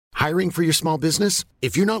Hiring for your small business?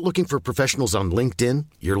 If you're not looking for professionals on LinkedIn,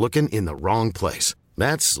 you're looking in the wrong place.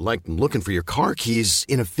 That's like looking for your car keys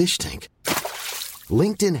in a fish tank.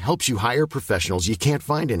 LinkedIn helps you hire professionals you can't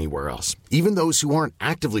find anywhere else, even those who aren't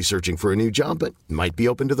actively searching for a new job but might be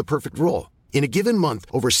open to the perfect role. In a given month,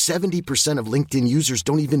 over 70% of LinkedIn users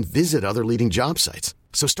don't even visit other leading job sites.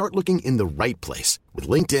 So start looking in the right place. With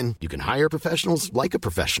LinkedIn, you can hire professionals like a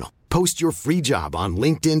professional. Post your free job on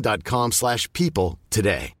linkedin.com/people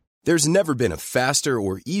today. There's never been a faster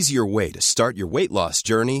or easier way to start your weight loss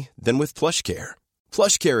journey than with PlushCare.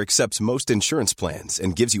 PlushCare accepts most insurance plans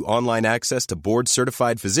and gives you online access to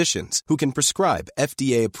board-certified physicians who can prescribe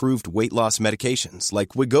FDA-approved weight loss medications like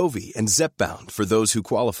Wegovy and Zepbound for those who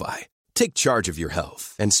qualify. Take charge of your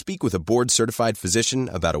health and speak with a board-certified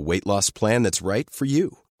physician about a weight loss plan that's right for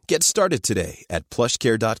you. Get started today at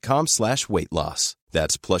plushcare.com/weight loss.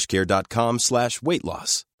 That's plushcare.com/weight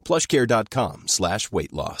loss.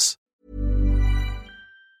 plushcare.com/weight loss.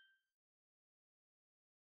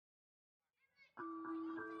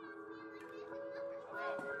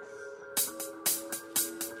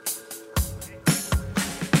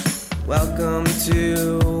 Welcome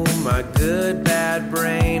to my good bad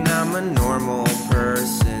brain. I'm a normal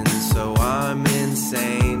person, so I'm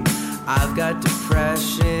insane. I've got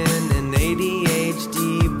depression and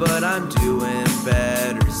ADHD, but I'm doing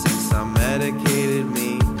better since I medicated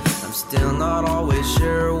me. I'm still not always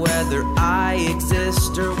sure whether I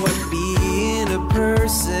exist or what being a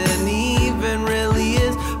person even really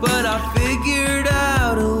is, but I figured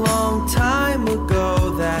out a long time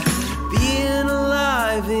ago that being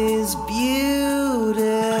alive is beautiful.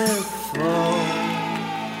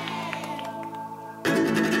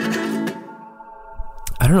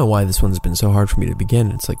 I don't know why this one's been so hard for me to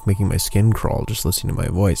begin. It's like making my skin crawl just listening to my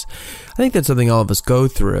voice. I think that's something all of us go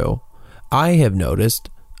through. I have noticed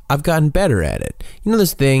I've gotten better at it. You know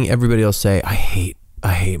this thing everybody will say, I hate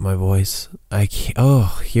my voice. I can't,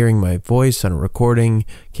 hearing my voice on a recording,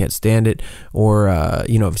 can't stand it. Or,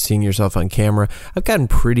 seeing yourself on camera. I've gotten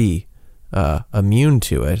pretty immune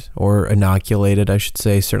to it, or inoculated, I should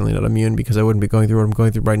say. Certainly not immune, because I wouldn't be going through what I'm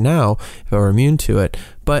going through right now if I were immune to it.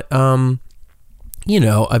 But,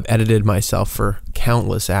 I've edited myself for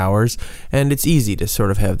countless hours, and it's easy to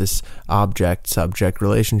sort of have this object-subject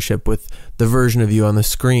relationship with the version of you on the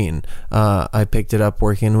screen. I picked it up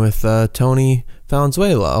working with Tony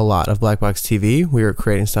Valenzuela a lot of Black Box TV. We were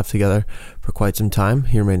creating stuff together for quite some time.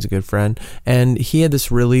 He remains a good friend. And he had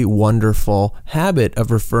this really wonderful habit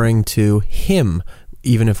of referring to him,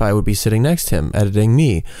 even if I would be sitting next to him editing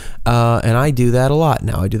me. And I do that a lot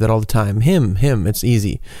now. I do that all the time. Him, it's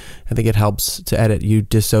easy. I think it helps to edit. You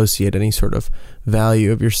dissociate any sort of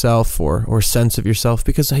value of yourself or sense of yourself,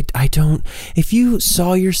 because I don't, if you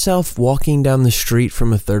saw yourself walking down the street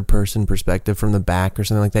from a third person perspective from the back or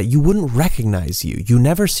something like that, you wouldn't recognize you. You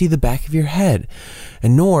never see the back of your head,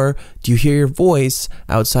 and nor do you hear your voice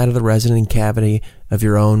outside of the resonant cavity of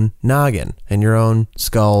your own noggin and your own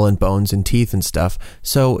skull and bones and teeth and stuff.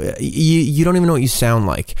 So you don't even know what you sound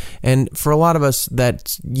like. And for a lot of us,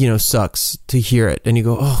 that, sucks to hear it. And you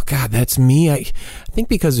go, oh God, that's me. I think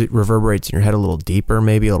because it reverberates in your head a little deeper,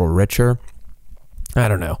 maybe a little richer. I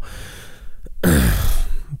don't know.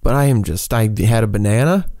 But I had a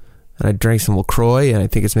banana and I drank some LaCroix, and I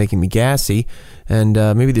think it's making me gassy. And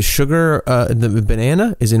maybe the sugar, the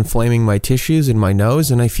banana is inflaming my tissues in my nose,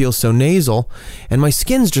 and I feel so nasal, and my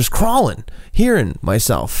skin's just crawling, hearing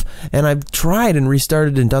myself. And I've tried and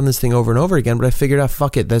restarted and done this thing over and over again, but I figured out,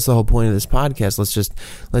 fuck it, that's the whole point of this podcast.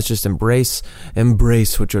 Let's just embrace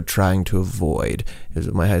what you're trying to avoid, is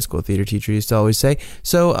what my high school theater teacher used to always say.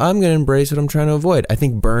 So I'm going to embrace what I'm trying to avoid. I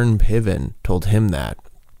think Bern Piven told him that.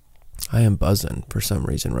 I am buzzing for some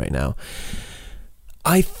reason right now.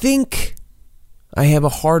 I think I have a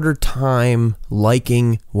harder time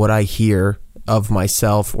liking what I hear of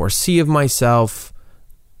myself or see of myself.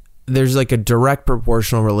 There's like a direct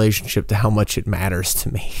proportional relationship to how much it matters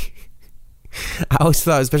to me. I always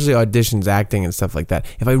thought, especially auditions, acting, and stuff like that,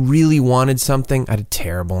 if I really wanted something, I did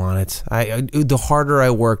terrible on it. The harder I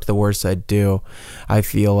worked, the worse I'd do, I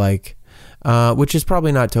feel like. Which is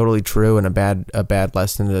probably not totally true, and a bad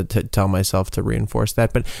lesson to tell myself to reinforce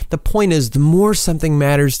that. But the point is, the more something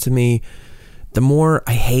matters to me, the more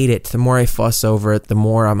I hate it, the more I fuss over it, the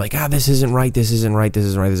more I'm like, this isn't right, this isn't right, this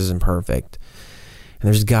isn't right, this isn't perfect. And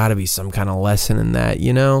there's got to be some kind of lesson in that,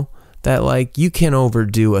 that like you can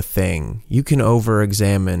overdo a thing, you can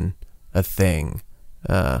over-examine a thing.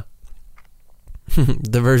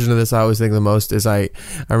 The version of this I always think the most is I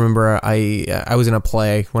remember I was in a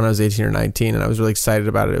play when I was 18 or 19, and I was really excited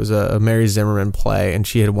about it. It was a Mary Zimmerman play, and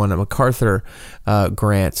she had won a MacArthur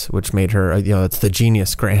grant, which made her, it's the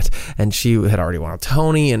Genius Grant, and she had already won a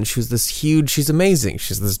Tony, and she was she's amazing.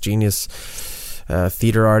 She's this genius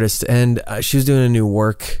theater artist, and she was doing a new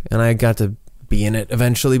work, and I got to be in it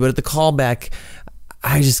eventually, but at the callback,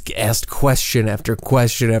 I just asked question after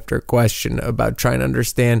question after question about trying to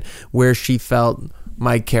understand where she felt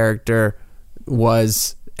my character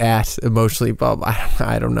was at emotionally.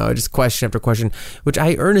 I don't know. Just question after question, which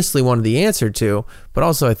I earnestly wanted the answer to, but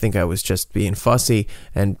also I think I was just being fussy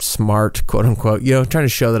and smart, quote unquote, trying to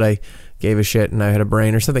show that I gave a shit and I had a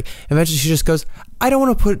brain or something. Eventually she just goes, I don't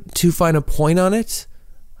want to put too fine a point on it.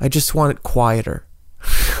 I just want it quieter.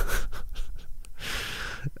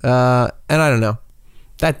 And I don't know.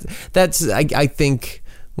 That's I think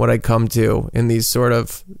what I come to in these sort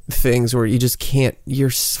of things where you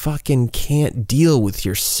fucking can't deal with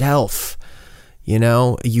yourself.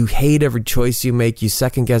 You hate every choice you make. You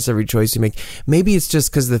second guess every choice you make. Maybe it's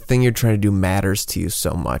just because the thing you're trying to do matters to you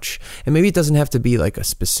so much. And maybe it doesn't have to be like a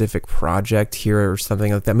specific project here or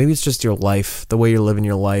something like that. Maybe it's just your life, the way you're living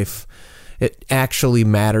your life. It actually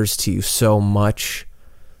matters to you so much.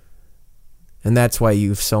 And that's why you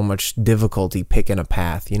have so much difficulty picking a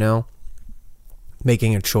path,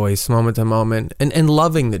 making a choice moment to moment and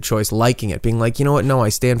loving the choice, liking it, being like, you know what? No, I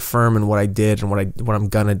stand firm in what I did and what I'm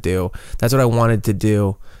going to do. That's what I wanted to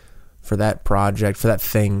do for that project, for that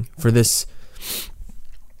thing, for this,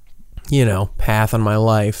 path on my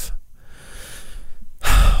life.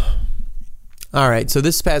 All right, so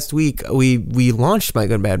this past week, we launched My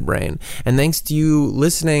Good Bad Brain, and thanks to you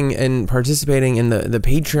listening and participating in the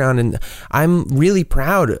Patreon, and I'm really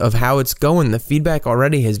proud of how it's going. The feedback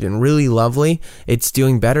already has been really lovely. It's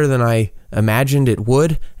doing better than I imagined it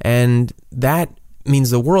would, and that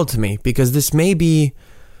means the world to me, because this may be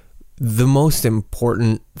the most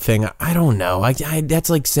important thing. I don't know. That's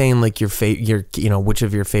like saying like your which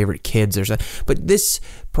of your favorite kids or something. But this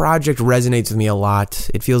project resonates with me a lot.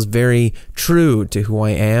 It feels very true to who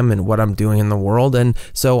I am and what I'm doing in the world. And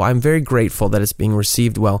so I'm very grateful that it's being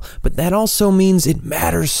received well. But that also means it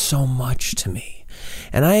matters so much to me.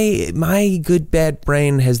 And my good bad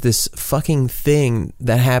brain has this fucking thing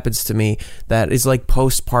that happens to me that is like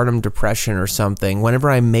postpartum depression or something. Whenever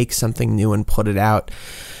I make something new and put it out,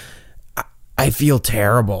 I feel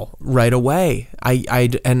terrible right away.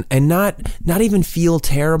 And not even feel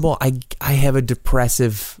terrible. I have a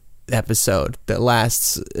depressive episode that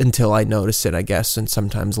lasts until I notice it, I guess, and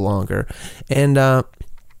sometimes longer. And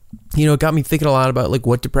it got me thinking a lot about like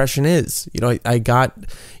what depression is. I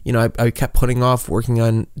kept putting off working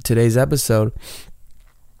on today's episode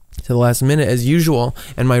to the last minute as usual,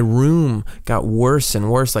 and my room got worse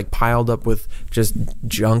and worse, like piled up with just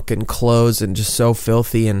junk and clothes and just so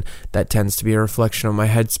filthy, and that tends to be a reflection of my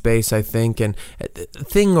headspace, I think. And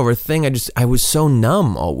thing over thing, I was so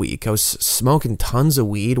numb all week. I was smoking tons of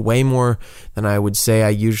weed, way more than I would say I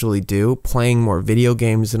usually do, playing more video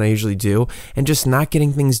games than I usually do, and just not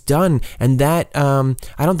getting things done. And that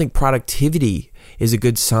I don't think productivity is a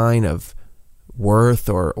good sign of worth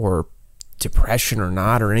or depression or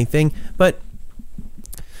not or anything, but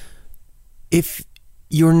if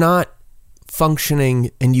you're not functioning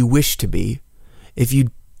and you wish to be, if you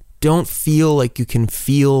don't feel like you can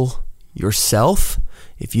feel yourself,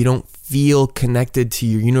 if you don't feel connected to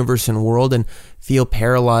your universe and world and feel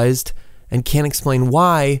paralyzed and can't explain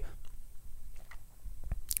why,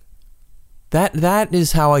 that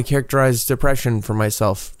is how I characterize depression for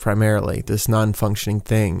myself primarily, this non-functioning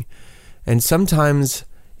thing. And sometimes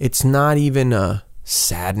it's not even a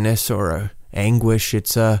sadness or a anguish.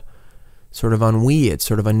 It's a sort of ennui. It's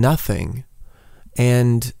sort of a nothing.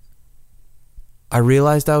 And I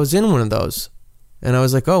realized I was in one of those. And I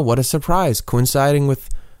was like, oh, what a surprise. Coinciding with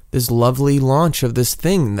this lovely launch of this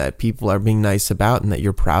thing that people are being nice about and that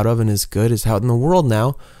you're proud of and is good, is out in the world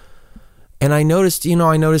now. And I noticed,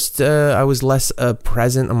 I was less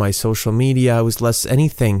present on my social media. I was less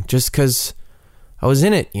anything just because I was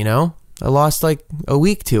in it, I lost like a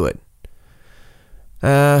week to it.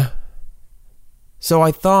 So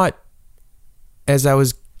I thought, as I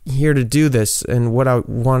was here to do this and what I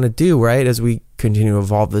want to do, right, as we continue to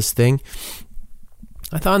evolve this thing,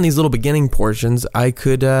 I thought in these little beginning portions, I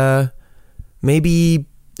could maybe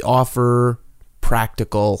offer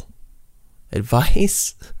practical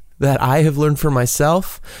advice that I have learned for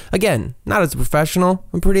myself. Again, not as a professional.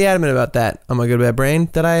 I'm pretty adamant about that on My Good Bad Brain,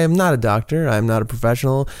 that I am not a doctor. I'm not a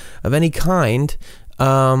professional of any kind.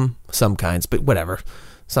 Some kinds, but whatever.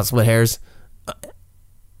 It's not split hairs.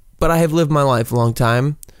 But I have lived my life a long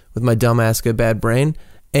time with my dumbass good bad brain,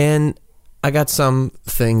 and I got some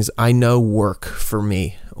things I know work for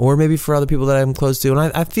me, or maybe for other people that I'm close to,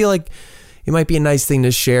 and I feel like it might be a nice thing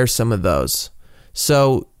to share some of those.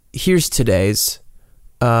 So here's today's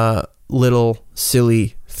little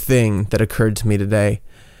silly thing that occurred to me today.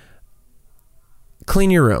 Clean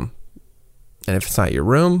your room. And if it's not your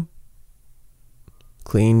room,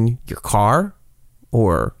 clean your car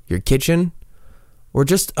or your kitchen or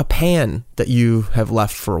just a pan that you have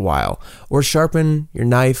left for a while, or sharpen your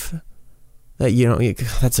knife. That, you know,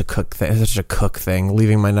 that's a cook thing. That's such a cook thing,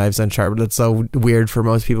 leaving my knives unsharpened. That's so weird for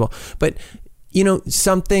most people. But, you know,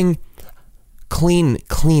 something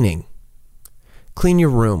cleaning. Clean your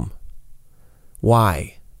room.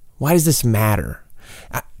 Why? Why does this matter?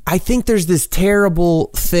 I think there's this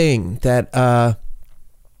terrible thing that I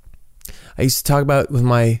used to talk about with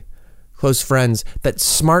my close friends, that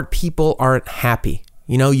smart people aren't happy.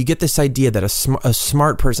 You know, you get this idea that a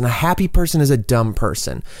smart person, a happy person, is a dumb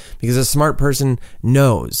person, because a smart person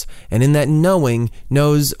knows, and in that knowing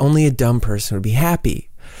knows only a dumb person would be happy.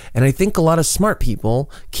 And I think a lot of smart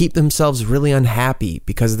people keep themselves really unhappy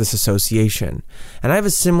because of this association. And I have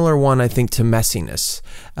a similar one, I think, to messiness.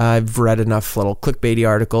 I've read enough little clickbaity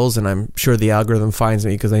articles, and I'm sure the algorithm finds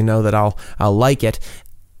me because they know that I'll like it,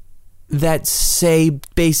 that say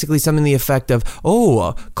basically something to the effect of,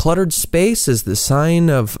 a cluttered space is the sign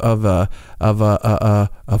of a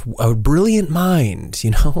brilliant mind,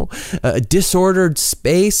 you know? A disordered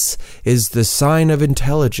space is the sign of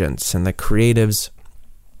intelligence, and the creatives,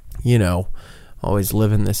 you know, always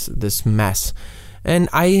live in this mess. And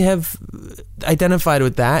I have identified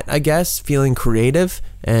with that, I guess, feeling creative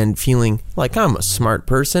and feeling like I'm a smart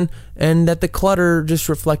person, and that the clutter just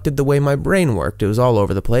reflected the way my brain worked. It was all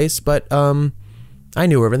over the place, but I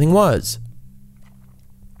knew where everything was.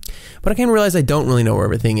 But I came to realize I don't really know where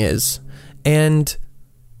everything is. And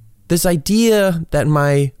this idea that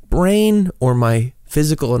my brain or my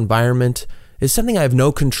physical environment is something I have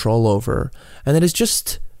no control over, and that is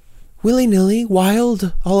just willy-nilly,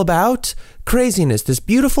 wild, all about craziness, this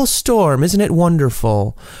beautiful storm. Isn't it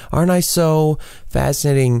wonderful? Aren't I so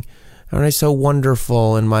fascinating? Aren't I so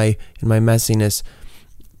wonderful in my messiness?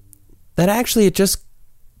 That actually it just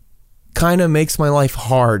kind of makes my life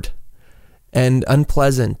hard and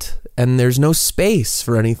unpleasant, and there's no space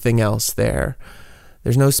for anything else there.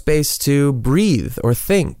 There's no space to breathe or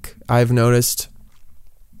think. I've noticed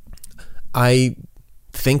I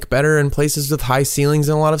think better in places with high ceilings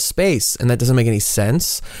and a lot of space, and that doesn't make any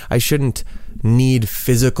sense. I shouldn't need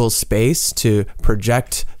physical space to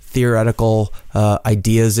project theoretical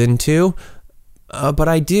ideas into, but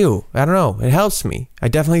I do. I don't know. It helps me. I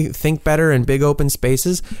definitely think better in big open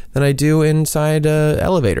spaces than I do inside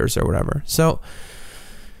elevators or whatever. So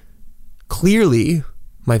clearly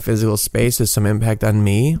my physical space has some impact on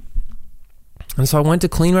me. And so I went to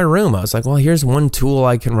clean my room. I was like, well, here's one tool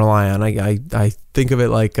I can rely on. I think of it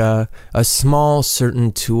like a small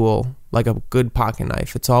certain tool, like a good pocket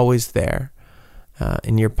knife. It's always there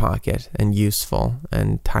in your pocket and useful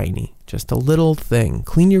and tiny. Just a little thing.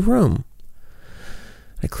 Clean your room.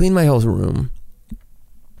 I cleaned my whole room.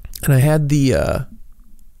 And I had the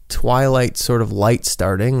twilight sort of light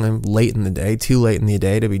starting. I'm late in the day, too late in the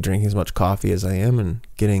day to be drinking as much coffee as I am and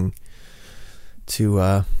getting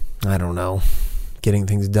to... getting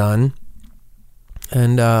things done.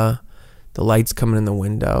 And the lights coming in the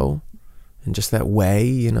window, and just that way,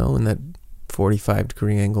 you know, in that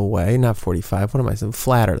 45-degree angle way. Not 45, what am I saying?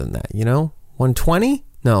 Flatter than that, you know? 120?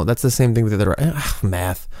 No, that's the same thing with the other...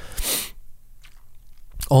 math.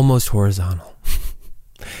 Almost horizontal.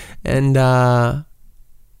 And I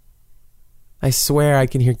swear I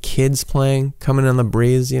can hear kids playing, coming on the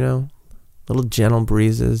breeze, you know? Little gentle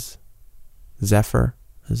breezes. Zephyr,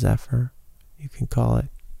 you can call it.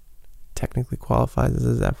 Technically qualifies as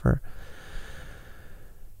a zephyr.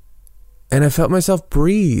 And I felt myself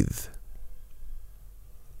breathe.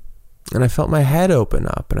 And I felt my head open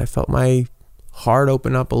up, and I felt my heart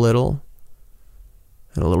open up a little,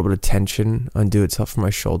 and a little bit of tension undo itself from my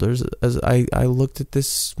shoulders as I looked at this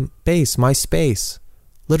space, my space.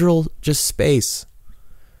 Literal just space.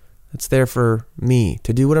 That's there for me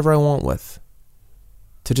to do whatever I want with.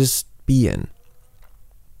 To just be in.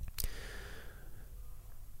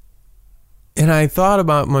 And I thought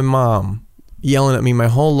about my mom yelling at me my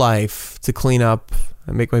whole life to clean up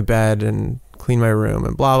and make my bed and clean my room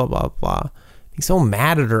and blah, blah, blah, blah. Being so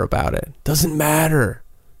mad at her about it. Doesn't matter.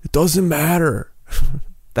 It doesn't matter.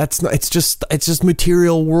 That's not, it's just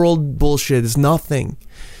material world bullshit. It's nothing.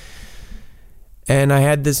 And I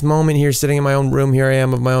had this moment here sitting in my own room. Here I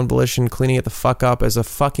am of my own volition, cleaning it the fuck up as a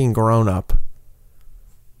fucking grown up.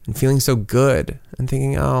 and feeling so good and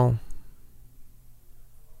thinking, oh,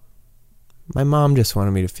 my mom just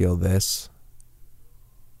wanted me to feel this.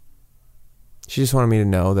 She just wanted me to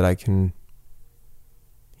know that I can,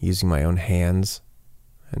 using my own hands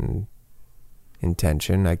and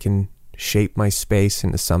intention, I can shape my space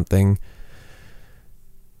into something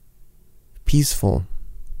peaceful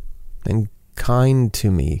and kind to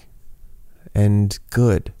me and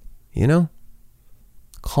good,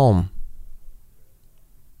 calm.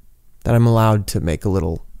 That I'm allowed to make a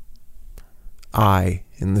little eye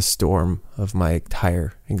in the storm of my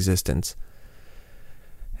entire existence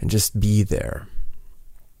and just be there.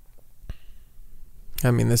 I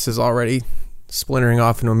mean, this is already splintering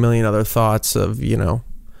off into a million other thoughts of,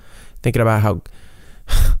 thinking about how,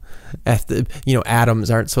 atoms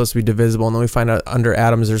aren't supposed to be divisible. And then we find out under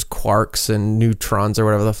atoms there's quarks and neutrons or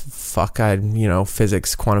whatever the fuck,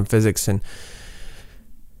 physics, quantum physics. And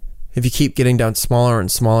if you keep getting down smaller and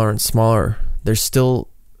smaller and smaller, there's still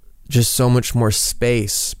just so much more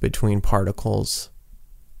space between particles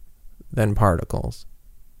than particles.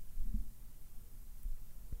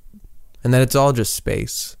 And that it's all just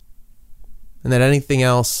space. And that anything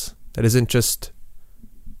else that isn't just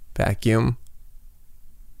vacuum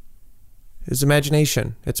is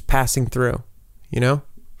imagination. It's passing through,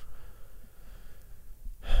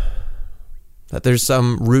 That there's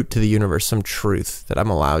some root to the universe, some truth that I'm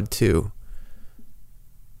allowed to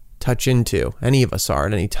touch into. Any of us are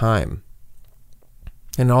at any time.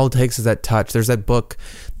 And all it takes is that touch. There's that book,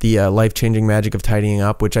 The Life-Changing Magic of Tidying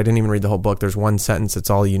Up, which I didn't even read the whole book. There's one sentence. That's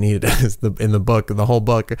all you need in the book, the whole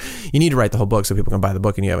book. You need to write the whole book so people can buy the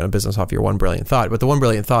book and you have a business off your one brilliant thought. But the one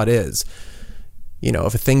brilliant thought is,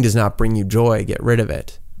 if a thing does not bring you joy, get rid of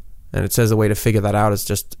it. And it says the way to figure that out is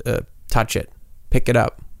just touch it. Pick it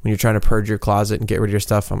up. When you're trying to purge your closet and get rid of your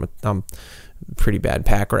stuff, I'm a pretty bad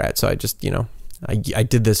pack rat. So I just, I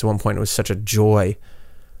did this at one point. It was such a joy.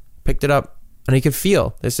 Picked it up and I could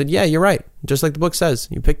feel. They said, yeah, you're right. Just like the book says.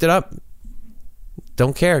 You picked it up.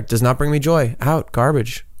 Don't care. It does not bring me joy. Out.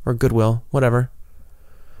 Garbage. Or Goodwill. Whatever.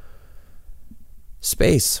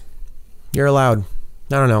 Space. You're allowed.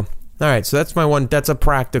 I don't know. All right. So that's my one. That's a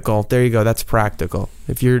practical. There you go. That's practical.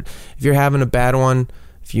 If you're having a bad one,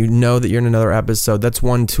 if you know that you're in another episode, that's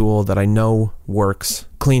one tool that I know works.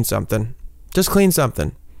 Clean something. Just clean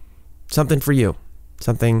something. Something for you.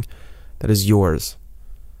 Something that is yours.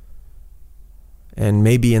 And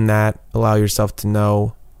maybe in that, allow yourself to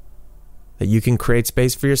know that you can create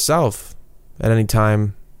space for yourself at any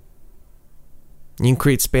time. You can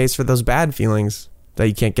create space for those bad feelings that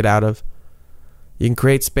you can't get out of. You can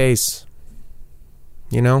create space.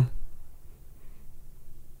 You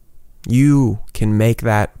can make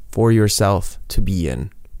that for yourself to be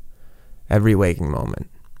in every waking moment.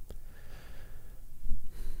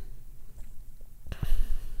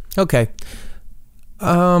 Okay.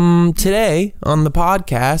 Today on the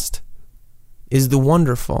podcast is the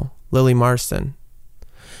wonderful Lily Marston.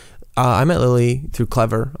 I met Lily through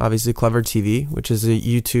Clever, obviously Clever TV, which is a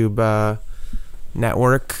YouTube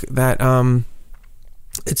network that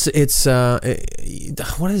it's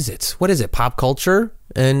what is it? What is it? Pop culture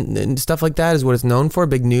and stuff like that is what it's known for.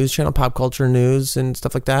 Big news channel, pop culture news and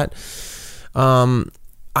stuff like that.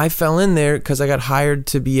 I fell in there because I got hired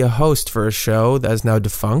to be a host for a show that is now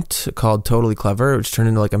defunct called Totally Clever, which turned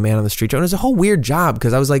into like a Man on the Street show. And it was a whole weird job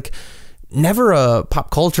because I was like never a pop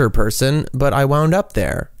culture person, but I wound up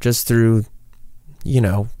there just through,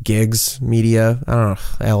 gigs, media, I don't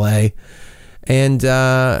know, LA. And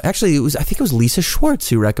actually, I think it was Lisa Schwartz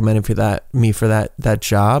who recommended me for that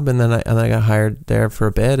job, and then I got hired there for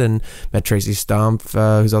a bit, and met Tracy Stumpf,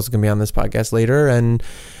 who's also going to be on this podcast later, and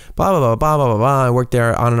blah blah blah blah blah blah blah. I worked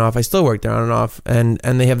there on and off. I still work there on and off, and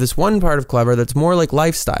they have this one part of Clever that's more like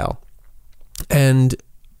lifestyle. And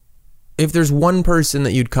if there's one person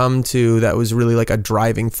that you'd come to that was really like a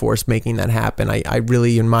driving force making that happen, I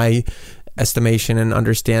really, in my estimation and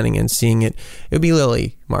understanding and seeing it, it would be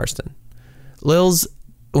Lily Marston. Lil's,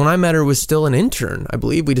 when I met her, was still an intern. I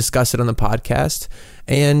believe we discussed it on the podcast.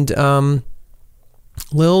 And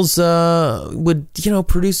Lil's would,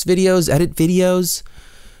 produce videos, edit videos.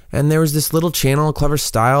 And there was this little channel, Clever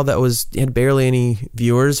Style, that had barely any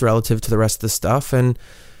viewers relative to the rest of the stuff. And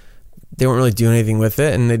they weren't really doing anything with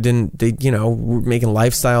it. And they were making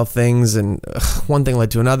lifestyle things. And one thing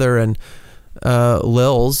led to another. And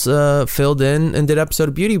Lil's filled in and did an episode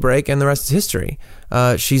of Beauty Break, and the rest is history.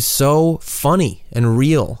 She's so funny and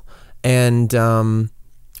real and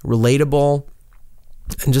relatable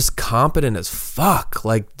and just competent as fuck.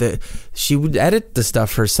 Like she would edit the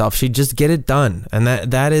stuff herself. She'd just get it done. And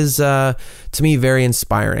that is, to me, very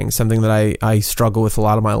inspiring. Something that I struggle with a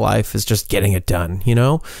lot of my life is just getting it done, you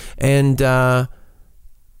know? And,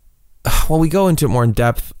 we go into it more in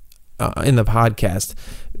depth in the podcast,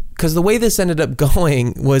 because the way this ended up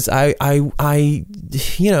going was I want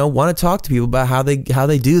to talk to people about how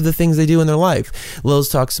they do the things they do in their life. Lils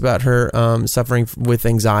talks about her suffering with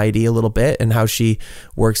anxiety a little bit, and how she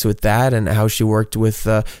works with that, and how she worked with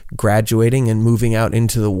graduating and moving out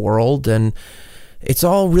into the world, and it's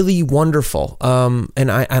all really wonderful.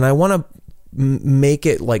 And I want to make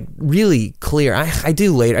it like really clear. I'm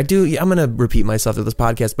going to repeat myself through this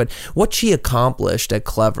podcast, but what she accomplished at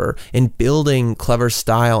Clever in building Clever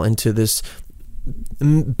Style into this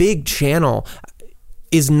big channel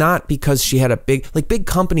is not because she had a big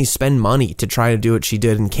companies spend money to try to do what she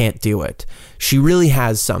did and can't do it. She really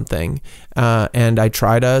has something. And I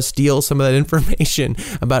try to steal some of that information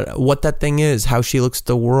about what that thing is, how she looks at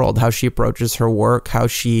the world, how she approaches her work, how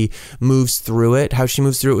she moves through it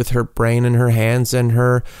with her brain and her hands and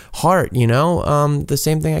her heart, you know? The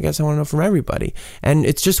same thing I guess I want to know from everybody. And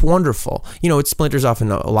it's just wonderful. You know, it splinters off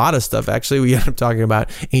into a lot of stuff. Actually, we end up talking about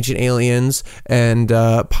ancient aliens and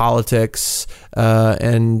politics,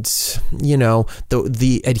 and, you know,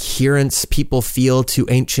 the adherence people feel to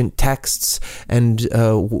ancient texts, and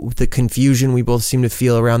the confusion we both seem to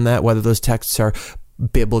feel around that, whether those texts are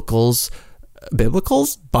Bibles,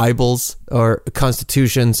 or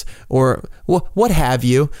constitutions, or what have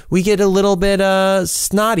you. We get a little bit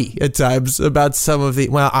snotty at times about some of the,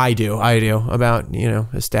 I do about, you know,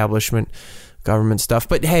 establishment government stuff.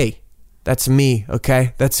 But hey, that's me,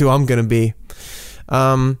 okay? That's who I'm gonna be.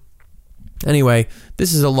 Anyway,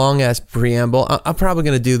 this is a long ass preamble. I'm probably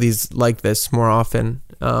gonna do these like this more often.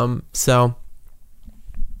 So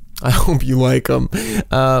I hope you like them.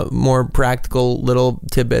 More practical little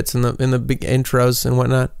tidbits in the big intros and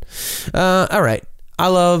whatnot. All right. I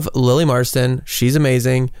love Lily Marston. She's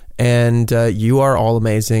amazing, and you are all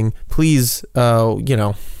amazing. Please,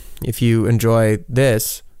 if you enjoy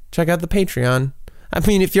this, check out the Patreon. I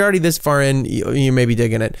mean, if you're already this far in, you may be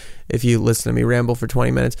digging it if you listen to me ramble for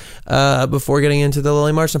 20 minutes before getting into the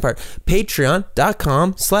Lily Marston part.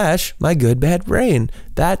 Patreon.com/mygoodbadbrain.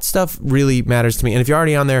 That stuff really matters to me. And if you're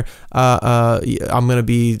already on there, I'm going to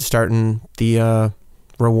be starting the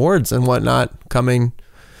rewards and whatnot coming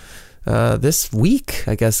this week,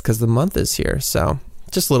 I guess, because the month is here. So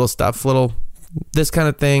just little stuff, this kind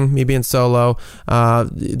of thing, me being solo.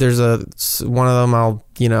 There's one of them I'll,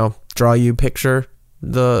 draw you picture,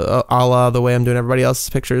 the a la the way I'm doing everybody else's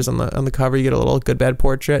pictures on the cover. You get a little good bad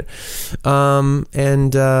portrait, I'm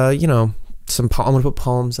gonna put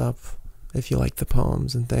poems up if you like the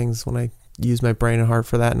poems and things, when I use my brain and heart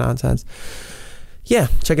for that nonsense. Yeah,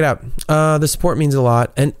 check it out. The support means a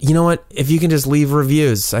lot. And you know what? If you can just leave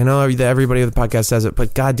reviews. I know that everybody on the podcast says it,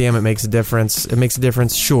 but goddamn, it makes a difference. It makes a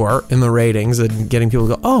difference, sure, in the ratings and getting people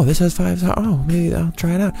to go, oh, this has 5 stars. Oh, maybe I'll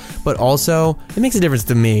try it out. But also, it makes a difference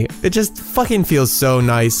to me. It just fucking feels so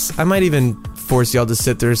nice. I might even force y'all to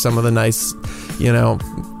sit through some of the nice,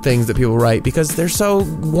 things that people write, because they're so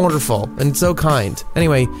wonderful and so kind.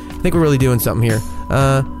 Anyway, I think we're really doing something here.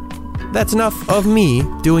 That's enough of me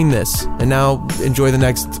doing this. And now enjoy the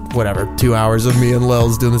next, 2 hours of me and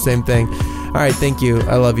Lils doing the same thing. All right, thank you.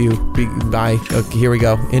 I love you. Bye. Okay, here we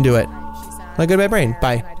go. Into it. My good bad brain.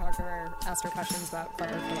 Bye. And I talked to her, asked her questions about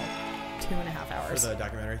Clever for 2.5 hours. For the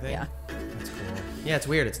documentary thing? Yeah. That's cool. Yeah, it's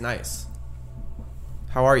weird. It's nice.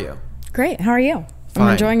 How are you? Great. How are you? Fine.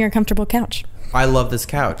 I'm enjoying your comfortable couch. I love this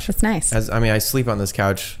couch. It's nice. I sleep on this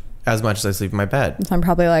couch as much as I sleep in my bed. So I'm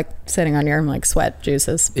probably sitting on your sweat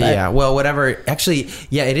juices. But. Yeah, well, whatever. Actually,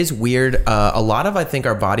 yeah, it is weird. A lot of, I think,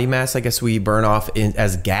 our body mass, I guess we burn off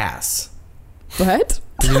as gas. What?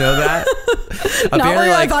 Did you know that? Not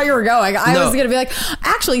where I thought you were going. I was going to be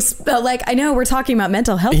actually, I know we're talking about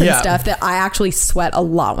mental health and stuff, that I actually sweat a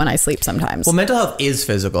lot when I sleep sometimes. Well, mental health is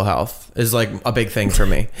physical health, is a big thing for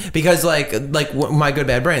me. Because like my good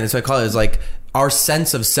bad brain, that's what I call it, is our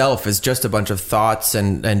sense of self is just a bunch of thoughts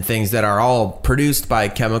and things that are all produced by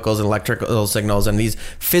chemicals and electrical signals and these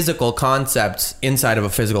physical concepts inside of a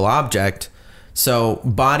physical object. So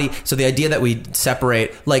the idea that we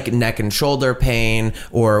separate neck and shoulder pain,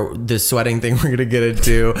 or the sweating thing we're going to get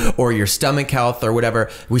into, or your stomach health or whatever,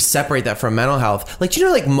 we separate that from mental health. Do you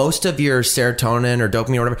know most of your serotonin or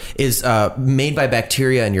dopamine or whatever is made by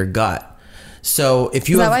bacteria in your gut. So if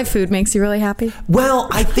you Is that why food makes you really happy? Well,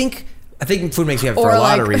 I think I think food makes you happy for a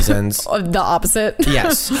lot of reasons. The opposite.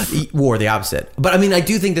 Yes, or the opposite. But I mean, I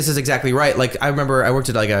do think this is exactly right. Like, I remember I worked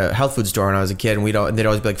at like a health food store when I was a kid, and they'd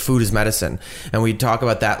always be like, food is medicine. And we'd talk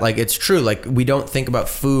about that. Like, it's true. Like, we don't think about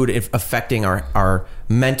food affecting our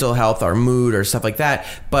mental health, our mood, or stuff like that.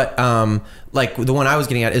 But like the one I was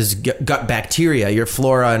getting at is gut bacteria. Your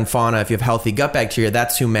flora and fauna, if you have healthy gut bacteria,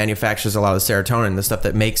 that's who manufactures a lot of the serotonin, the stuff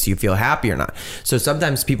that makes you feel happy or not. So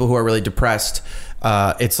sometimes people who are really depressed,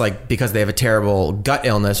 it's like because they have a terrible gut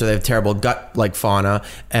illness or they have terrible gut like fauna,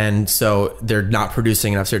 and so they're not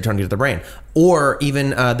producing enough serotonin to the brain. Or even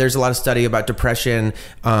there's a lot of study about depression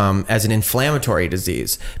as an inflammatory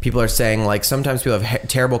disease. People are saying like sometimes people have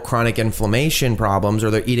terrible chronic inflammation problems,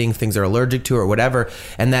 or they're eating things they're allergic to or whatever,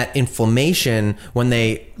 and that inflammation, when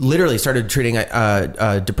they literally started treating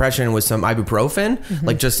depression with some ibuprofen,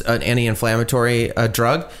 like just an anti-inflammatory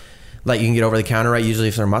drug, like you can get over the counter, right? Usually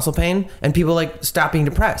if they're muscle pain, and people like stop being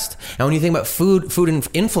depressed. And when you think about food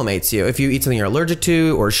inflammates you. If you eat something you're allergic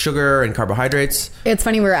to, or sugar and carbohydrates. It's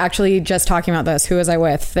funny, we were actually just talking about this. Who was I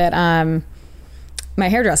with? That my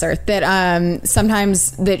hairdresser, that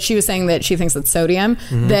sometimes that she was saying that she thinks it's sodium,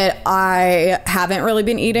 that I haven't really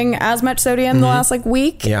been eating as much sodium the last like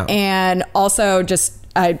week. Yeah. And also just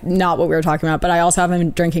not what we were talking about, but I also haven't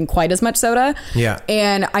been drinking quite as much soda. Yeah.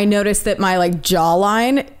 And I noticed that my like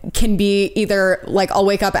jawline can be either like I'll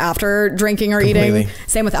wake up after drinking or eating.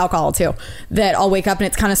 Same with alcohol too. That I'll wake up and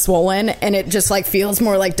it's kind of swollen and it just like feels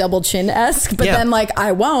more like double chin-esque. But then like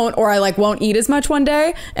I won't, or I like won't eat as much one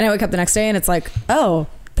day, and I wake up the next day and it's like, oh,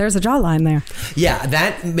 there's a jawline there. Yeah,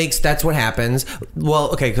 that's what happens.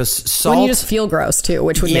 Well, okay, because salt... When you just feel gross, too,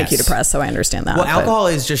 which would make you depressed, so I understand that. Well, alcohol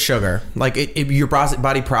is just sugar. Like, your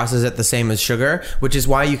body processes it the same as sugar, which is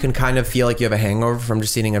why you can kind of feel like you have a hangover from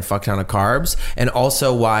just eating a fuck ton of carbs. And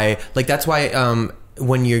also why... Like, that's why...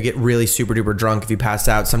 when you get really super duper drunk, if you pass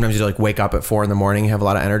out, sometimes you like wake up at 4 a.m, you have a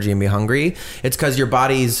lot of energy and be hungry. It's because your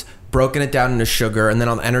body's broken it down into sugar, and then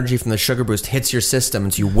all the energy from the sugar boost hits your system,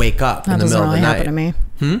 and so you wake up in the middle of the night. That doesn't really happen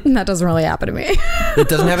to me. That doesn't really happen to me. It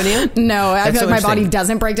doesn't happen to you? No, I feel like my body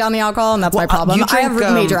doesn't break down the alcohol, and that's my problem. I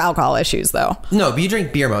have major alcohol issues, though. No, but you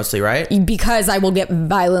drink beer mostly, right? Because I will get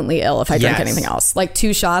violently ill if I drink anything else. Like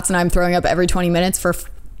 2 shots, and I'm throwing up every 20 minutes for...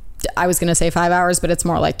 I was going to say 5 hours, but it's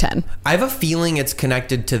more like 10. I have a feeling it's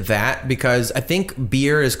connected to that, because I think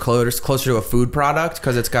beer is closer to a food product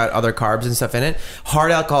because it's got other carbs and stuff in it.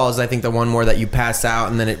 Hard alcohol is, I think, the one more that you pass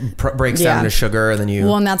out and then it breaks down into sugar, and then you...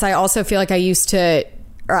 Well, and that's... I also feel like I used to...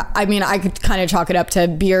 I mean, I could kind of chalk it up to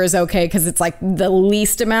beer is okay because it's like the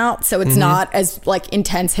least amount, so it's not as like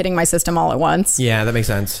intense hitting my system all at once. Yeah, that makes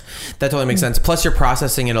sense. That totally makes sense. Plus, you're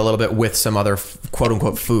processing it a little bit with some other quote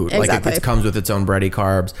unquote food. Exactly. Like it comes with its own bready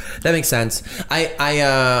carbs. That makes sense. So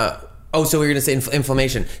we were gonna say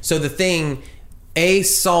inflammation. So the thing.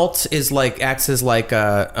 Salt is like acts as like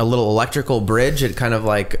a little electrical bridge. It kind of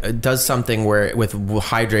like does something where with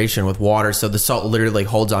hydration with water. So the salt literally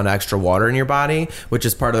holds on to extra water in your body, which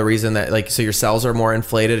is part of the reason that like so your cells are more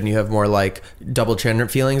inflated and you have more like double chin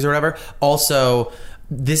feelings or whatever. Also,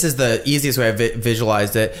 this is the easiest way I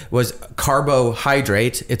visualized it was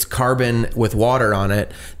carbohydrate. It's carbon with water on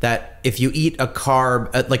it. That if you eat a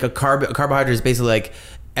carbohydrate is basically like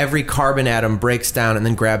every carbon atom breaks down and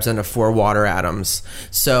then grabs onto 4 water atoms.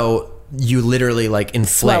 So you literally like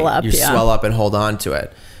inflate, swell up and hold on to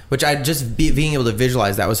it. Which I just being able to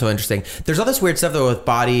visualize that was so interesting. There's all this weird stuff though with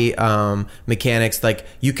body mechanics. Like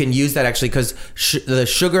you can use that actually because the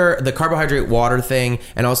sugar, the carbohydrate water thing,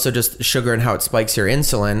 and also just sugar and how it spikes your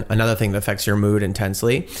insulin. Another thing that affects your mood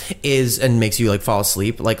intensely and makes you like fall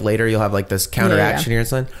asleep. Like later you'll have like this counteraction to your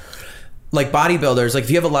insulin. Like bodybuilders, like if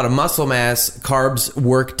you have a lot of muscle mass, carbs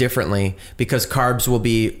work differently because carbs will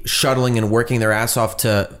be shuttling and working their ass off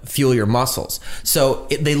to fuel your muscles. So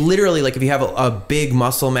they literally, like if you have a big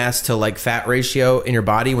muscle mass to like fat ratio in your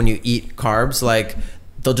body when you eat carbs, like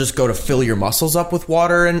they'll just go to fill your muscles up with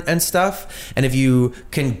water and stuff. And if you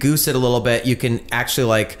can goose it a little bit, you can actually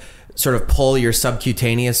like sort of pull your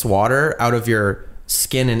subcutaneous water out of your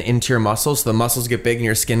skin and into your muscles, so the muscles get big and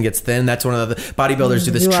your skin gets thin. That's one of the bodybuilders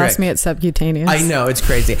do this trick. You asked me at subcutaneous. I know, it's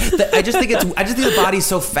crazy. I just think the body's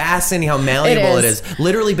so fascinating how malleable it is.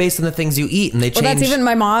 Literally based on the things you eat, and they change. Well, that's even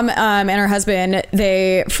my mom and her husband.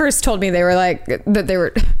 They first told me they were like that they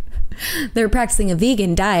were practicing a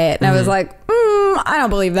vegan diet, and I was like, I don't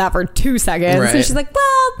believe that for 2 seconds. Right. And she's like,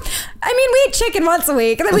 well, I mean, we eat chicken once a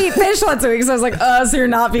week and then we eat fish once a week. So I was like, so you're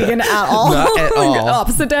not vegan at all? Not at all.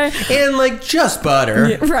 Opposite day. And like just butter.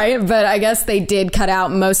 Yeah, right. But I guess they did cut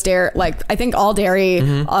out most dairy, like I think all dairy,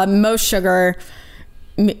 most sugar,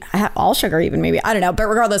 all sugar even, maybe, I don't know, but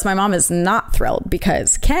regardless, my mom is not thrilled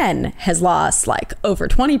because Ken has lost like over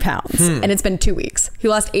 20 pounds and it's been 2 weeks. He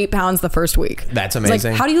lost 8 pounds the first week. That's It's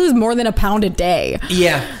amazing. like, how do you lose more than a pound a day?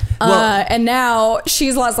 Yeah. Well, And now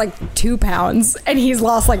she's lost like 2 pounds and he's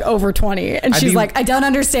lost like over 20, and she's like, I don't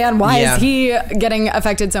understand, why is he getting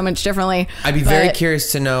affected so much differently? I'd be very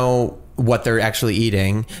curious to know what they're actually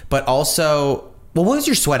eating, but also, well, what was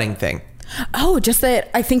your sweating thing? Oh, just that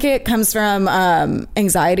I think it comes from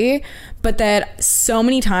anxiety, but that so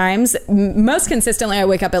many times, most consistently, I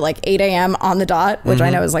wake up at like 8 a.m. on the dot, which I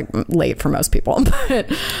know is like late for most people. But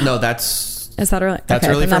no, is that early? That's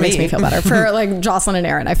okay, early for that me. makes me feel better. For like Jocelyn and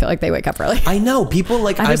Aaron, I feel like they wake up early. I know people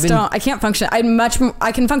like I can't function.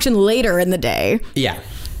 I can function later in the day. Yeah.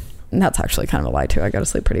 And that's actually kind of a lie too. I go to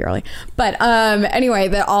sleep pretty early. But anyway,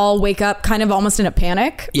 they all wake up kind of almost in a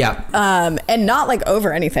panic. Yeah. And not like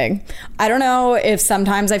over anything. I don't know if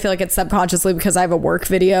sometimes I feel like it's subconsciously because I have a work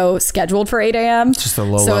video scheduled for 8 a.m. Just a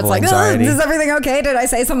low so level it's like, anxiety. is everything okay? Did I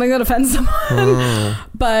say something that offends someone?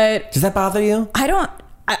 But does that bother you? I don't.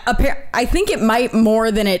 I think it might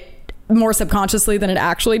more subconsciously than it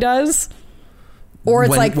actually does. Or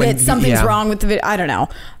it's that something's wrong with the video. I don't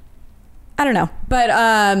know. But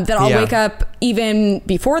that I'll wake up even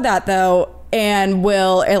before that though, and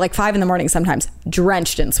will at like 5 a.m. sometimes,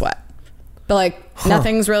 drenched in sweat. But like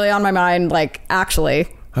nothing's really on my mind. Like actually,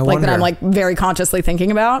 that I'm like very consciously thinking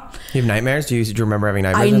about. You have nightmares? Do you remember having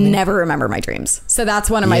nightmares? I never remember my dreams. So that's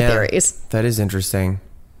one of my theories. That is interesting.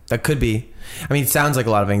 That could be. I mean, it sounds like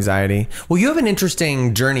a lot of anxiety. Well, you have an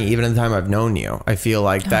interesting journey, even in the time I've known you. I feel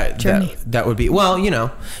like that would be, well, you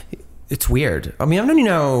know, it's weird. I mean, I've known you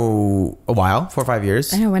now a while, 4 or 5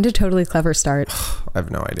 years. I know. When did Totally Clever start? I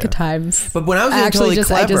have no idea. Good times. But when I was I Totally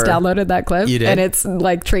Clever, I just downloaded that clip. You did? And it's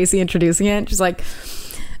like Tracy introducing it. She's like,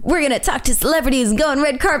 we're going to talk to celebrities and go on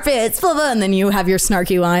red carpets, blah, blah. And then you have your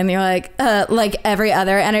snarky line. You're like every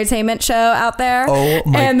other entertainment show out there. Oh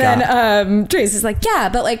my God. And then Tracy's like, yeah,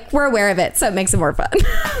 but like we're aware of it. So it makes it more fun.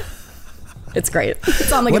 It's great.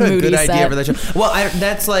 It's on like what a Moody good set. idea for that show. Well,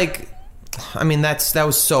 that's like, I mean, that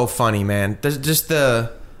was so funny, man. There's just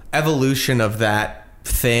the evolution of that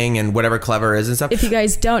thing and whatever Clever is and stuff. If you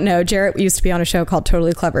guys don't know, Jarrett used to be on a show called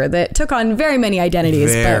Totally Clever that took on very many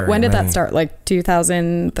identities. But when did that start? Like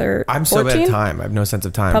 2013? I'm so bad at time. I have no sense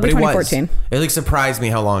of time. Probably but 2014. It like surprised me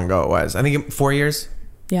how long ago it was. I think 4 years.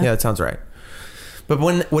 Yeah, that sounds right. But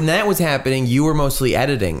when that was happening, you were mostly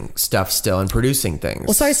editing stuff still and producing things.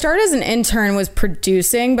 Well, so I started as an intern, was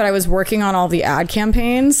producing, but I was working on all the ad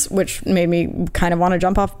campaigns, which made me kind of want to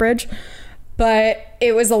jump off a bridge. But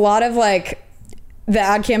it was a lot of like, the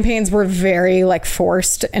ad campaigns were very like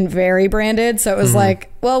forced and very branded. So it was like,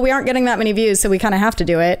 well, we aren't getting that many views, so we kind of have to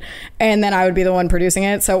do it. And then I would be the one producing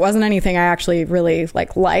it. So it wasn't anything I actually really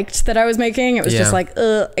liked that I was making. It was just like,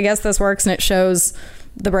 I guess this works and it shows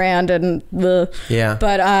the brand and yeah.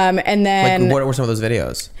 But and then like, what were some of those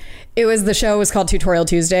videos? The show was called Tutorial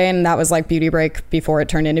Tuesday, and that was like Beauty Break before it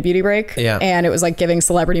turned into Beauty Break. Yeah. And it was like giving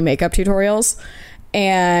celebrity makeup tutorials,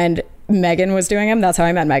 and Megan was doing them. That's how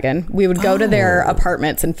I met Megan. We would go to their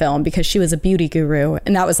apartments and film because she was a beauty guru,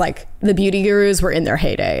 and that was like the beauty gurus were in their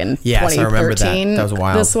heyday in 2013. I remember that. That was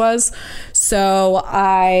wild. This was. So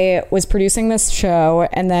I was producing this show,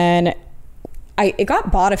 and then it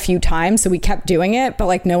got bought a few times, so we kept doing it, but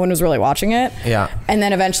like no one was really watching it. Yeah. And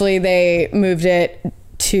then eventually they moved it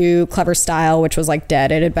to Clever Style, which was like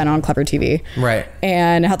dead. It had been on Clever TV. Right.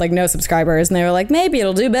 And had like no subscribers. And they were like, maybe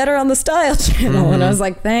it'll do better on the Style channel. And I was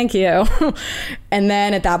like, thank you. And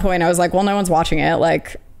then at that point I was like, well, no one's watching it.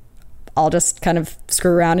 Like, I'll just kind of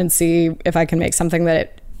screw around and see if I can make something that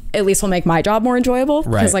it at least will make my job more enjoyable.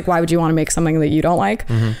 Right. Because like, why would you want to make something that you don't like?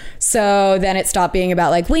 So then it stopped being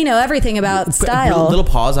about like, we know everything about style. Little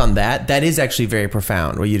pause on that. That is actually very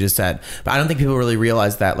profound, what you just said. But I don't think people really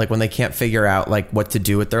realize that, like when they can't figure out like what to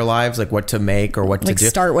do with their lives, like what to make or what like to do.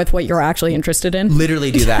 Start with what you're actually interested in.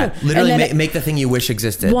 Literally do that. Literally make the thing you wish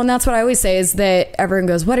existed. Well, and that's what I always say is that everyone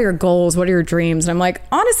goes, what are your goals? What are your dreams? And I'm like,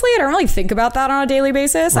 honestly, I don't really think about that on a daily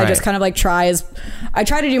basis. Right. I just kind of like I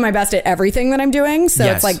try to do my best at everything that I'm doing. So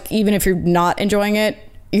Yes. it's like, even if you're not enjoying it,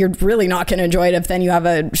 you're really not going to enjoy it if then you have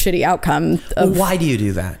a shitty outcome. Why do you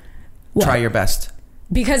do that? Try your best.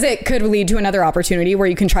 Because it could lead to another opportunity where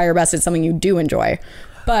you can try your best at something you do enjoy.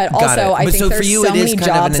 But Got also, it. I But think so for there's you, so it is many kind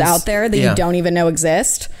of jobs an out there that yeah. you don't even know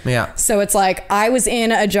exist. Yeah. So it's like, I was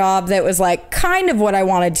in a job that was like kind of what I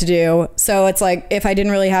wanted to do. So it's like, if I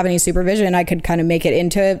didn't really have any supervision, I could kind of make it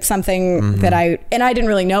into something that I didn't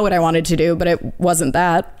really know what I wanted to do, but it wasn't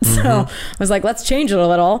that. So I was like, let's change it a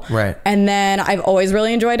little. Right. And then I've always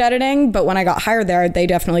really enjoyed editing, but when I got hired there, they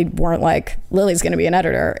definitely weren't like, Lily's going to be an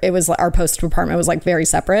editor. It was like, our post department was like very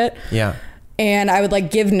separate. Yeah. And I would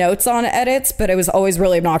like give notes on edits, but it was always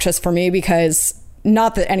really obnoxious for me because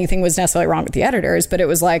not that anything was necessarily wrong with the editors, but it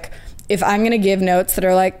was like, if I'm going to give notes that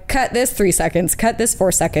are like, cut this 3 seconds, cut this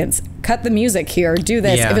 4 seconds, cut the music here, do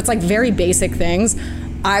this. Yeah. If it's like very basic things,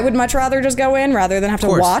 I would much rather just go in rather than have to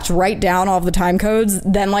watch, write down all of the time codes,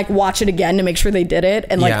 then like watch it again to make sure they did it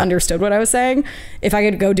and like understood what I was saying. If I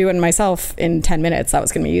could go do it myself in 10 minutes, that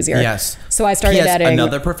was going to be easier. Yes. So I started editing.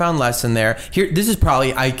 Another profound lesson there. Here, this is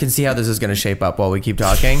probably, I can see how this is going to shape up while we keep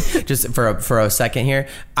talking. Just for a second here.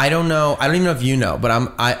 I don't even know if you know, but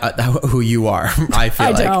I who you are. I feel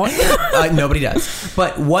I like don't. nobody does.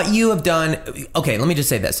 But what you have done. Okay, let me just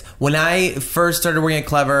say this. When I first started working at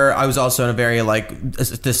Clever, I was also in a very like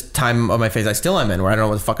this time of my phase I still am in, where I don't know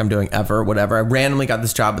what the fuck I'm doing ever, whatever. I randomly got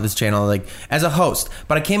this job at this channel like as a host,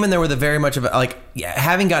 but I came in there with a very much of a, like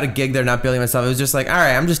having got a gig there, not building myself. It was just like, all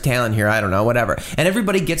right, I'm just talent here. I don't know, whatever. And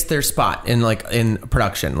everybody gets their spot in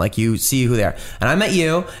production. Like you see who they are. And I met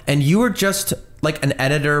you, and you were just like an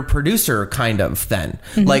editor producer kind of then,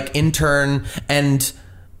 like intern. And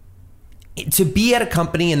to be at a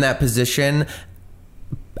company in that position,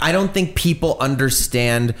 I don't think people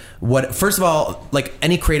understand what, first of all, like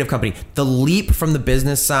any creative company, the leap from the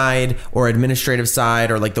business side or administrative side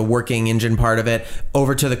or like the working engine part of it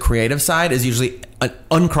over to the creative side is usually an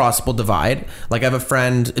uncrossable divide. Like I have a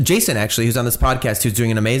friend, Jason actually, who's on this podcast, who's doing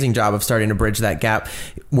an amazing job of starting to bridge that gap.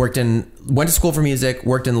 Went to school for music,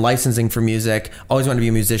 worked in licensing for music, always wanted to be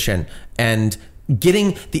a musician, and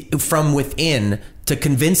getting from within to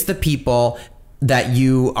convince the people that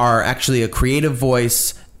you are actually a creative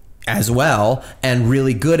voice as well and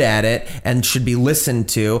really good at it and should be listened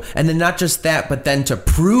to. And then not just that, but then to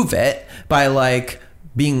prove it by like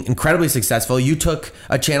being incredibly successful. You took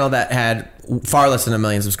a channel that had far less than 1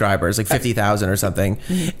 million subscribers, like 50,000 or something.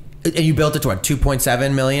 And you built it to what,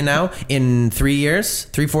 2.7 million now in 4 years?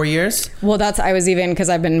 Well, I was even, because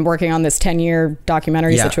I've been working on this 10-year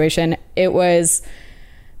documentary situation. It was,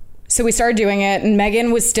 so we started doing it and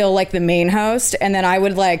Megan was still like the main host. And then I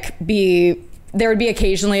would like there would be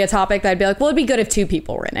occasionally a topic that I'd be like, well, it'd be good if 2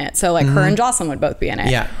 people were in it. So like her and Jocelyn would both be in it.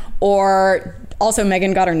 Yeah. Or also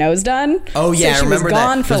Megan got her nose done. Oh yeah, so she was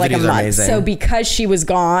gone for like a month. Amazing. So because she was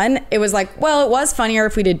gone, it was like, well, it was funnier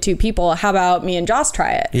if we did 2 people. How about me and Joss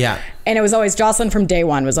try it? Yeah. And it was always Jocelyn from day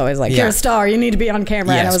one was always like, you're a star, you need to be on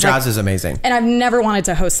camera. Yes, and I was Joss like, is amazing. And I've never wanted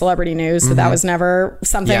to host celebrity news, so that was never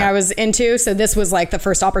something I was into. So this was like the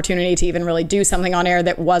first opportunity to even really do something on air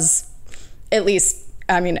that was at least,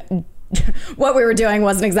 I mean, what we were doing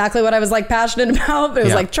wasn't exactly what I was like passionate about, but it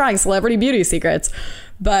was like trying celebrity beauty secrets.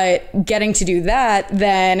 But getting to do that,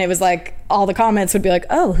 then it was like all the comments would be like,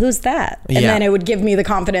 oh, who's that? And then it would give me the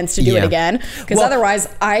confidence to do it again. Because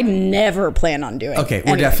otherwise I never plan on doing it. Okay,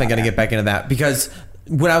 we're definitely going to get back into that because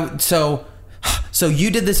so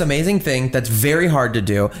you did this amazing thing that's very hard to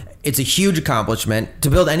do. It's a huge accomplishment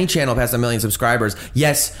to build any channel past 1 million subscribers.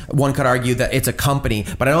 Yes, one could argue that it's a company,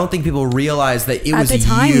 but I don't think people realize that it was you. At the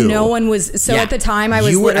time, no one was. So at the time, I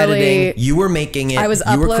was editing, you were making it. I was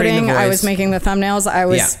uploading. I was making the thumbnails. I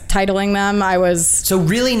was titling them. I was. So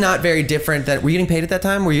really not very different. Were you getting paid at that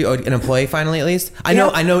time? Were you an employee finally at least? I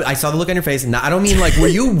know. I saw the look on your face. I don't mean like, were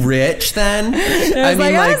you rich then? I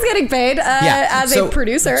was getting paid as a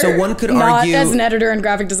producer. So one could argue. Not as an editor and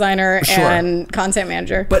graphic designer and content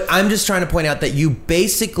manager. But I'm just trying to point out that you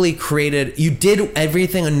basically you did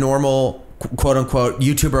everything a normal quote unquote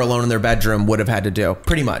YouTuber alone in their bedroom would have had to do,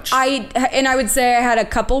 pretty much. I would say I had a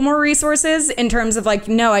couple more resources in terms of like,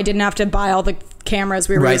 no, I didn't have to buy all the cameras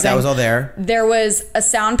we were using. That was all there. There was a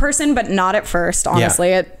sound person, but not at first,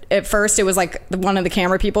 honestly. At first it was like one of the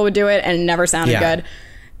camera people would do it and it never sounded good.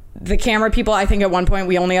 The camera people, I think at one point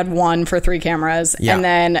we only had one for 3 cameras. And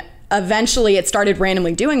then eventually it started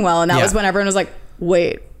randomly doing well. And that was when everyone was like,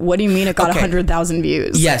 wait, what do you mean it got 100,000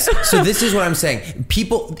 views? Yes. So this is what I'm saying.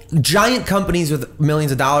 Giant companies with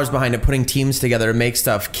millions of dollars behind it putting teams together to make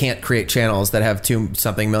stuff can't create channels that have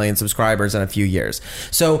 2-something million subscribers in a few years.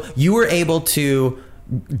 So you were able to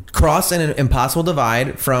cross an impossible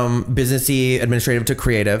divide from businessy, administrative to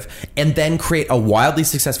creative, and then create a wildly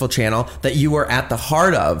successful channel that you were at the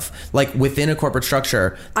heart of, like within a corporate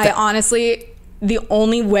structure. I honestly... The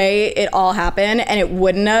only way it all happened, and it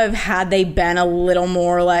wouldn't have had they been a little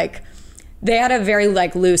more like they had a very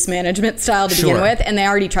like loose management style to begin with, and they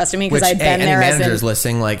already trusted me because I'd been there. Any managers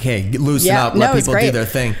listening, like, hey, loosen up, let people do their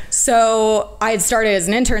thing. So I had started as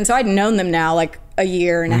an intern, so I'd known them now like a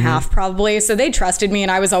year and a half probably. So they trusted me,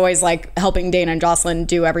 and I was always like helping Dana and Jocelyn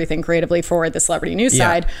do everything creatively for the celebrity news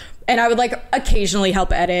side. And I would like occasionally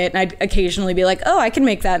help edit, and I'd occasionally be like, oh, I can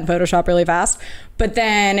make that in Photoshop really fast. But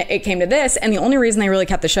then it came to this, and the only reason they really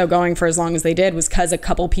kept the show going for as long as they did was because a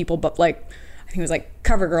couple people, but like, I think it was like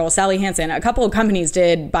CoverGirl, Sally Hansen, a couple of companies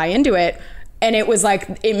did buy into it. And it was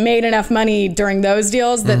like, it made enough money during those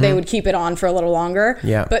deals that they would keep it on for a little longer.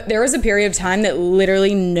 Yeah. But there was a period of time that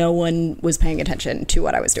literally no one was paying attention to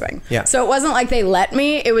what I was doing. Yeah. So it wasn't like they let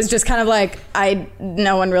me. It was just kind of like,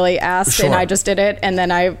 no one really asked, and I just did it. And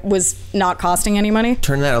then I was not costing any money.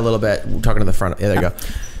 Turn that a little bit. We're talking to the front. Yeah, there you go.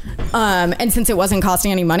 And since it wasn't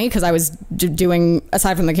costing any money, because I was doing,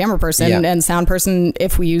 aside from the camera person and sound person,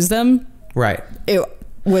 if we use them. Right. It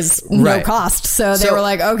was no cost. So they were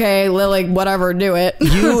like, okay, Lily, whatever, do it.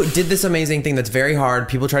 You did this amazing thing that's very hard.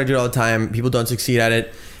 People try to do it all the time. People don't succeed at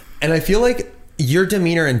it. And I feel like your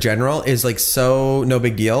demeanor in general is like so no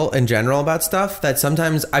big deal in general about stuff that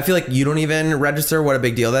sometimes I feel like you don't even register what a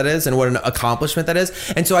big deal that is and what an accomplishment that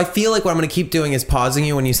is. And so I feel like what I'm going to keep doing is pausing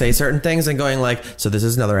you when you say certain things and going like, so this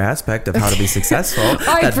is another aspect of how to be successful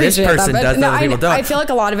that this person does that other people don't. I feel like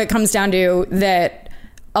a lot of it comes down to that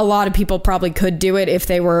a lot of people probably could do it if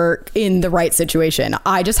they were in the right situation.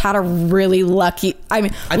 I just had a really lucky, I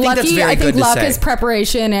think luck is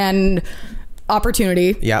preparation and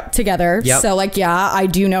opportunity together. So like, I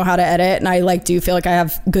do know how to edit, and I like do feel like I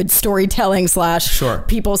have good storytelling /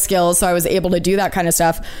 people skills. So I was able to do that kind of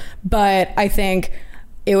stuff. But I think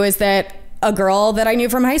it was that a girl that I knew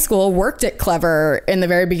from high school worked at Clever in the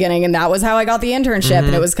very beginning, and that was how I got the internship.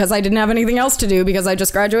 And it was because I didn't have anything else to do because I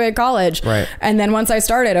just graduated college. Right. And then once I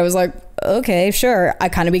started, I was like, okay, sure. I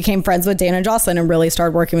kind of became friends with Dana and Jocelyn and really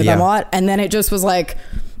started working with them a lot. And then it just was like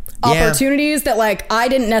opportunities that like I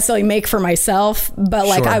didn't necessarily make for myself, but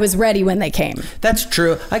like I was ready when they came. That's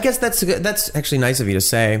true. I guess that's actually nice of you to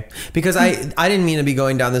say, because I didn't mean to be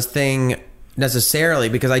going down this thing necessarily,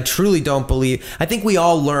 because I truly don't believe, I think we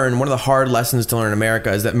all learn, one of the hard lessons to learn in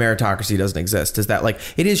America is that meritocracy doesn't exist. Is that like,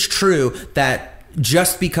 it is true that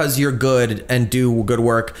just because you're good and do good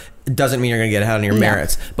work doesn't mean you're going to get ahead on your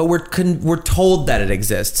merits. But we're told that it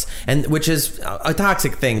exists, and which is a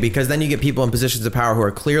toxic thing, because then you get people in positions of power who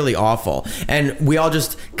are clearly awful, and we all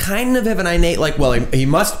just kind of have an innate like, well, he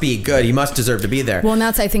must be good, he must deserve to be there. Well, and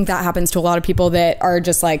I think that happens to a lot of people that are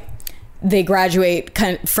just like, they graduate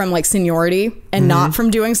kind of from like seniority and not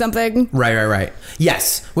from doing something. Right.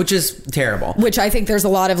 Yes, which is terrible. Which I think there's a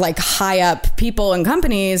lot of like high up people in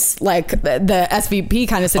companies, like the SVP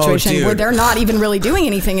kind of situation, where they're not even really doing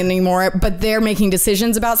anything anymore, but they're making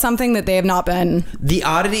decisions about something that they have not been. The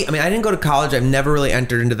oddity, I mean, I didn't go to college. I've never really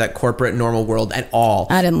entered into that corporate normal world at all.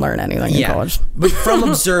 I didn't learn anything in college. But from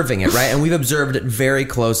observing it, right? And we've observed it very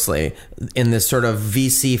closely in this sort of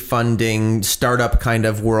VC funding startup kind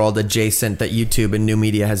of world adjacent that YouTube and new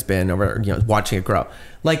media has been over, watching it grow.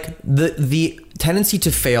 Like the tendency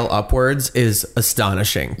to fail upwards is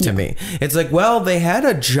astonishing to me. It's like, well, they had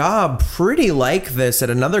a job pretty like this at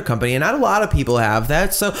another company, and not a lot of people have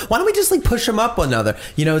that. So why don't we just like push them up another?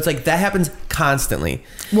 It's like that happens constantly.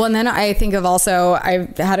 Well, and then I think of also,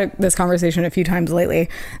 I've had this conversation a few times lately,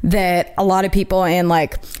 that a lot of people in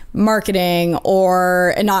like marketing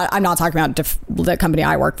I'm not talking about the company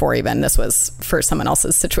I work for, even this was for someone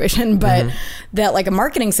else's situation, but that like a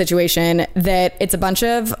marketing situation, that it's a bunch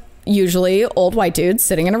of usually old white dudes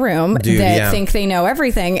sitting in a room that think they know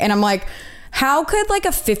everything. And I'm like, how could like a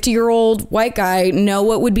 50-year-old white guy know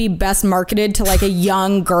what would be best marketed to like a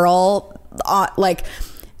young girl, like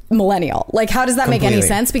millennial? Like, how does that make any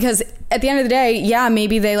sense? Because at the end of the day,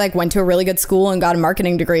 maybe they like went to a really good school and got a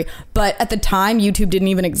marketing degree, but at the time YouTube didn't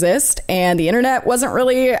even exist and the internet wasn't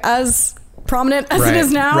really as prominent as it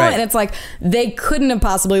is now. And it's like, they couldn't have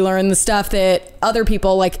possibly learned the stuff that other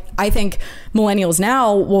people, like, I think millennials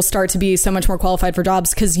now will start to be so much more qualified for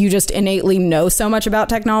jobs because you just innately know so much about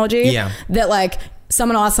technology that like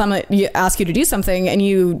someone will ask you to do something and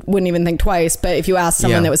you wouldn't even think twice. But if you asked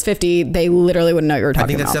someone that was 50, they literally wouldn't know what you were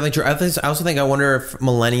talking about. I think that's definitely true. I wonder if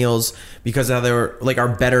millennials, because of how they were like, are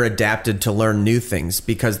better adapted to learn new things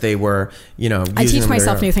because they were, I teach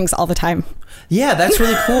myself new things all the time. Yeah, that's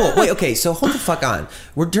really cool. Wait, okay, so hold the fuck on.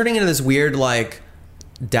 We're turning into this weird like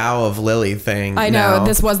Tao of Lily thing. I know now.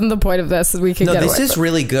 This wasn't the point of this. We can this is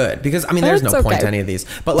really good because I mean, there's no point to any of these.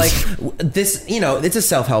 But like this, it's a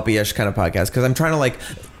self-helpy-ish kind of podcast because I'm trying to like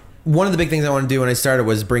one of the big things I want to do when I started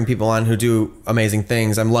was bring people on who do amazing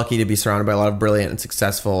things. I'm lucky to be surrounded by a lot of brilliant and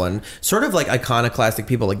successful and sort of like iconoclastic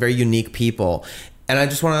people, like very unique people. And I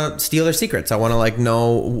just want to steal their secrets. I want to like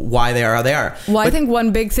know why they are how they are. Well, I think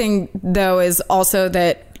one big thing though is also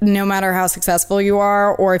that no matter how successful you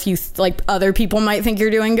are, or if you like other people might think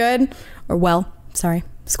you're doing good or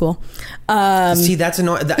school. See, that's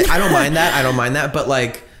annoying. I don't mind that. I don't mind that. But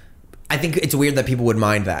like, I think it's weird that people would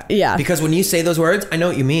mind that. Yeah. Because when you say those words, I know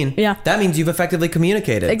what you mean. Yeah. That means you've effectively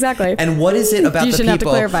communicated. Exactly. And what is it about You the shouldn't have to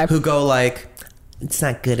people clarify. who go like, it's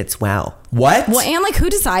not good, it's well. What? Well, and like, who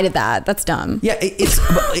decided that? That's dumb. Yeah,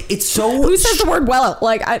 it's so... Who says the word well?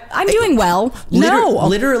 Like, I'm doing well. No.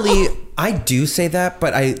 Literally, I do say that,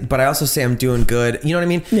 but I also say I'm doing good. You know what I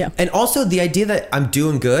mean? Yeah. And also the idea that I'm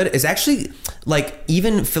doing good is actually like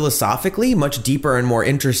even philosophically much deeper and more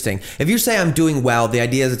interesting. If you say I'm doing well, the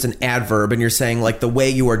idea is it's an adverb and you're saying like the way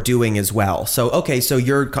you are doing is well. So, okay, so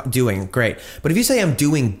you're doing great. But if you say I'm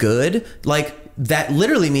doing good, like that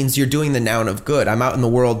literally means you're doing the noun of good. I'm out in the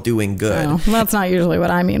world doing good. Oh, that's not usually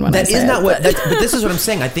what I mean when I say That is not it, what. But this is what I'm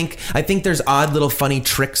saying. I think there's odd little funny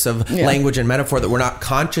tricks of language and metaphor that we're not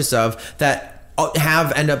conscious of that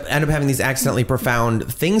end up having these accidentally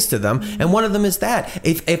profound things to them. And one of them is that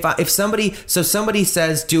if somebody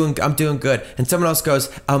says I'm doing good, and someone else goes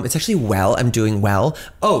it's actually well, I'm doing well.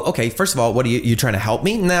 Oh, okay. First of all, what are you trying to help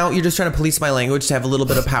me? Now you're just trying to police my language to have a little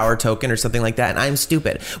bit of power token or something like that, and I'm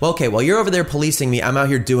stupid. Well, okay, well, you're over there policing me. I'm out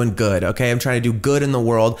here doing good. Okay, I'm trying to do good in the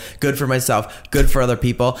world, good for myself, good for other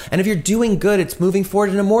people. And if you're doing good, it's moving forward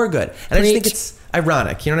into more good. And I just think it's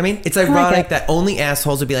ironic, you know what I mean? It's ironic that only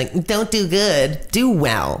assholes would be like, don't do good, do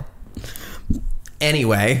well.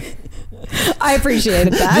 Anyway, I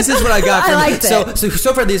appreciated that. This is what I got from I liked it.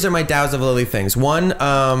 So far these are my Dows of Lily things. One,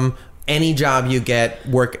 any job you get,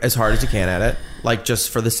 work as hard as you can at it, like just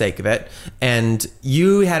for the sake of it. And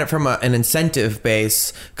you had it from an incentive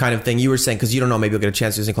base kind of thing. You were saying, because you don't know, maybe you'll get a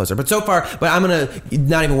chance to listen closer. But so far, but I'm going to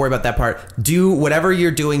not even worry about that part. Do whatever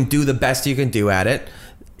you're doing, do the best you can do at it.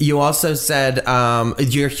 You also said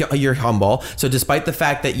you're humble. So despite the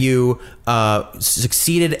fact that you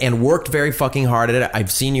succeeded and worked very fucking hard at it,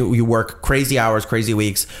 I've seen you work crazy hours, crazy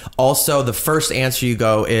weeks. Also, the first answer you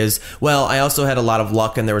go is, well, I also had a lot of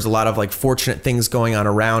luck and there was a lot of like fortunate things going on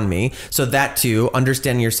around me. So that too,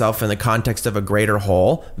 understanding yourself in the context of a greater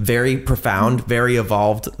whole, very profound, very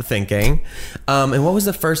evolved thinking. And what was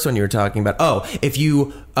the first one you were talking about? Oh, if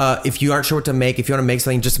you aren't sure what to make, if you want to make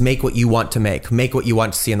something, just make what you want to make what you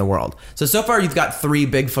want to see in the world. So far you've got three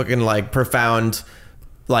big fucking like profound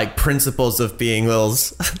like principles of being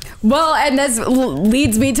Lils. Well, and this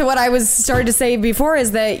leads me to what I was starting to say before,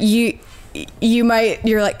 is that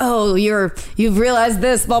you're like, oh, you've realized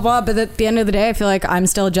this, blah blah, but at the end of the day I feel like I'm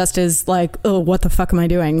still just as like, oh, what the fuck am I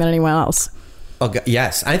doing, than anyone else. Oh,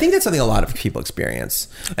 yes. I think that's something a lot of people experience.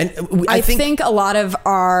 And I think a lot of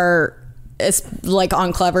our, like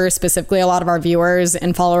on Clever specifically, a lot of our viewers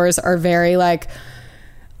and followers are very like,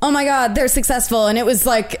 oh my God, they're successful. And it was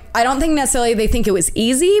like, I don't think necessarily they think it was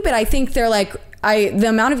easy, but I think they're like, the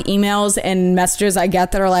amount of emails and messages I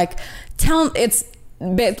get that are like, it's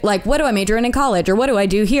like, what do I major in college? Or what do I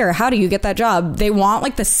do here? How do you get that job? They want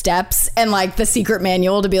like the steps and like the secret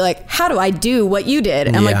manual to be like, how do I do what you did?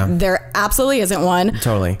 And like, there absolutely isn't one.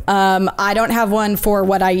 Totally. I don't have one for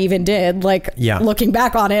what I even did. Like looking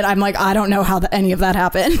back on it, I'm like, I don't know how any of that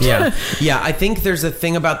happened. Yeah. I think there's a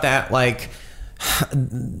thing about that, like,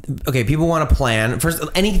 okay, people want to plan first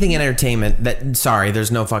anything in entertainment that, sorry,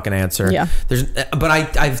 there's no fucking answer. But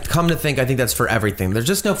I've come to think, I think that's for everything. There's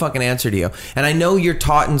just no fucking answer to you. And I know you're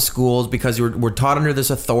taught in schools because we're taught under this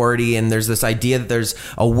authority, and there's this idea that there's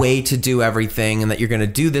a way to do everything, and that you're going to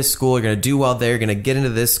do this school, you're going to do well there, you're going to get into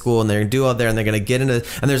this school, and they're going to do well there, and they're going to get into,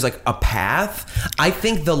 and there's like a path. I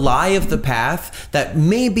think the lie of the path that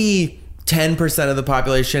maybe 10% of the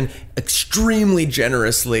population, extremely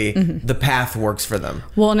generously, the path works for them.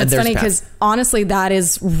 Well, and it's funny because honestly, that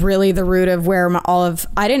is really the root of where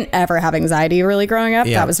I didn't ever have anxiety really growing up.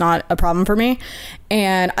 That was not a problem for me.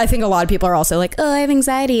 And I think a lot of people are also like, oh, I have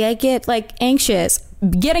anxiety, I get like anxious.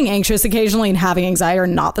 Getting anxious occasionally and having anxiety are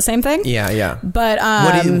not the same thing. But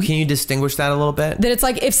can you distinguish that a little bit? That it's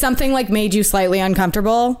like, if something like made you slightly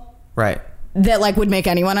uncomfortable, right, that like would make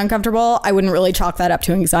anyone uncomfortable, I wouldn't really chalk that up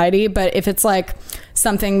to anxiety. But if it's like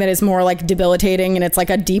something that is more like debilitating and it's like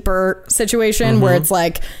a deeper situation where it's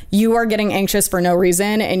like you are getting anxious for no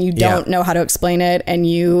reason and you don't know how to explain it, and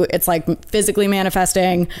it's like physically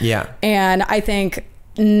manifesting. And I think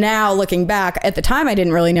now looking back, at the time I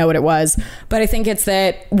didn't really know what it was, but I think it's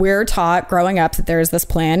that we're taught growing up that there's this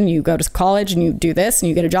plan, you go to college and you do this and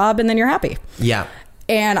you get a job and then you're happy.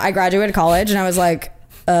 And I graduated college and I was like,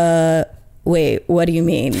 wait, what do you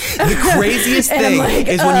mean? The craziest thing like,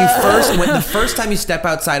 is when the first time you step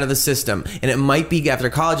outside of the system, and it might be after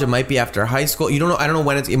college, it might be after high school. You don't know. I don't know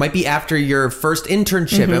when it might be after your first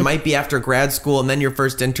internship. It might be after grad school, and then your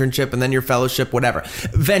first internship, and then your fellowship, whatever.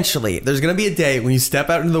 Eventually, there's going to be a day when you step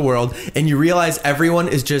out into the world and you realize everyone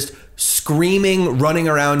is just screaming, running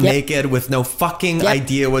around naked with no fucking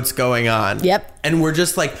idea what's going on. And we're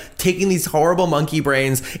just like taking these horrible monkey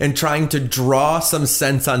brains and trying to draw some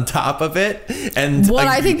sense on top of it. And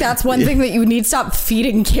I think that's one thing that you need to stop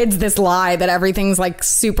feeding kids, this lie that everything's like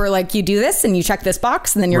super, like you do this and you check this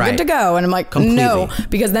box and then you're good to go. And I'm like, no,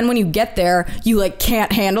 because then when you get there, you like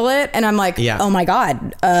can't handle it. And I'm like, oh my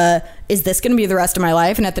God, is this going to be the rest of my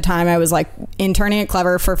life? And at the time I was like interning at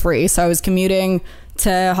Clever for free. So I was commuting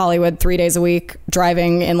to Hollywood 3 days a week,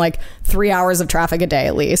 driving in like 3 hours of traffic a day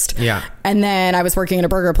at least. And then I was working in a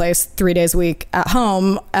burger place 3 days a week at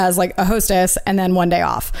home as like a hostess and then 1 day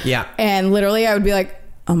off. And literally I would be like,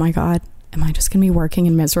 oh my God, am I just gonna be working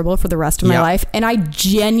and miserable for the rest of my life? And I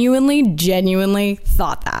genuinely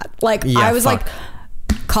thought that. Like I was like,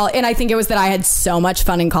 and I think it was that I had so much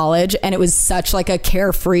fun in college and it was such like a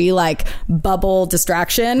carefree like bubble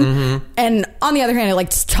distraction. And on the other hand, it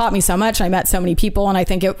like taught me so much. I met so many people and I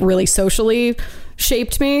think it really socially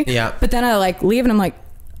shaped me. But then I like leave and I'm like,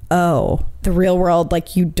 oh, the real world,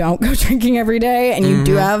 like you don't go drinking every day and you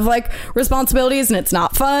do have like responsibilities and it's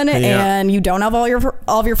not fun and you don't have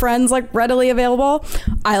all of your friends like readily available.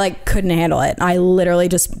 I like couldn't handle it. I literally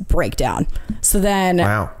just break down. So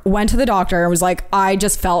then went to the doctor and was like, I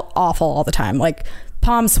just felt awful all the time, like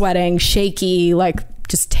palm sweating, shaky, like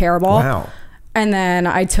just terrible. And then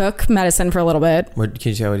I took medicine for a little bit. Can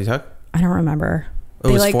you say what you took? I don't remember. It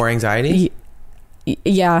was for anxiety?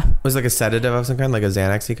 Yeah. Was it like a sedative of some kind, like a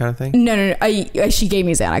Xanax-y kind of thing? No. She gave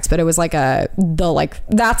me Xanax, but it was like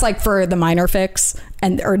that's like for the minor fix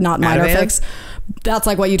or not minor fix. That's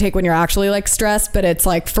like what you take when you're actually like stressed, but it's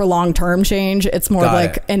like for long-term change. It's more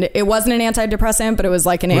and it wasn't an antidepressant, but it was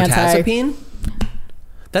like an Mirtazapine?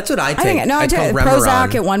 That's what I take. I took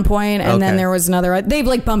Prozac at one point, and then there was another. They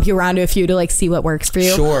like bump you around to a few to like see what works for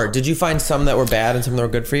you. Sure. Did you find some that were bad and some that were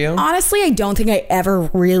good for you? Honestly, I don't think I ever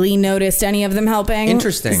really noticed any of them helping.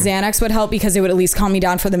 Interesting. Xanax would help because it would at least calm me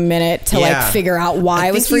down for the minute to like figure out why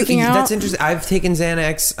I was freaking out. That's interesting. I've taken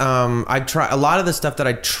Xanax. I've tried a lot of the stuff that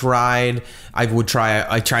I tried.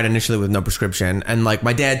 I tried initially with no prescription, and like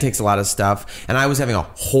my dad takes a lot of stuff, and I was having a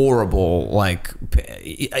horrible like.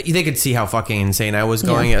 They could see how fucking insane I was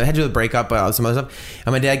going. I had to do a breakup, some other stuff,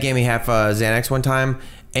 and my dad gave me half Xanax one time,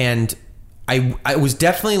 and I was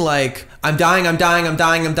definitely like, I'm dying. I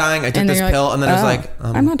took this pill, and then I was like,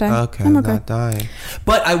 I'm not dying. Okay, I'm not dying.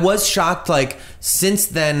 But I was shocked. Like since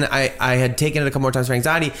then, I had taken it a couple more times for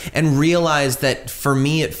anxiety, and realized that for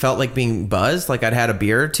me, it felt like being buzzed, like I'd had a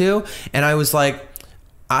beer or two, and I was like,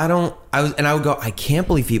 I would go, I can't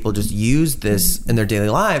believe people just use this in their daily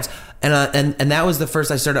lives. And that was the first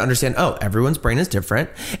I started to understand, everyone's brain is different.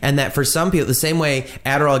 And that for some people, the same way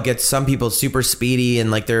Adderall gets some people super speedy and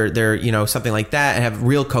like they're something like that and have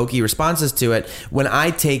real cokey responses to it. When I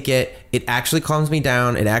take it, it actually calms me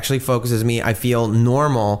down. It actually focuses me. I feel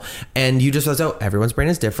normal. And you just realize, everyone's brain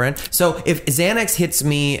is different. So if Xanax hits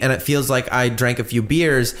me and it feels like I drank a few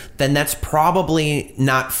beers, then that's probably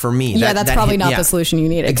not for me. That's probably not the solution you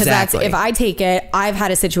needed. Because if I take it, I've had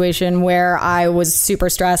a situation where I was super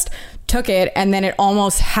stressed, took it, and then it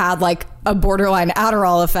almost had like a borderline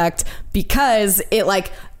Adderall effect because it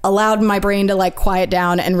like allowed my brain to like quiet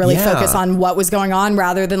down and really focus on what was going on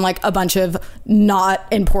rather than like a bunch of not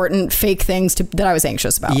important fake things that I was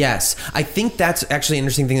anxious about. Yes. I think that's actually an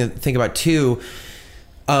interesting thing to think about too.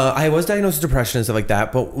 I was diagnosed with depression and stuff like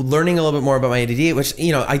that, but learning a little bit more about my ADD, which,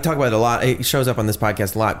 I talk about it a lot. It shows up on this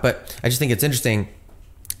podcast a lot, but I just think it's interesting.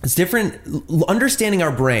 It's different understanding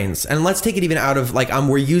our brains. And let's take it even out of like,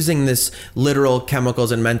 we're using this literal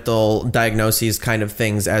chemicals and mental diagnoses kind of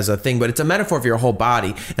things as a thing, but it's a metaphor for your whole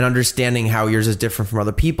body and understanding how yours is different from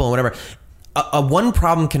other people and whatever. One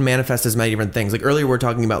problem can manifest as many different things. Like earlier we were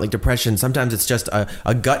talking about like depression. Sometimes it's just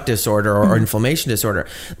a gut disorder or inflammation disorder.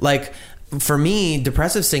 Like for me,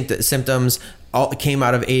 depressive symptoms all came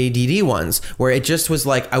out of ADD ones, where it just was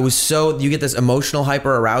like, you get this emotional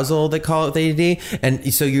hyper arousal, they call it the ADD.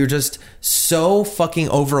 And so you're just so fucking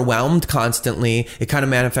overwhelmed constantly. It kind of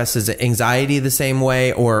manifests as anxiety the same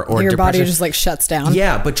way or your depression. body just like shuts down.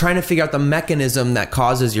 Yeah. But trying to figure out the mechanism that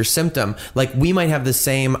causes your symptom. Like we might have the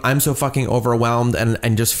same, I'm so fucking overwhelmed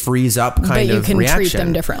and just freeze up kind of reaction. But you can treat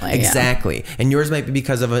them differently. Exactly. Yeah. And yours might be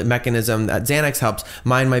because of a mechanism that Xanax helps.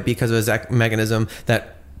 Mine might be because of a mechanism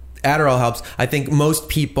that Adderall helps. I think most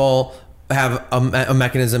people have a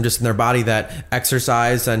mechanism just in their body that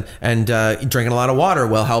exercise and drinking a lot of water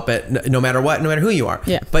will help it no matter what, no matter who you are.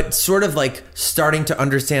 Yeah. But sort of like starting to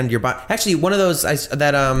understand your body. Actually, one of those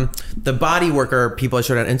the body worker people I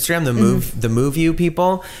showed on Instagram, the Move You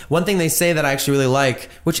people. One thing they say that I actually really like,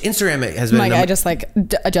 which Instagram has been. Like I just like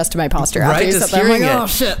adjusted my posture after you said that. I'm like, oh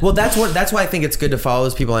shit. Well, that's why I think it's good to follow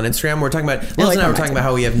those people on Instagram. We're talking about Liz and I were talking about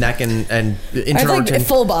how we have neck and internal. I have like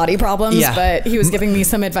full body problems, Yeah. but he was giving me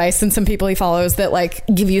some advice and some people he follows that like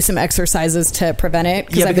give you some exercises to prevent it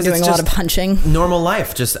because I've been doing a lot of punching. Normal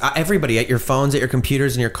life, just everybody at your phones, at your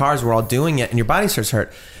computers, and your cars, we're all doing it, and your body starts to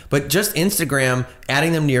hurt. But just Instagram,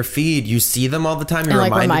 adding them to your feed, you see them all the time. You're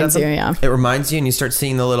reminded of them. Yeah. It reminds you, and you start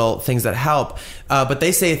seeing the little things that help. But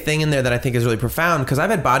they say a thing in there that I think is really profound because I've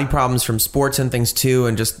had body problems from sports and things too,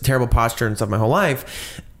 and just terrible posture and stuff my whole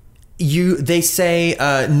life. They say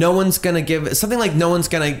no one's gonna give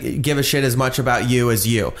a shit as much about you as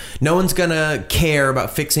you. No one's gonna care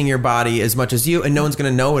about fixing your body as much as you, and no one's gonna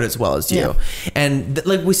know it as well as you. Yeah. And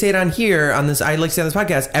like we say it on here on this, I like to say on this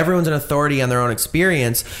podcast, everyone's an authority on their own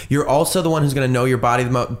experience. You're also the one who's gonna know your body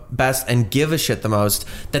the best and give a shit the most.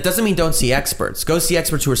 That doesn't mean don't see experts. Go see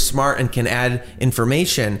experts who are smart and can add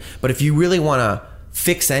information. But if you really wanna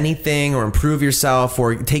fix anything or improve yourself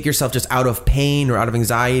or take yourself just out of pain or out of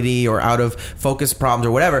anxiety or out of focus problems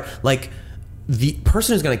or whatever, like the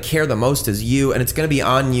person who's going to care the most is you, and it's going to be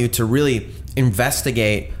on you to really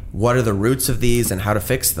investigate what are the roots of these and how to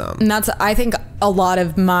fix them. And that's, I think a lot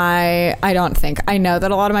of my, I know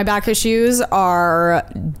that a lot of my back issues are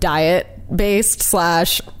diet based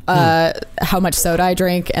 / how much soda I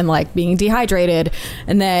drink and like being dehydrated,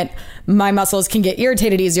 and that my muscles can get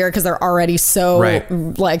irritated easier because they're already so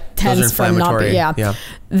like tense from not being,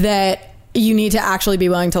 that you need to actually be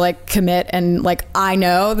willing to like commit. And like I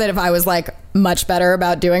know that if I was like much better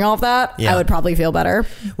about doing all of that, I would probably feel better.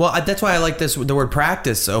 Well, that's why I like the word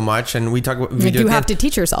practice so much. And we talk about you have to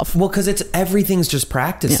teach yourself. Well, because everything's just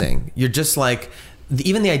practicing. Yeah. You're just like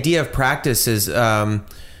even the idea of practice is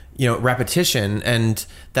repetition, and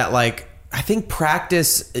that like I think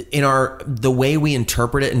practice in the way we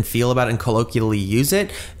interpret it and feel about it and colloquially use it,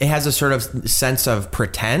 it has a sort of sense of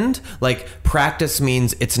pretend. Like practice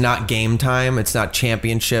means it's not game time, it's not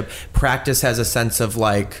championship. Practice has a sense of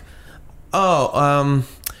like,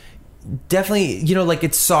 definitely, like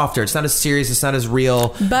it's softer. It's not as serious. It's not as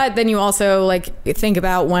real. But then you also like think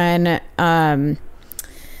about when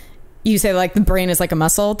you say like the brain is like a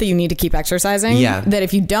muscle that you need to keep exercising. Yeah. That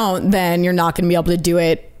if you don't, then you're not going to be able to do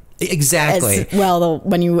it exactly as well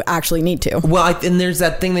when you actually need to. Well, and there's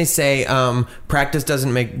that thing they say, practice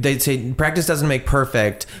doesn't make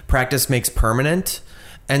perfect, practice makes permanent.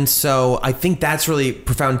 And so I think that's really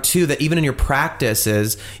profound too, that even in your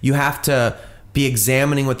practices, you have to be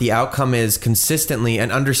examining what the outcome is consistently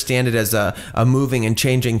and understand it as a moving and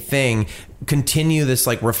changing thing. Continue this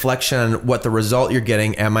like reflection on what the result you're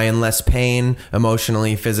getting. Am I in less pain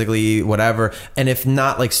emotionally, physically, whatever? And if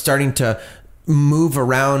not, like starting to move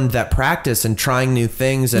around that practice and trying new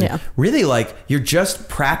things, and really like you're just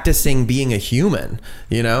practicing being a human,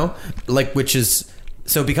 like, which is,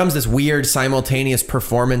 so it becomes this weird simultaneous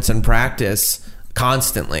performance and practice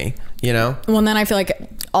constantly, Well, and then I feel like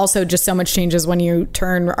also just so much changes when you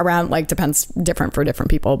turn around, like depends different for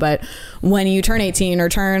different people, but when you turn 18 or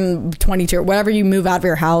turn 22 or whatever, you move out of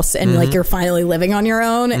your house and like you're finally living on your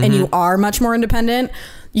own and you are much more independent,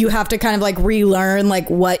 you have to kind of like relearn like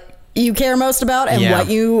what you care most about and what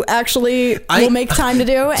you actually will make time to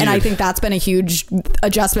do. And I think that's been a huge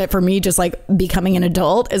adjustment for me, just like becoming an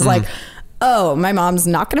adult is like, oh, my mom's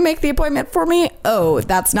not going to make the appointment for me. Oh,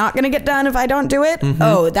 that's not going to get done if I don't do it.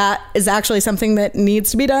 Oh, that is actually something that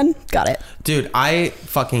needs to be done. Got it. Dude, I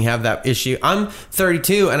fucking have that issue. I'm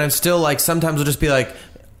 32 and I'm still like, sometimes I'll just be like,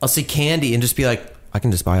 I'll see candy and just be like, I can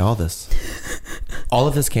just buy all this. All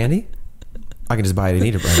of this candy? I can just buy it and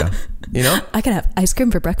eat it right now. I can have ice cream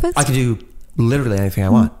for breakfast. I can do literally anything I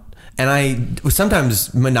want. And I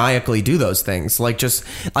sometimes maniacally do those things. Like just,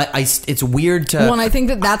 it's weird to... Well, and I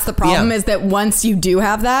think that's the problem is that once you do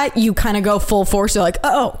have that, you kind of go full force. You're like,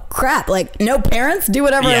 oh, crap. Like, no parents, do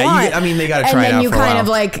whatever I want. They got to try it out for a while. And then you kind of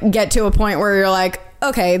like get to a point where you're like,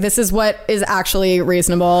 okay, this is what is actually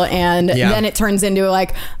reasonable. And then it turns into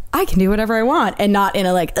like, I can do whatever I want, and not in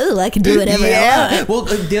a like, oh, I can do whatever I want. Well,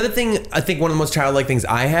 the other thing, I think one of the most childlike things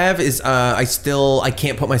I have is I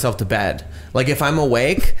can't put myself to bed. Like if I'm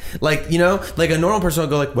awake, like, like a normal person will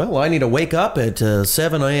go like, well, I need to wake up at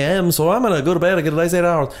 7 a.m. So I'm going to go to bed and get a nice 8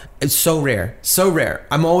 hours. It's so rare. So rare.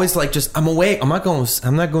 I'm always like, I'm awake. I'm not going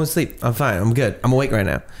to sleep. I'm fine. I'm good. I'm awake right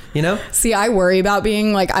now. See, I worry about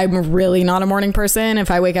being like, I'm really not a morning person.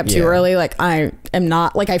 If I wake up too early, like I am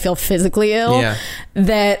not like I feel physically ill,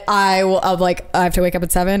 that I'll like I have to wake up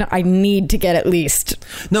at 7. I need to get at least.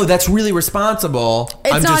 No, that's really responsible.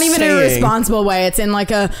 It's not even in a responsible way. It's in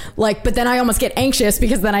like a but then I almost get anxious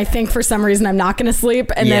because then I think for some reason I'm not going to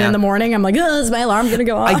sleep, and then in the morning I'm like, oh, is my alarm going to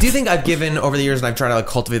go off? I do think I've given over the years, and I've tried to like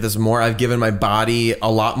cultivate this more. I've given my body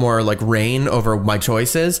a lot more like reign over my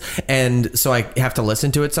choices, and so I have to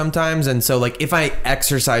listen to it sometimes. And so like if I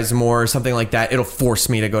exercise more or something like that, it'll force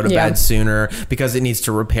me to go to bed sooner because it needs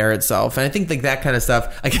to repair itself. And I think like that kind of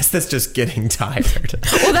stuff, I guess that's just getting tired.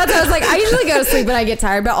 Well, that's what I was like, I usually go to sleep but I get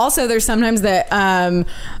tired, but also there's sometimes that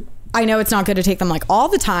I know it's not good to take them like all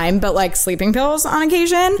the time, but like sleeping pills on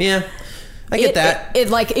occasion. Yeah. I get that. It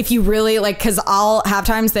like if you really like, because I'll have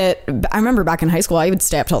times that I remember back in high school, I would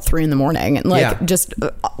stay up till 3 a.m. and like just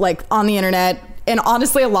like on the internet. And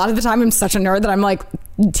honestly, a lot of the time I'm such a nerd that I'm like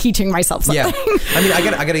teaching myself something. Yeah. I mean, I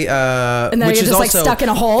gotta and then I get just like stuck in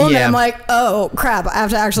a hole, and then I'm like, oh crap, I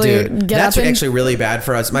have to actually get that's up. That's actually really bad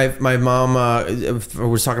for us. My mom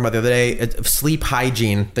was talking about the other day, sleep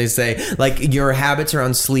hygiene. They say like your habits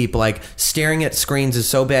around sleep, like staring at screens is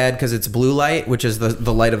so bad because it's blue light, which is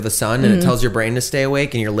the light of the sun, and it tells your brain to stay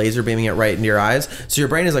awake, and you're laser beaming it right into your eyes. So your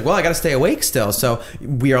brain is like, well, I gotta stay awake still. So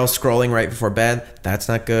we are all scrolling right before bed. That's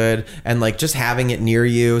not good. And like just having it near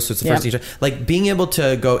you, so it's the first thing. Like being able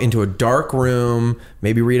to go into a dark room,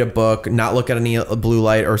 maybe read a book, not look at any blue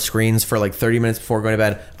light or screens for like 30 minutes before going to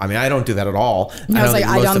bed. I mean, I don't do that at all.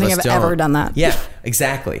 I don't think I've ever done that. Yeah,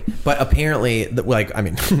 exactly. But apparently, like, I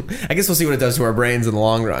mean, I guess we'll see what it does to our brains in the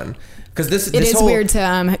long run. Because this is weird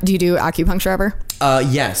to, do you do acupuncture ever?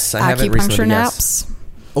 Yes, I haven't recently. Acupuncture naps? Yes.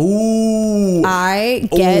 Ooh, I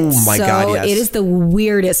get God, yes. It is the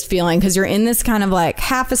weirdest feeling because you're in this kind of like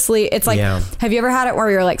half asleep. It's like, have you ever had it where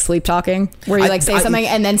you're like sleep talking, where you like say something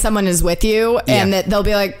and then someone is with you and that they'll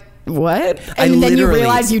be like, what? And then you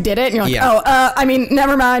realize you did it and you're like, I mean,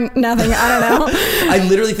 never mind, nothing. I don't know. I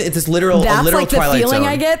literally think it's this literal That's like the Twilight feeling Zone.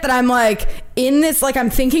 I get, that I'm like in this, like I'm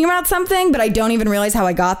thinking about something, but I don't even realize how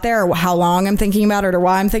I got there or how long I'm thinking about it or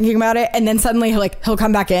why I'm thinking about it. And then suddenly he'll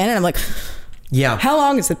come back in and I'm like, yeah. How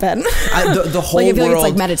long has it been? The whole like I feel world.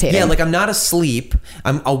 Like it's like meditating. Yeah, like I'm not asleep.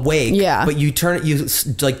 I'm awake. Yeah. But you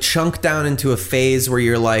like chunk down into a phase where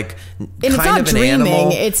you're like and it's not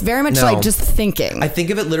dreaming. It's very much like just thinking. I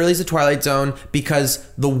think of it literally as a Twilight Zone because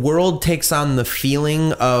the world takes on the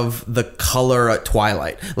feeling of the color at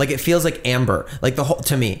twilight. Like it feels like amber. Like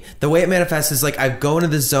to me, the way it manifests is like I go into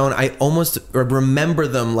this zone. I almost remember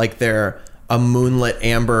them like they're a moonlit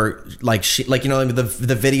amber, like like, you know,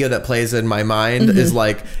 the video that plays in my mind is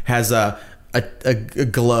like has a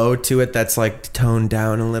glow to it that's like toned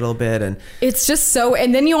down a little bit, and it's just so.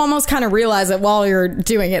 And then you almost kind of realize it while you're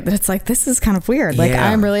doing it that it's like, this is kind of weird. Like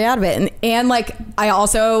I'm really out of it, and like I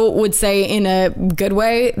also would say in a good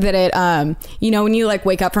way that it you know, when you like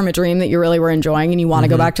wake up from a dream that you really were enjoying and you want to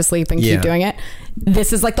go back to sleep and keep doing it,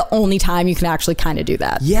 this is like the only time you can actually kind of do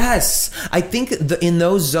that. Yes. I think in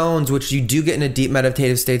those zones, which you do get into deep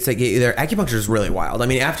meditative states that get you there, acupuncture is really wild. I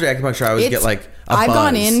mean, after acupuncture, I always get like I've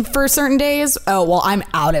gone in for certain days. Oh, well, I'm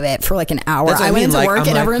out of it for like an hour. I went into work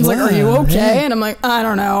and everyone's like, are you okay? And I'm like, I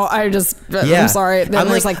don't know. I'm sorry. Then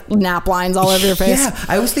there's like nap lines all over your face. Yeah.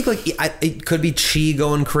 I always think like it could be chi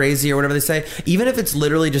going crazy or whatever they say. Even if it's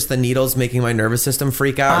literally just the needles making my nervous system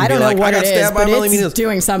freak out. I don't know what it is, but it's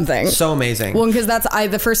doing something. So amazing. Well, because that's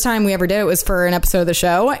the first time we ever did it was for an episode of the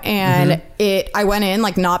show, and I went in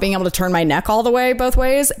like not being able to turn my neck all the way both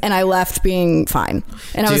ways, and I left being fine.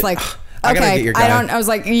 And I was like, okay, I was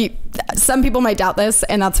like, some people might doubt this,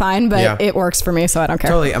 and that's fine, but it works for me, so I don't care.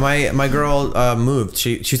 Totally. My girl moved.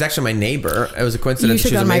 She's actually my neighbor. It was a coincidence. You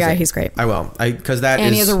should go to my guy. He's great. I will. Because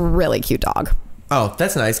he has a really cute dog. Oh,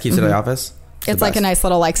 that's nice. Keeps it at the office. It's like a nice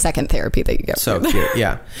little like second therapy that you get. So cute,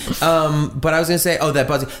 yeah. But I was gonna say,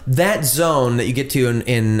 that zone that you get to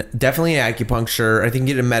in definitely acupuncture. I think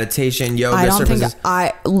you get in meditation, yoga. I don't think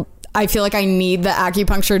I feel like I need the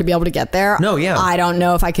acupuncture to be able to get there. No, yeah. I don't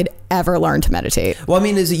know if I could ever learn to meditate. Well, I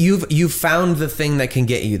mean, you've found the thing that can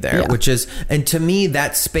get you there, which is, and to me,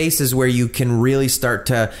 that space is where you can really start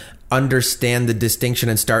to understand the distinction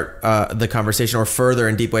and start the conversation or further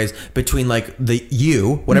in deep ways between like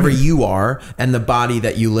whatever you are, and the body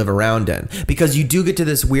that you live around in, because you do get to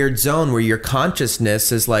this weird zone where your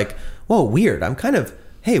consciousness is like, whoa, weird, I'm kind of,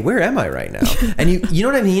 hey, where am I right now? And you know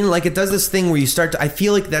what I mean? Like it does this thing where you start to, I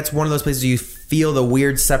feel like that's one of those places you feel the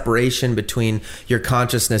weird separation between your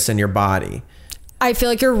consciousness and your body. I feel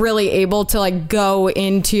like you're really able to like go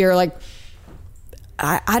into your like,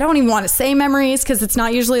 I don't even want to say memories, because it's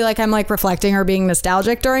not usually like I'm like reflecting or being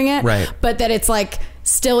nostalgic during it. Right. But that it's like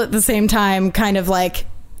still at the same time kind of like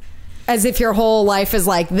as if your whole life is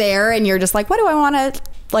like there and you're just like, what do I want to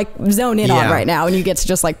like zone in on right now? And you get to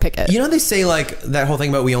just like pick it. You know, they say like that whole thing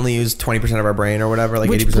about we only use 20% of our brain or whatever, like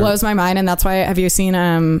which 80%. Blows my mind. And that's why, have you seen,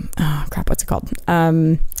 oh crap, what's it called?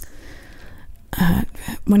 When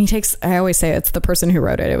he takes, I always say it's the person who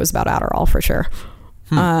wrote it. It was about Adderall for sure.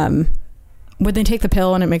 Would they take the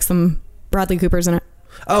pill and it makes them Bradley Cooper's in it?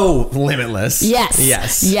 Oh, Limitless. Yes.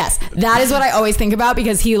 That is what I always think about,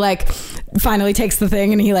 because he like finally takes the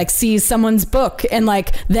thing and he like sees someone's book and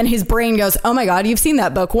like then his brain goes, oh my God, you've seen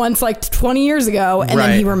that book once like 20 years ago. And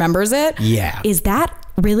then he remembers it. Yeah. Is that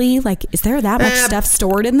really like, is there that much stuff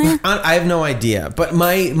stored in there? I have no idea, but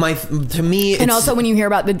my to me, and also when you hear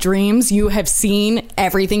about the dreams, you have seen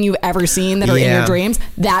everything you've ever seen that are in your dreams.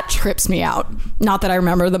 That trips me out. Not that I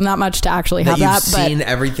remember them that much to actually have that, but seen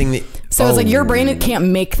everything that, so it's like your brain can't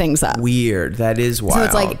make things up. Weird. That is wild. So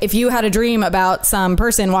it's like if you had a dream about some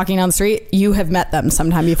person walking down the street, you have met them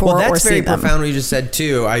sometime before. Well, that's or seen very them. profound what you just said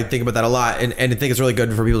too. I think about that a lot, and I think it's really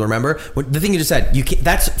good for people to remember. The thing you just said,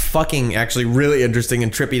 that's fucking actually really interesting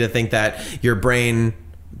and trippy to think that your brain.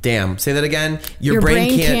 Damn, say that again. Your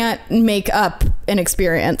brain can't make up an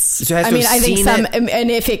experience. So it has I to mean, have I think seen some, it.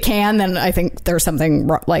 and if it can, then I think there's something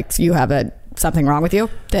like you have something wrong with you,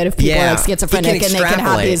 that if people are like schizophrenic and they can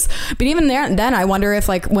have these, but even then I wonder if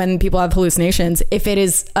like when people have hallucinations, if it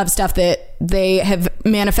is of stuff that they have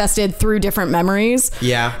manifested through different memories.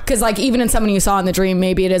 Yeah, because like even in someone you saw in the dream,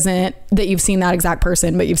 maybe it isn't that you've seen that exact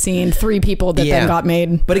person, but you've seen 3 people that then got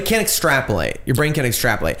made. But it can't extrapolate. Your brain can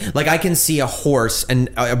extrapolate. Like I can see a horse and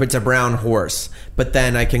it's a brown horse, but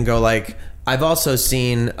then I can go like, I've also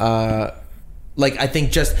seen like I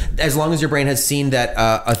think just as long as your brain has seen that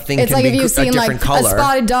a thing it's can like be if you've seen a different like color. A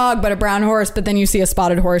spotted dog but a brown horse, but then you see a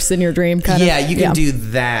spotted horse in your dream kind of. Yeah, you can do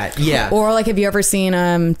that. Yeah. Or like have you ever seen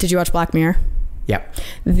did you watch Black Mirror? Yeah.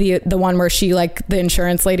 The one where she like the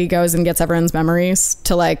insurance lady goes and gets everyone's memories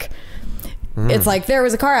to like it's like there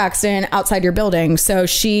was a car accident outside your building, so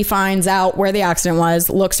she finds out where the accident was,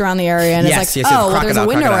 looks around the area and is like, well, there's a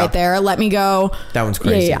window right there, let me go. That one's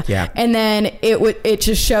crazy. Yeah. And then it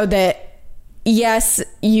just showed that yes,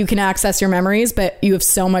 you can access your memories, but you have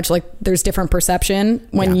so much like there's different perception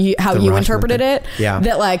when you interpreted it. Yeah.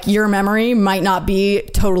 That like your memory might not be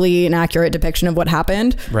totally an accurate depiction of what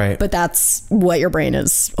happened. Right. But that's what your brain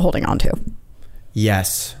is holding on to.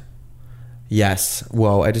 Yes.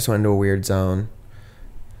 Whoa, I just went into a weird zone.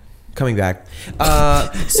 Coming back.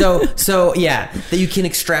 So yeah, that you can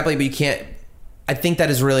extrapolate, but you can't. I think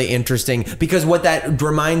that is really interesting because what that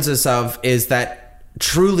reminds us of is that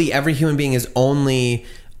truly every human being is only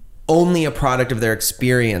a product of their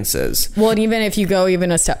experiences. Well, and even if you go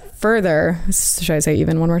even a step further, should I say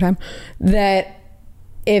even one more time, that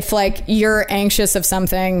if like you're anxious of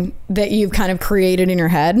something that you've kind of created in your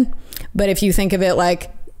head, but if you think of it like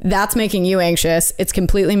that's making you anxious, it's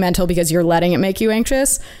completely mental because you're letting it make you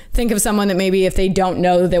anxious. Think of someone that maybe if they don't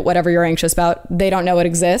know that whatever you're anxious about, they don't know it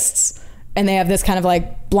exists, and they have this kind of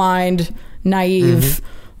like blind, naive,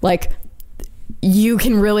 like you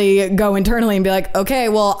can really go internally and be like, okay,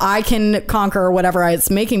 well, I can conquer whatever is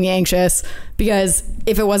making me anxious, because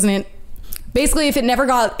if it never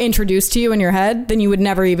got introduced to you in your head, then you would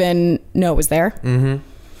never even know it was there.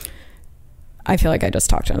 I feel like I just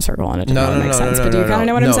talked in a circle and it didn't really make sense, but do you kind of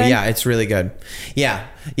know what I'm saying? Yeah, it's really good. Yeah.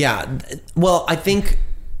 Well, I think,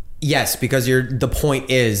 yes, because the point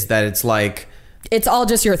is that it's like, it's all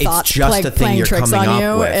just your thoughts playing tricks on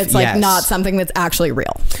you. It's like not something that's actually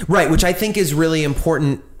real. Right, which I think is really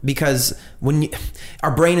important because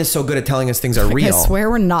our brain is so good at telling us things are real. I swear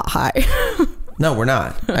we're not high. No, we're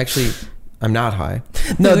not. Actually, I'm not high.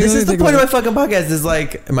 No, this is the point of my fucking podcast. Is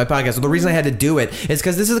like my podcast. So the reason I had to do it is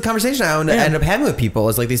because this is the conversation I end up having with people.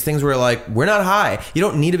 Is like these things where like we're not high. You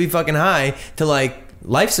don't need to be fucking high to like.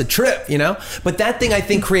 Life's a trip, you know? But that thing I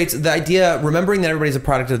think creates the idea, remembering that everybody's a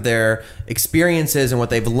product of their experiences and what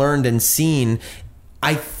they've learned and seen.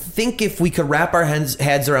 I think if we could wrap our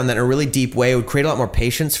heads around that in a really deep way, it would create a lot more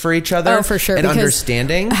patience for each other. Oh, for sure. And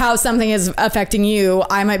understanding how something is affecting you.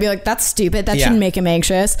 I might be like, that's stupid. That shouldn't make him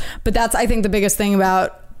anxious. But that's, I think, the biggest thing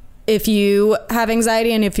about if you have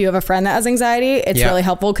anxiety and if you have a friend that has anxiety, it's really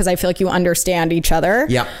helpful because I feel like you understand each other.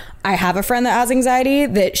 Yeah. I have a friend that has anxiety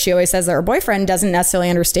that she always says that her boyfriend doesn't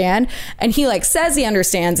necessarily understand. And he like says he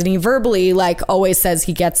understands and he verbally like always says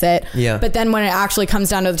he gets it. Yeah. But then when it actually comes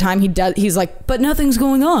down to the time he's like, but nothing's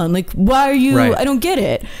going on. Like, why are you, I don't get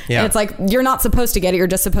it. Yeah. And it's like, you're not supposed to get it. You're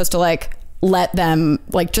just supposed to like let them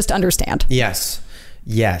like just understand. Yes.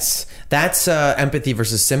 Yes. That's empathy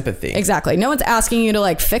versus sympathy. Exactly. No one's asking you to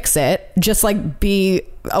like fix it. Just like be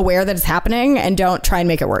aware that it's happening and don't try and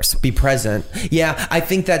make it worse. Be present. Yeah, I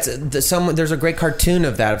think there's a great cartoon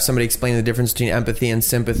of that, of somebody explaining the difference between empathy and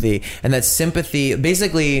sympathy. And that sympathy,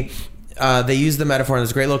 basically, they use the metaphor, and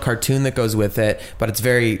there's a great little cartoon that goes with it, but it's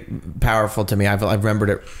very powerful to me. I've remembered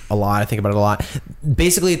it a lot. I think about it a lot.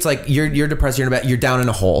 Basically, it's like you're depressed, you're down in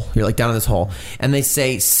a hole. You're like down in this hole. And they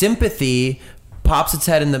say sympathy pops its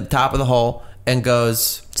head in the top of the hole and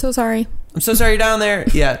goes, so sorry. I'm so sorry you're down there.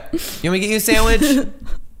 Yeah. You want me to get you a sandwich?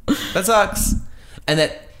 That sucks. And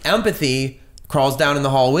that empathy crawls down in the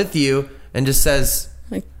hole with you and just says,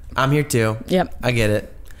 like, I'm here too. Yep. I get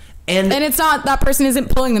it. And it's not, that person isn't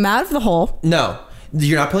pulling them out of the hole. No.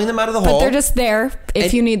 You're not pulling them out of the hole. But they're just there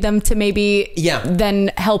if you need them to maybe then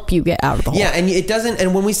help you get out of the hole. Yeah, and it doesn't,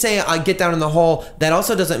 and when we say I get down in the hole, that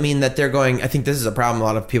also doesn't mean that they're going, I think this is a problem a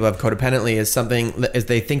lot of people have codependently, is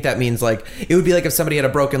they think that means like, it would be like if somebody had a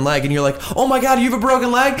broken leg and you're like, oh my God, you have a broken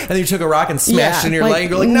leg? And then you took a rock and smashed it in your leg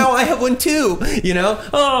and you're like, no, I have one too. You know?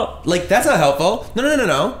 Oh, like that's not helpful.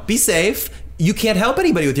 No. Be safe. You can't help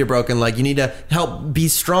anybody with your broken leg. You need to help be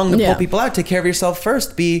strong to pull people out. Take care of yourself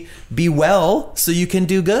first. Be well so you can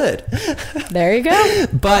do good. There you go.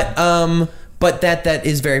 But that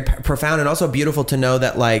is very profound and also beautiful to know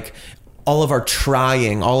that like all of our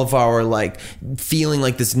trying, all of our like feeling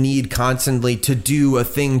like this need constantly to do a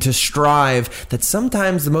thing, to strive, that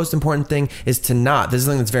sometimes the most important thing is to not. This is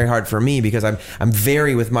something that's very hard for me because I'm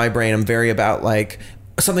very with my brain. I'm very about like,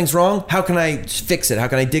 something's wrong. How can I fix it? How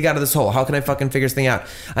can I dig out of this hole? How can I fucking figure this thing out?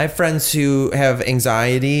 I have friends who have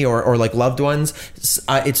anxiety or like loved ones.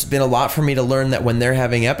 It's been a lot for me to learn that when they're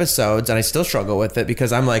having episodes, and I still struggle with it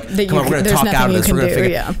because I'm like, come on, we're going to talk out of this. We're going to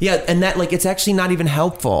figure yeah. And that like, it's actually not even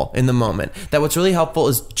helpful in the moment. That what's really helpful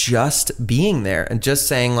is just being there and just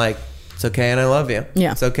saying like, it's okay and I love you.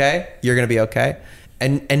 Yeah. It's okay. You're going to be okay.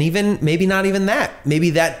 And even maybe not even that. Maybe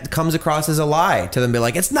that comes across as a lie to them. Be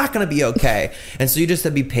like, it's not going to be okay. And so you just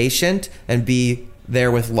have to be patient and be there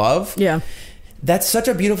with love. Yeah. That's such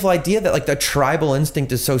a beautiful idea that like the tribal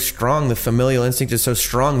instinct is so strong. The familial instinct is so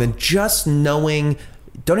strong that just knowing,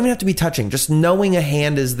 don't even have to be touching, just knowing a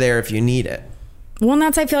hand is there if you need it. Well, and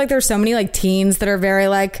I feel like there's so many like teens that are very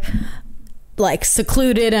like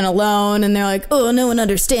secluded and alone, and they're like, oh, no one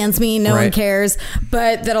understands me, no one cares.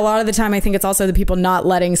 But that a lot of the time I think it's also the people not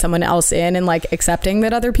letting someone else in and like accepting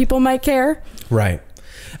that other people might care. Right.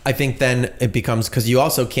 I think then it becomes, because you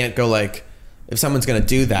also can't go like, if someone's going to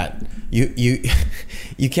do that,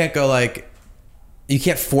 you can't go like, you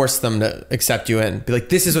can't force them to accept you in. Be like,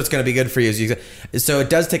 this is what's going to be good for you. So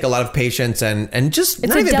it does take a lot of patience and just it's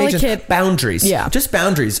not even delicate, patience, boundaries. Yeah. Just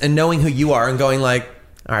boundaries and knowing who you are and going like,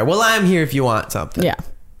 all right, well, I'm here if you want something. Yeah.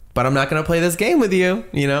 But I'm not going to play this game with you.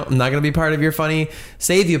 You know, I'm not going to be part of your funny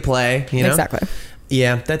save you play. You know? Exactly.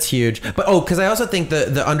 Yeah, that's huge. But because I also think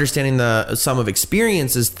the understanding the sum of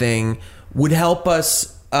experiences thing would help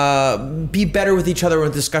us be better with each other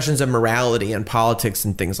with discussions of morality and politics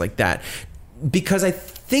and things like that. Because I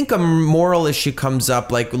think a moral issue comes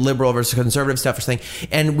up, like liberal versus conservative stuff or something,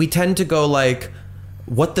 and we tend to go like,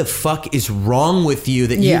 what the fuck is wrong with you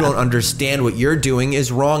that you don't understand what you're doing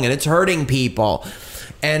is wrong and it's hurting people?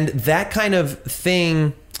 And that kind of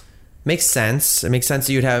thing makes sense. It makes sense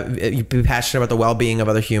that you'd be passionate about the well-being of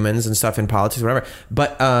other humans and stuff in politics or whatever.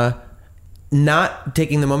 But not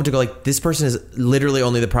taking the moment to go like, this person is literally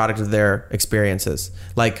only the product of their experiences.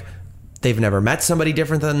 Like, they've never met somebody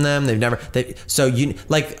different than them. So you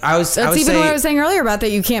like I was. That's even what I was saying earlier about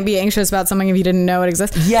that you can't be anxious about something if you didn't know it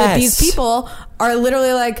exists. Yes. But these people are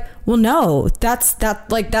literally like, well, no, that's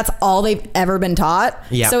all they've ever been taught.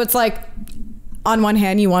 Yeah. So it's like, on one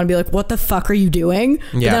hand, you want to be like, what the fuck are you doing?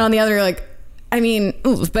 But then on the other, you're like, I mean,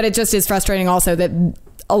 but it just is frustrating also that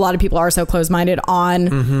a lot of people are so closed-minded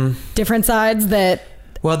on different sides that.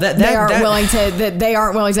 Well, they aren't willing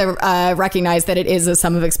to recognize that it is a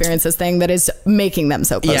sum of experiences thing that is making them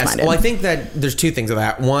so close-minded. Yes. Well, I think that there's two things of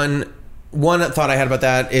that. One thought I had about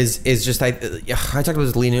that is just I talked about this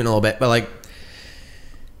with Lee Newton a little bit, but like,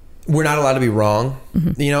 we're not allowed to be wrong.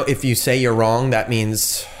 Mm-hmm. You know, if you say you're wrong, that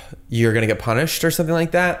means you're going to get punished or something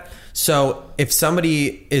like that. So if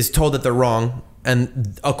somebody is told that they're wrong,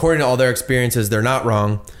 and according to all their experiences, they're not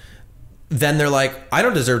wrong, then they're like, I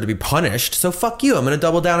don't deserve to be punished, so fuck you. I'm going to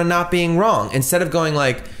double down on not being wrong. Instead of going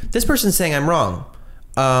like, this person's saying I'm wrong.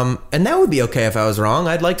 And that would be okay if I was wrong.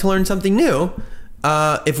 I'd like to learn something new.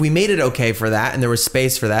 If we made it okay for that and there was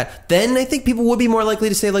space for that, then I think people would be more likely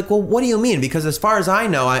to say like, well, what do you mean? Because as far as I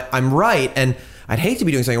know, I'm right. And I'd hate to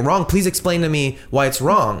be doing something wrong. Please explain to me why it's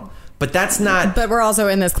wrong. But that's not. But we're also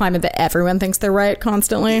in this climate that everyone thinks they're right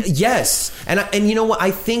constantly. Yes, and you know what? I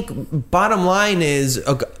think bottom line is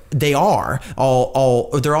they're all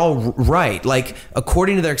right. Like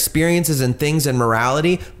according to their experiences and things and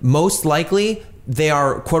morality, most likely they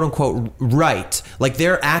are quote unquote right. Like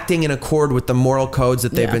they're acting in accord with the moral codes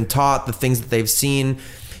that they've been taught, the things that they've seen.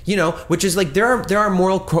 You know, which is like there are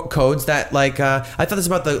moral codes that like I thought this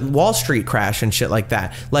about the Wall Street crash and shit like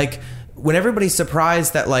that. Like when everybody's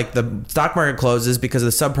surprised that like the stock market closes because of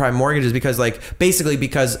the subprime mortgages, because like basically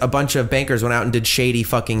because a bunch of bankers went out and did shady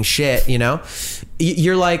fucking shit, you know,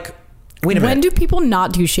 you're like, wait a minute. When do people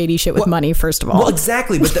not do shady shit with money, first of all? Well,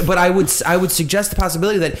 exactly. But I would suggest the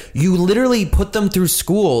possibility that you literally put them through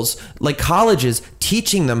schools, like colleges,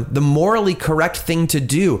 teaching them the morally correct thing to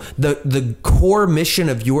do. The core mission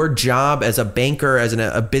of your job as a banker, as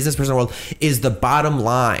a business person in the world, is the bottom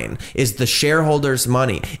line, is the shareholders'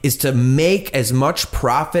 money, is to make as much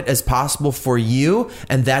profit as possible for you.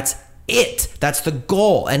 And that's it. That's the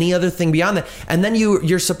goal. Any other thing beyond that. And then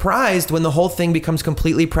you're surprised when the whole thing becomes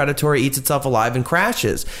completely predatory, eats itself alive and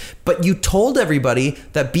crashes. But you told everybody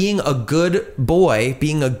that being a good boy,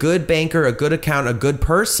 being a good banker, a good accountant, a good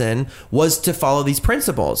person was to follow these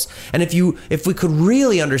principles. And if we could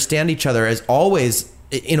really understand each other as always,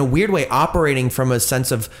 in a weird way, operating from a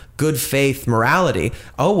sense of good faith morality.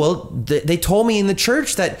 Oh, well, they told me in the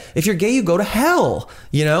church that if you're gay, you go to hell,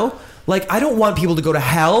 you know? Like, I don't want people to go to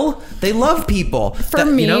hell. They love people. For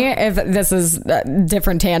me, you know? If this is a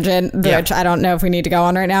different tangent, which I don't know if we need to go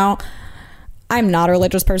on right now, I'm not a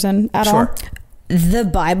religious person at all. The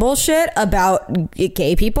Bible shit about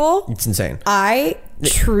gay people, it's insane. I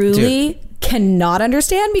truly cannot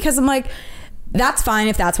understand, because I'm like, that's fine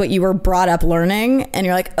if that's what you were brought up learning and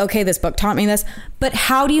you're like, okay, this book taught me this, but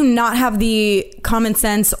how do you not have the common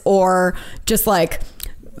sense or just like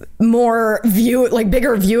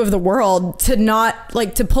bigger view of the world to not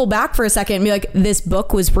like to pull back for a second and be like, this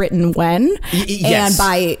book was written when and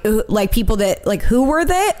by like people that like, who were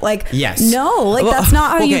they? Like, no, like that's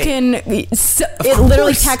not how you can it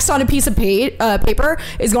literally text on a piece of paper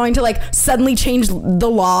is going to like suddenly change the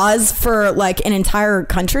laws for like an entire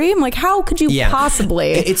country. I'm like, how could you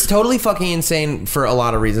possibly? It's totally fucking insane for a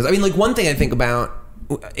lot of reasons. I mean, like one thing I think about,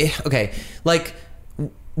 okay, like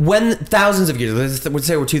when thousands of years, let's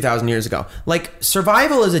say we're 2,000 years ago, like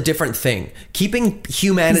survival is a different thing. Keeping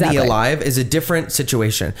humanity alive is a different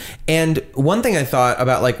situation. And one thing I thought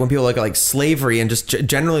about, like when people look at like slavery and just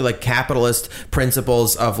generally like capitalist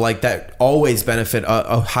principles of like that always benefit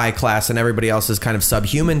a high class and everybody else is kind of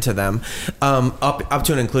subhuman to them, up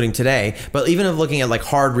to and including today. But even of looking at like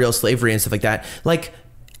hard real slavery and stuff like that, like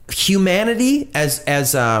humanity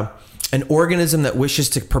as an organism that wishes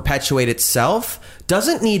to perpetuate itself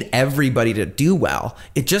doesn't need everybody to do well.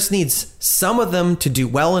 It just needs some of them to do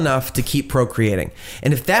well enough to keep procreating.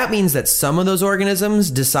 And if that means that some of those organisms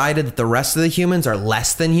decided that the rest of the humans are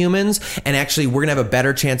less than humans, and actually we're gonna have a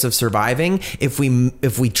better chance of surviving if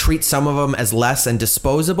we treat some of them as less and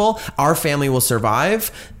disposable, our family will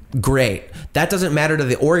survive. Great. That doesn't matter to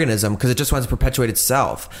the organism because it just wants to perpetuate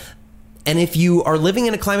itself. And if you are living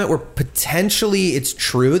in a climate where potentially it's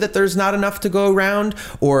true that there's not enough to go around,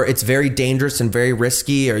 or it's very dangerous and very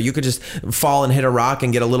risky, or you could just fall and hit a rock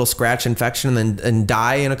and get a little scratch infection and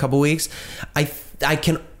die in a couple weeks, I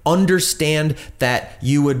can understand that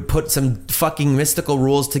you would put some fucking mystical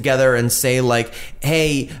rules together and say like,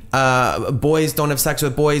 hey, boys don't have sex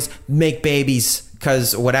with boys, make babies,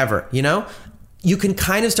 because whatever, you know? You can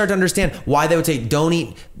kind of start to understand why they would say, don't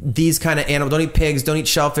eat these kind of animals, don't eat pigs, don't eat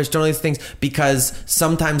shellfish, don't eat these things, because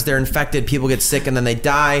sometimes they're infected, people get sick and then they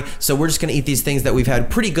die. So we're just going to eat these things that we've had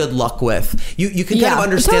pretty good luck with. You can kind of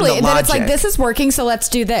understand the logic. Then it's like, this is working, so let's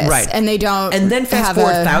do this. Right. And they don't. And then fast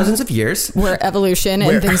forward thousands of years. Where evolution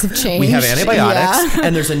and things have changed. We have antibiotics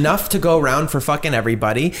and there's enough to go around for fucking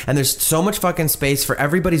everybody. And there's so much fucking space for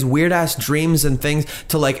everybody's weird ass dreams and things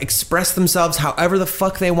to like express themselves however the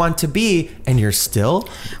fuck they want to be. And you're still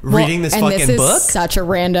reading this fucking book. And this is such a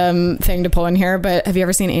random thing to pull in here, but have you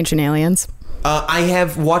ever seen Ancient Aliens? I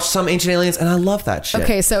have watched some Ancient Aliens and I love that shit.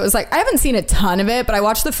 Okay, so it was like, I haven't seen a ton of it, but I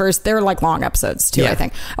watched the first, they were like long episodes too, I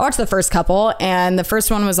think. I watched the first couple, and the first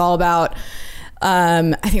one was all about,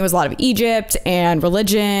 I think it was a lot of Egypt and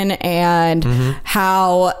religion and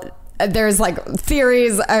how there's like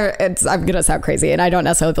theories. I'm gonna sound crazy, and I don't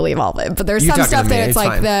necessarily believe all of it, but there's some stuff that it's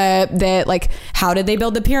like the like, how did they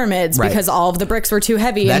build the pyramids? Right. Because all of the bricks were too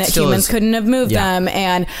heavy and that humans couldn't have moved them,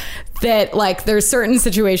 and that like there's certain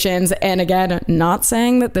situations, and again, not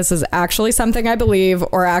saying that this is actually something I believe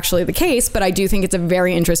or actually the case, but I do think it's a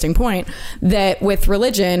very interesting point that with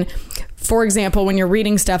religion, for example, when you're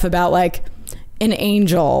reading stuff about like an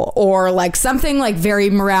angel or like something like very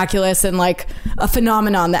miraculous and like a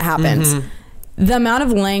phenomenon that happens. The amount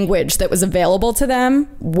of language that was available to them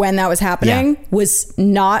when that was happening was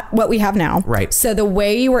not what we have now. Right. So the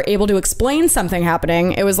way you were able to explain something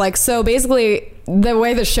happening, it was like, so basically the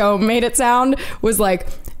way the show made it sound was like,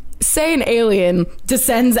 say an alien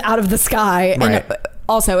descends out of the sky and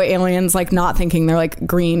also aliens like not thinking they're like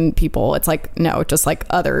green people. It's like, no, just like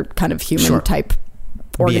other kind of human type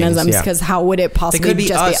organisms, because how would it possibly could be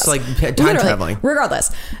just us, be us? like time traveling.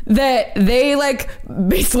 Regardless, that they like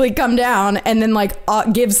basically come down and then like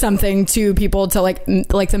give something to people to like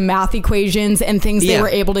the math equations and things they were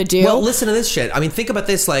able to do. Well, listen to this shit. I mean, think about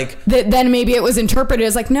this. Like then maybe it was interpreted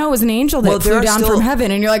as like, no, it was an angel that flew down from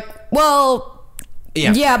heaven, and you're like, well.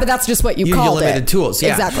 Yeah, but that's just what you called limited it. Tools.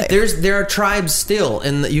 Yeah. Exactly. There are tribes still,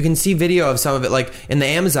 and you can see video of some of it, like in the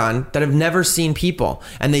Amazon, that have never seen people,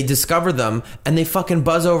 and they discover them, and they fucking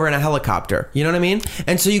buzz over in a helicopter. You know what I mean?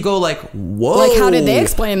 And so you go like, whoa. Like, how did they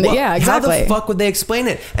explain that? Yeah, exactly. How the fuck would they explain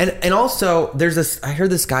it? And also, there's this. I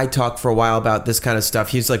heard this guy talk for a while about this kind of stuff.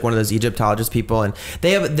 He's like one of those Egyptologist people, and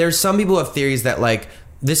there's some people who have theories that like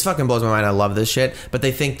this fucking blows my mind. I love this shit, but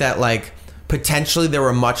they think that like, potentially there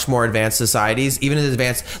were much more advanced societies, even as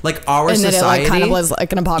advanced like our and society. And it like kind of was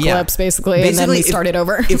like an apocalypse, basically, and then we started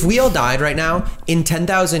over. If we all died right now in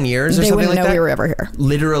 10,000 years or they something like wouldn't know that, we were ever here.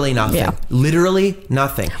 Literally nothing. Yeah. Literally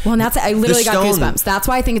nothing. Well, and I literally got goosebumps. That's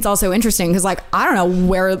why I think it's also interesting, because like I don't know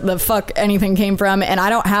where the fuck anything came from, and I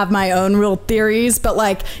don't have my own real theories, but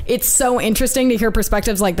like it's so interesting to hear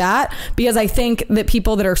perspectives like that, because I think that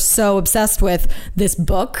people that are so obsessed with this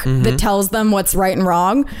book that tells them what's right and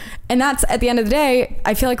wrong, and that's at the end of the day,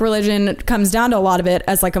 I feel like religion comes down to a lot of it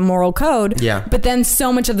as like a moral code. Yeah. But then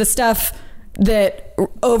so much of the stuff that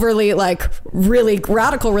overly like really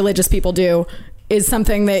radical religious people do is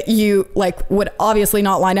something that you like would obviously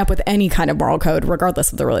not line up with any kind of moral code,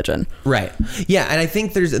 regardless of the religion. Right. Yeah. And I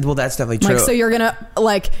think that's definitely true. Like, so you're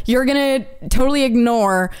gonna totally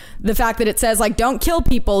ignore the fact that it says like, don't kill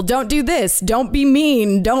people, don't do this, don't be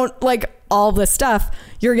mean, don't like all this stuff.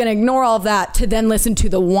 You're going to ignore all of that to then listen to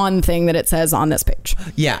the one thing that it says on this page.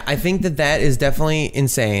 Yeah, I think that is definitely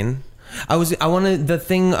insane. Because about the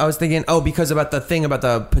thing about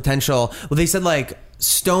the potential, well, they said like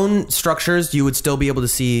stone structures you would still be able to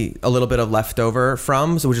see a little bit of leftover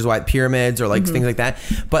from, so which is why pyramids or like things like that,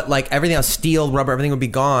 but like everything else, steel, rubber, everything would be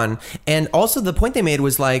gone. And also the point they made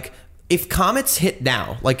was like, if comets hit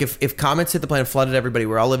now, like if comets hit the planet, flooded everybody,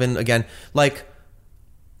 we're all living again, like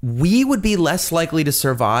we would be less likely to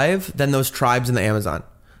survive than those tribes in the Amazon.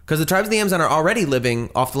 Because the tribes in the Amazon are already living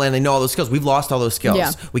off the land. They know all those skills. We've lost all those skills.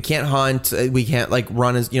 Yeah. We can't hunt. We can't like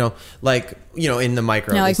run as, in the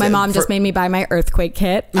micro. Yeah, like my mom just made me buy my earthquake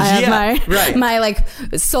kit. I have my like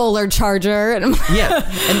solar charger. And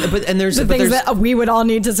and there's the things that we would all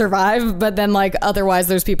need to survive. But then like otherwise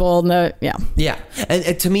there's people in the, Yeah.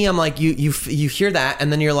 And to me, I'm like, you hear that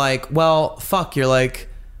and then you're like, well, fuck. You're like,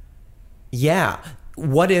 yeah.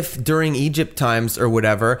 What if during Egypt times or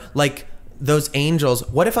whatever, like those angels,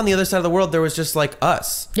 what if on the other side of the world there was just like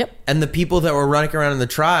us? Yep. And the people that were running around in the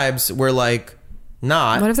tribes were like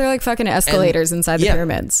not. What if they're like fucking escalators inside the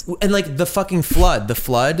pyramids? And like the fucking flood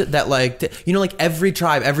that like, like every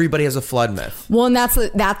tribe, everybody has a flood myth. Well, and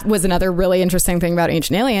that was another really interesting thing about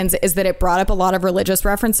Ancient Aliens, is that it brought up a lot of religious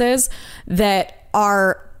references that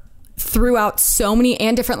are throughout so many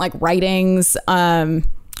and different like writings,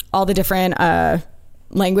 all the different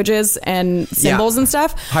languages and symbols and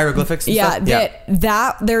stuff, hieroglyphics and stuff.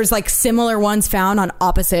 That there's like similar ones found on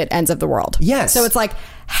opposite ends of the world. Yes. So it's like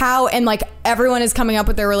how, and like everyone is coming up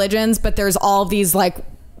with their religions, but there's all these like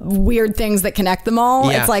weird things that connect them all.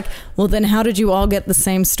 It's like, well, then how did you all get the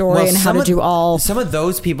same story, and how did you all... Some of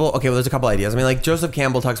those people, okay, well, there's a couple ideas. I mean, like Joseph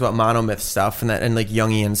Campbell talks about monomyth stuff and like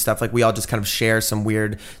Jungian stuff. Like we all just kind of share some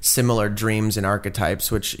weird similar dreams and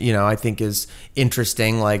archetypes, which, I think is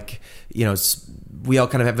interesting. Like, we all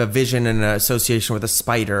kind of have a vision and an association with a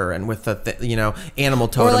spider and with animal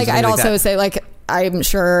totems. Or like I'd also say, like, I'm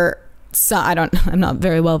sure... So I'm not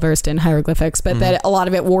very well versed in hieroglyphics, but that a lot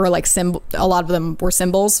of it were like a lot of them were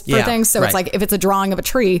symbols for things. So it's like, if it's a drawing of a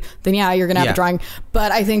tree, then you're going to have a drawing.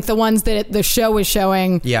 But I think the ones that the show was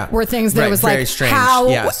showing were things that it was like,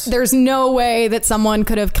 strange. There's no way that someone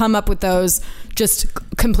could have come up with those just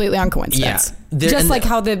completely on coincidence. Just like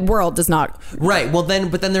how the world does not. Right. Well,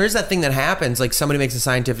 but then there is that thing that happens. Like somebody makes a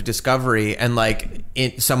scientific discovery and like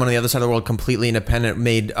someone on the other side of the world, completely independent,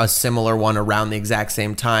 made a similar one around the exact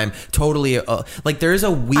same time. Totally, like there's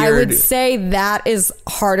a weird. I would say that is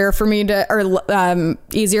harder for me to, or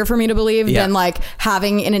easier for me to believe than like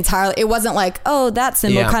having an entire. It wasn't like, oh, that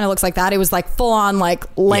symbol kind of looks like that. It was like full on like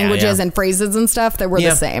languages and phrases and stuff that were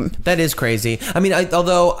the same. That is crazy. I mean,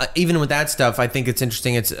 although even with that stuff, I think it's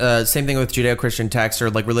interesting. It's same thing with Judeo-Christian texts or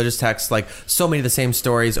like religious texts. Like so many of the same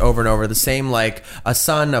stories over and over. The same, like a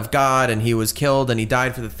son of God and he was killed and he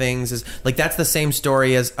died for the things, is like that's the same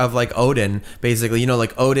story as of like Odin, basically.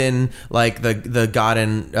 Like Odin, like the god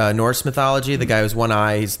in Norse mythology, the guy who's one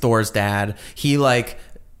eye, he's Thor's dad. He like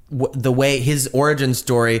the way his origin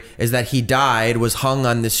story is that he died, was hung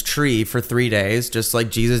on this tree for 3 days, just like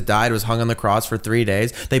Jesus died, was hung on the cross for 3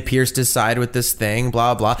 days. They pierced his side with this thing,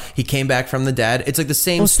 blah blah. He came back from the dead. It's like the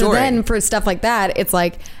same story. So then for stuff like that, it's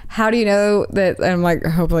like, how do you know that? I'm like,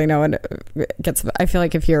 hopefully no one gets. I feel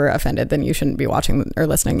like if you're offended, then you shouldn't be watching or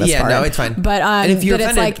listening this far. Yeah, no, it's fine. But and if you're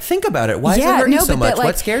offended, like, think about it. Why does it hurt you so much?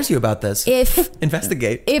 What scares you about this? If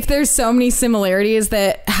investigate. If there's so many similarities,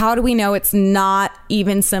 that how do we know it's not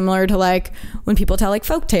even similar to like when people tell like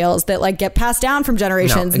folk tales that like get passed down from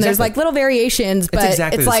generations, and there's like little variations, but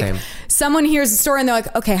it's like same. Someone hears a story and they're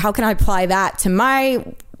like, okay, how can I apply that to my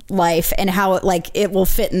life and how it will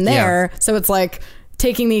fit in there? So it's like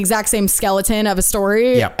taking the exact same skeleton of a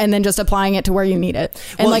story and then just applying it to where you need it.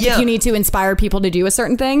 And if you need to inspire people to do a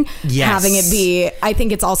certain thing, having it be, I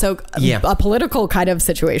think it's also a political kind of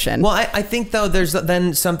situation. Well, I think though there's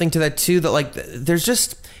then something to that too, that like there's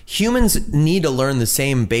just humans need to learn the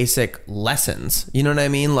same basic lessons. You know what I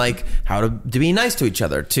mean? Like how to be nice to each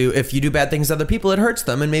other, to if you do bad things to other people, it hurts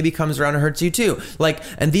them and maybe comes around and hurts you too. Like,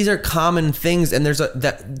 and these are common things, and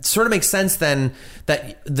that sort of makes sense then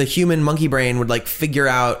that the human monkey brain would like figure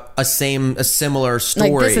out a similar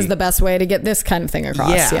story. Like this is the best way to get this kind of thing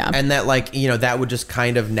across. Yeah. And that like, that would just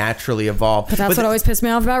kind of naturally evolve. But that's what always pissed me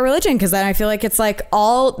off about religion, because then I feel like it's like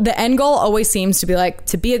all the end goal always seems to be like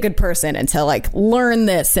to be a good person and to like learn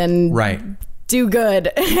this and do good.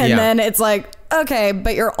 And then it's like, okay,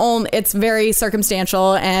 but it's very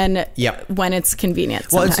circumstantial and when it's convenient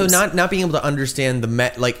sometimes. Well, and so not being able to understand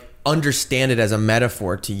understand it as a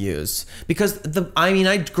metaphor to use, because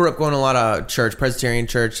I grew up going to a lot of Presbyterian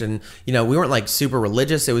church, and we weren't like super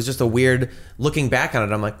religious. It was just a weird looking back on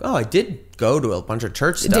it. I'm like, oh, I did go to a bunch of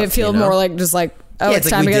church stuff. Did it feel more like just like, oh, it's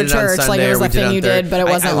time to go to church? Like it was a thing you did, but it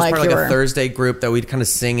wasn't like part of like a Thursday group that we'd kind of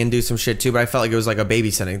sing and do some shit too. But I felt like it was like a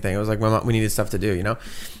babysitting thing. It was like we needed stuff to do,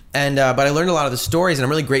 And but I learned a lot of the stories, and I'm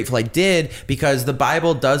really grateful I did, because the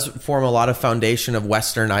Bible does form a lot of foundation of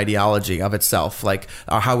Western ideology of itself, like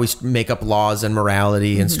how we make up laws and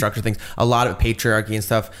morality and structure things. A lot of patriarchy and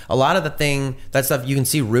stuff. A lot of that stuff you can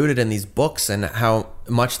see rooted in these books and how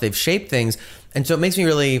much they've shaped things. And so it makes me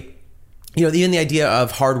really, even the idea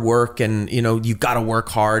of hard work and, you got to work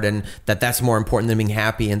hard, and that's more important than being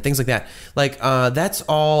happy and things like that. Like that's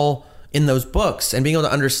all in those books, and being able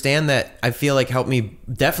to understand that, I feel like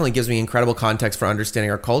definitely gives me incredible context for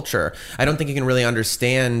understanding our culture. I don't think you can really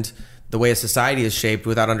understand the way a society is shaped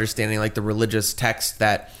without understanding like the religious text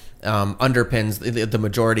that underpins the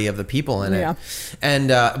majority of the people in it. And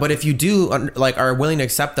but if you do are willing to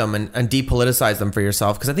accept them and depoliticize them for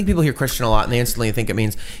yourself, because I think people hear Christian a lot and they instantly think it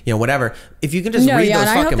means whatever. If you can just read those fucking books.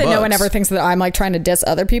 I hope that no one ever thinks that I'm like trying to diss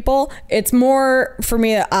other people. It's more for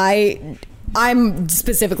me, I'm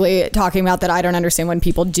specifically talking about that I don't understand when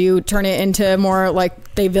people do turn it into more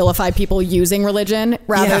like they vilify people using religion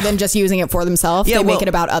rather than just using it for themselves. They make it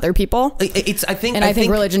about other people. I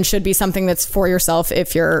think religion should be something that's for yourself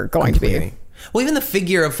if you're going to be. Well, even the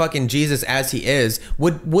figure of fucking Jesus as he is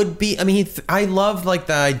would be. I mean, I love like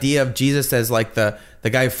the idea of Jesus as like the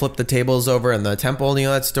guy who flipped the tables over in the temple.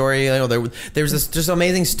 That story. There's this just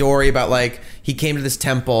amazing story about like he came to this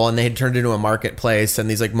temple and they had turned it into a marketplace, and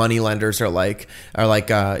these like money lenders are working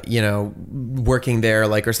there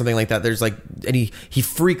or something like that. There's like, and he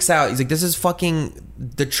freaks out. He's like, this is fucking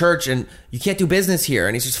the church, and you can't do business here.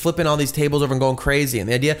 And he's just flipping all these tables over and going crazy. And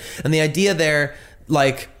the idea there,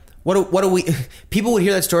 like. What do we? People would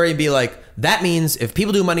hear that story and be like, that means if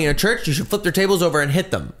people do money in a church, you should flip their tables over and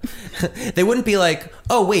hit them. They wouldn't be like,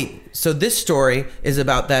 oh wait, so this story is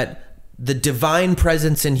about that the divine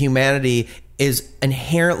presence in humanity is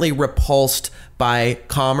inherently repulsed by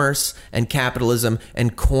commerce and capitalism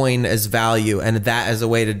and coin as value, and that as a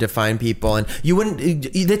way to define people. And you wouldn't,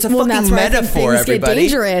 it's a fucking metaphor, everybody. Get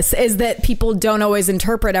dangerous is that people don't always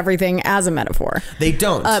interpret everything as a metaphor. They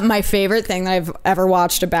don't. My favorite thing that I've ever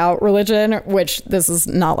watched about religion, which this is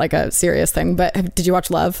not like a serious thing, but did you watch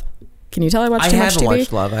Love? Can you tell I watched too much TV? I haven't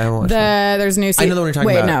watched Love. I haven't watched Love. There's new season. I know the one you're talking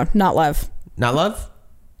about. Wait, no, not Love. Not Love?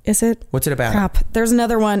 Is it? What's it about? Crap. There's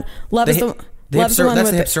another one. Love is the That's the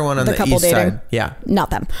with hipster one on the couple east dating. side. Yeah. Not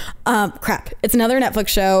them. Crap. It's another Netflix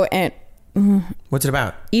show and What's it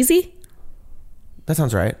about? Easy? That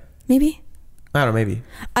sounds right. Maybe? I don't know, maybe.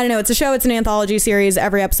 I don't know. It's a show. It's an anthology series.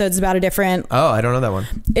 Every episode's about a different... Oh, I don't know that one.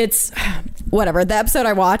 It's... Whatever. The episode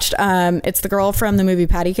I watched, it's the girl from the movie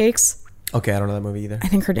Patty Cakes. Okay, I don't know that movie either. I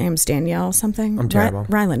think her name's Danielle something. I'm terrible.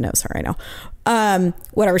 Ryland knows her, I know.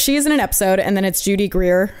 Whatever. She is in an episode, and then it's Judy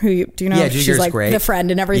Greer, who do you know? Yeah, Judy she's Greer's like great. the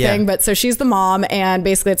friend and everything. Yeah. But so she's the mom, and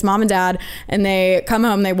basically it's mom and dad, and they come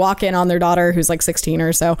home, they walk in on their daughter who's like 16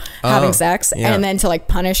 or so having sex, yeah. and then to like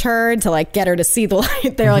punish her, to like get her to see the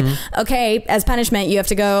light, they're like, okay, as punishment, you have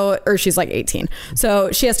to go, or she's like 18,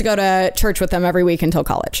 so she has to go to church with them every week until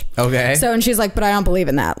college. Okay. So and she's like, but I don't believe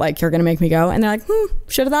in that. Like, you're gonna make me go, and they're like,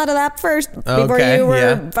 should have thought of that first before you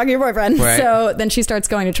were fucking your boyfriend. Right. So then she starts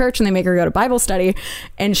going to church, and they make her go to Bible study,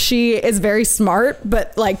 and she is very smart,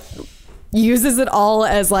 but like uses it all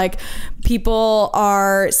as like people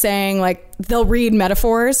are saying, like they'll read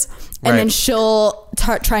metaphors and then she'll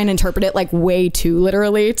try and interpret it like way too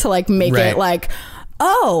literally to like make it like,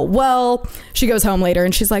 oh, well, she goes home later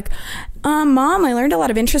and she's like, Mom, I learned a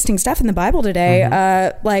lot of interesting stuff in the Bible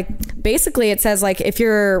today. Like basically it says like, if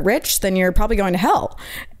you're rich, then you're probably going to hell.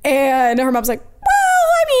 And her mom's like, well,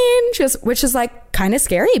 I mean, just, which is like kind of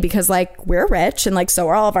scary because like we're rich and like so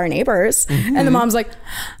are all of our neighbors. And the mom's like,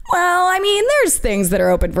 well, I mean, there's things that are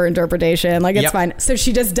open for interpretation. Like it's fine. So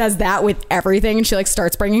she just does that with everything. And she like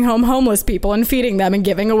starts bringing home homeless people and feeding them and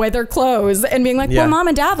giving away their clothes and being like, well, Mom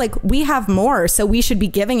and Dad, like we have more. So we should be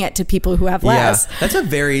giving it to people who have less. Yeah. That's a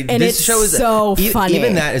very, and this it's show is so funny.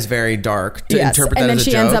 Even that is very dark to interpret that and then as a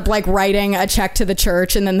she joke. ends up like writing a check to the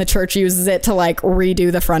church, and then the church uses it to like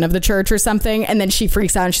redo the front of the church or something. And then she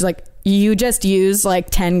freaks out and she's like, you just used like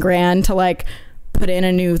 10 grand to like put in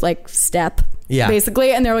a new like step. Yeah.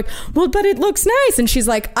 Basically. And they're like, well, but it looks nice. And she's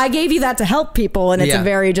like, I gave you that to help people. And it's a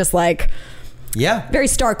very just like, very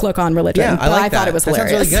stark look on religion. Yeah, I thought it was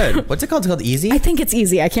hilarious. Sounds really good. What's it called? It's called Easy? I think it's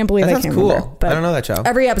Easy. I can't believe I can't remember. Cool. I don't know that show.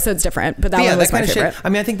 Every episode's different, but that one was my favorite. I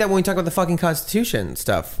mean, I think that when we talk about the fucking Constitution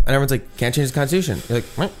stuff, and everyone's like, can't change the Constitution. You're like,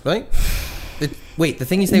 what? Really? Wait, the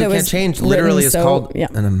thing you say we can't change literally is called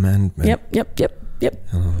an amendment. Yep.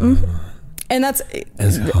 And that's,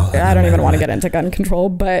 I don't even want to get into gun control,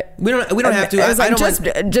 but we don't have to. I was like, just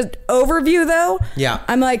overview though. Yeah.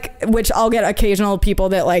 I'm like, which I'll get occasional people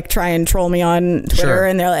that like try and troll me on Twitter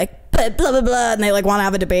and they're like, blah, blah, blah, and they like want to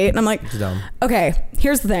have a debate. And I'm like, okay,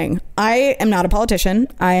 here's the thing. I am not a politician.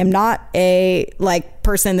 I am not a like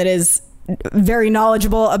person that is very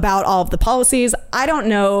knowledgeable about all of the policies. I don't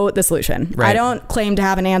know the solution. I don't claim to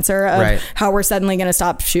have an answer of how we're suddenly going to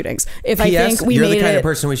stop shootings. If I think you're the kind of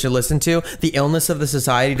person we should listen to, the illness of the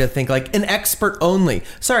society to think like an expert only.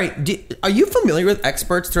 Sorry, are you familiar with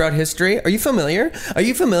experts throughout history? Are you familiar? Are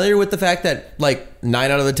you familiar with the fact that like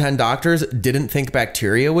 9 out of the 10 doctors didn't think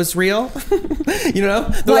bacteria was real? You know?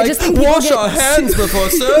 They're like, wash our hands before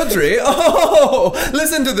surgery. Oh,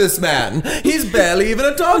 listen to this man. He's barely even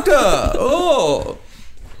a doctor. Oh.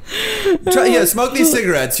 Smoke these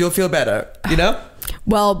cigarettes. You'll feel better. You know?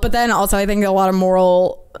 Well, but then also I think a lot of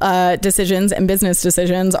moral decisions and business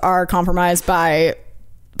decisions are compromised by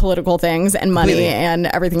political things and money and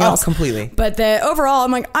everything else. Completely. But overall,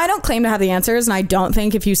 I'm like, I don't claim to have the answers, and I don't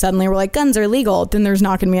think if you suddenly were like, guns are legal, then there's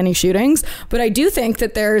not going to be any shootings. But I do think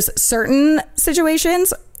that there's certain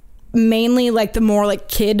situations, mainly like the more like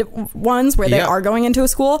kid ones where they are going into a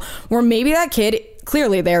school where maybe that kid,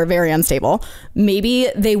 clearly they're very unstable. Maybe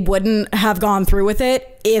they wouldn't have gone through with it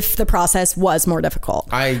if the process was more difficult.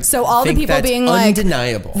 So all the people being like,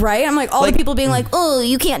 undeniable, right? I'm like, all the people being like, oh,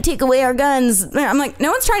 you can't take away our guns. I'm like,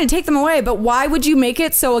 no one's trying to take them away, but why would you make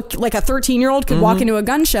it so like a 13-year-old could walk into a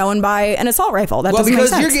gun show and buy an assault rifle? That doesn't make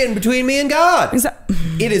sense. Because you're getting between me and God.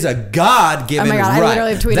 It is a God-given right. Oh my God, I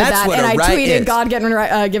literally tweeted that, and I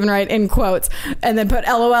tweeted given right in quotes, and then put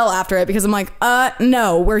LOL after it because I'm like,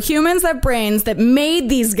 no, we're humans that brains that made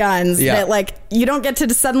these guns that like you don't get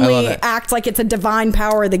to suddenly act like it's a divine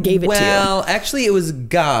power that gave it to you. Well, actually, it was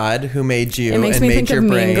God who made you and made your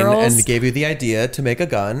brain and gave you the idea to make a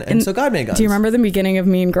gun, and so God made guns. Do you remember the beginning of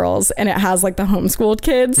Mean Girls? And it has like the homeschooled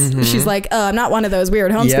kids. She's like, I'm not one of those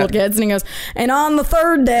weird homeschooled kids. And he goes, and on the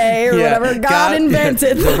third day or whatever, God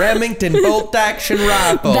invented the Remington bolt action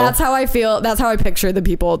rifle. That's how I feel. That's how I picture the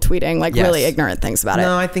people tweeting like really ignorant things about it.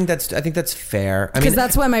 No, I think that's fair. Because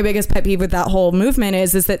that's what my biggest pet peeve with that whole movement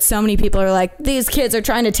is that so many people are like, these kids are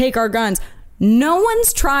trying to take our guns. No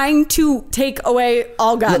one's trying to take away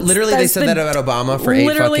all guns. Literally, they said that about Obama for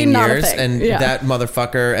 8 fucking years. And yeah. that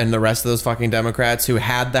motherfucker and the rest of those fucking Democrats who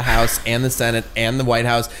had the House and the Senate and the White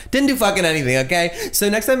House didn't do fucking anything, okay? So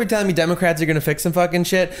next time you're telling me Democrats are going to fix some fucking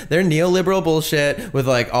shit, they're neoliberal bullshit with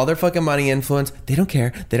like all their fucking money influence. They don't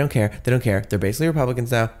care. They don't care. They don't care. They're basically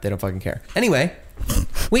Republicans now. They don't fucking care. Anyway,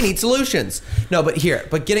 we need solutions. No, but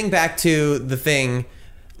getting back to the thing...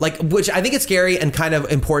 Like, which I think it's scary and kind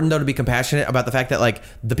of important, though, to be compassionate about the fact that, like,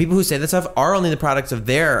 the people who say this stuff are only the products of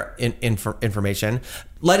their information.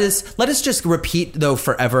 Let us just repeat, though,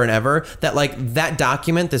 forever and ever that, like, that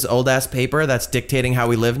document, this old-ass paper that's dictating how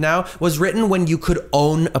we live now, was written when you could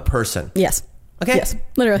own a person. Yes. Okay? Yes,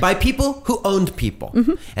 literally. By people who owned people.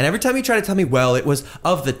 Mm-hmm. And every time you try to tell me, well, it was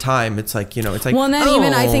of the time, it's like, you know, it's like, well, and then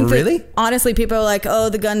even I think really? That, honestly, people are like, oh,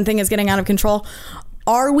 the gun thing is getting out of control.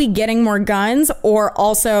 Are we getting more guns, or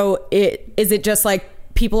also is it just like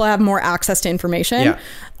people have more access to information? Yeah.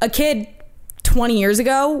 A kid 20 years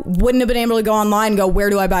ago wouldn't have been able to go online and go, where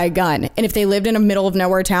do I buy a gun? And if they lived in a middle of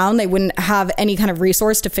nowhere town, they wouldn't have any kind of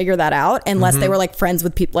resource to figure that out unless they were like friends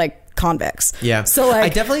with people like convicts. Yeah. So like I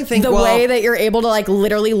definitely think the way that you're able to like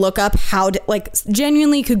literally look up how to like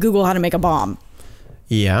genuinely could Google how to make a bomb.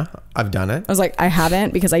 Yeah, I've done it. I was like, I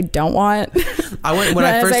haven't because I don't want. When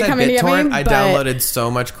I first had BitTorrent, I downloaded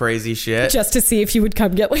so much crazy shit just to see if you would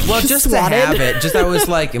come get like just swatted. To have it. Just I was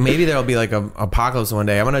like, maybe there'll be like a apocalypse one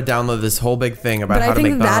day. I'm gonna download this whole big thing about how to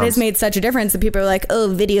make bombs. But I think that has made such a difference that people are like,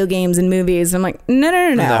 oh, video games and movies. I'm like,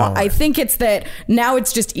 no. I think it's that now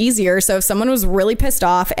it's just easier. So if someone was really pissed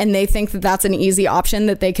off and they think that that's an easy option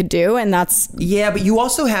that they could do, and that's but you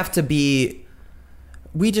also have to be.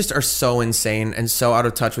 We just are so insane and so out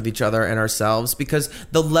of touch with each other and ourselves because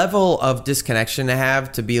the level of disconnection to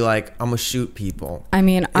have to be like, I'm gonna shoot people. I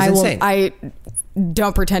mean, I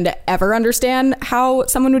don't pretend to ever understand how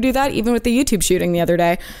someone would do that. Even with the YouTube shooting the other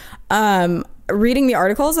day, reading the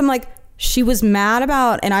articles, I'm like, she was mad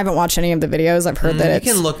about, and I haven't watched any of the videos. I've heard that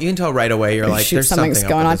you can tell right away. You're like, there's something's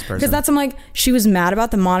going on because I'm like, she was mad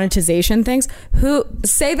about the monetization things. Who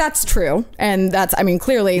say that's true? And that's, I mean,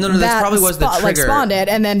 clearly that probably was the trigger. Like spawned it,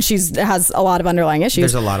 and then has a lot of underlying issues.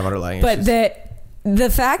 There's a lot of underlying issues. But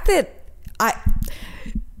the fact that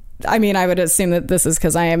I mean, I would assume that this is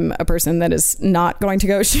because I am a person that is not going to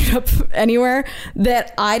go shoot up anywhere,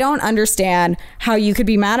 that I don't understand how you could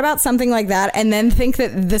be mad about something like that and then think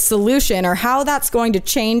that the solution or how that's going to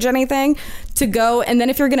change anything to go. And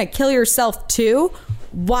then if you're going to kill yourself too,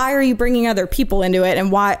 why are you bringing other people into it?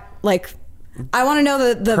 And why, like, I want to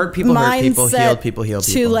know the hurt people, mindset hurt people, heal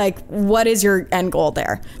people. To like, what is your end goal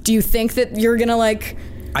there? Do you think that you're going to like...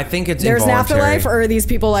 I think it's there's an afterlife, or are these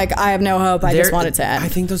people like, I have no hope, I just want it to end? I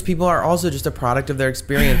think those people are also just a product of their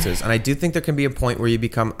experiences. And I do think there can be a point where you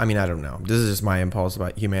become, I mean, I don't know. This is just my impulse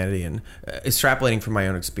about humanity and extrapolating from my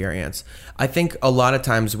own experience. I think a lot of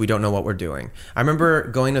times we don't know what we're doing. I remember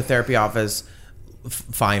going to a therapy office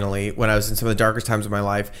finally when I was in some of the darkest times of my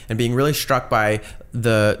life and being really struck by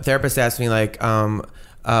the therapist asked me like, how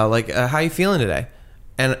are you feeling today?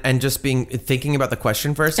 And just thinking about the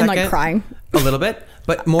question for a second, and like crying a little bit,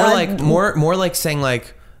 but more like saying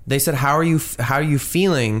like, they said, how are you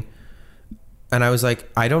feeling? And I was like,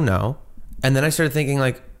 I don't know. And then I started thinking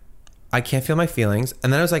like, I can't feel my feelings.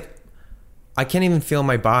 And then I was like, I can't even feel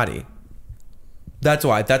my body. That's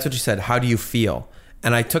what you said. How do you feel?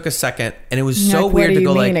 And I took a second and it was so weird to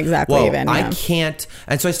go like, exactly whoa, even, yeah. I can't.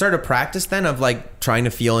 And so I started to practice then of like trying to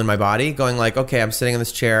feel in my body, going like, okay, I'm sitting in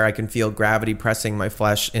this chair. I can feel gravity pressing my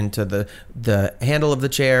flesh into the handle of the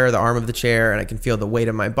chair, the arm of the chair. And I can feel the weight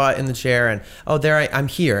of my butt in the chair. And I'm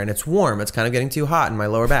here and it's warm. It's kind of getting too hot in my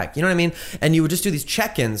lower back. You know what I mean? And you would just do these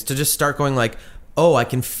check-ins to just start going like, oh, I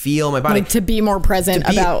can feel my body. Like to be more present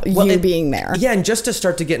about you being there. Yeah, and just to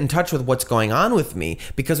start to get in touch with what's going on with me.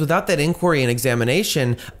 Because without that inquiry and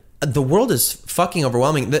examination, the world is fucking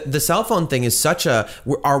overwhelming. The cell phone thing is such a...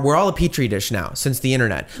 We're all a petri dish now since the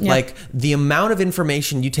internet. Yeah. Like, the amount of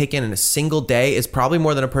information you take in a single day is probably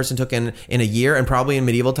more than a person took in a year and probably in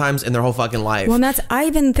medieval times in their whole fucking life. Well, and I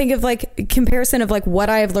even think of like comparison of like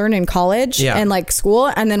what I have learned in college and like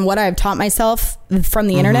school and then what I've taught myself from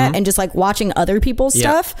the internet and just like watching other people's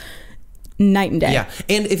stuff. Night and day. Yeah.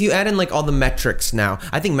 And if you add in like all the metrics now,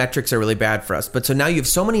 I think metrics are really bad for us. But so now you have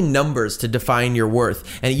so many numbers to define your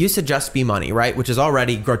worth. And it used to just be money, right? Which is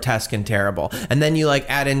already grotesque and terrible. And then you like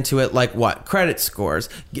add into it like what? Credit scores,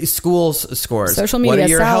 schools scores, social media, what are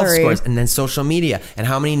your salary, health scores, and then social media. And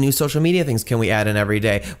how many new social media things can we add in every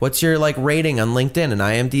day? What's your like rating on LinkedIn and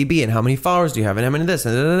IMDb? And how many followers do you have? And how many this?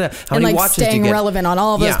 And how many like watches do you staying get? relevant on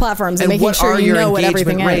all of those platforms and making what sure are you your know what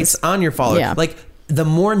everything engagement rates is on your followers? Yeah. Like, the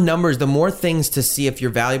more numbers, the more things to see if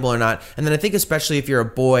you're valuable or not. And then I think especially if you're a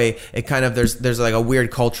boy, it kind of there's like a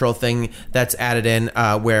weird cultural thing that's added in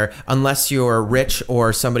where unless you're rich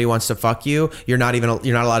or somebody wants to fuck you, you're not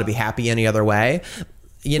allowed to be happy any other way.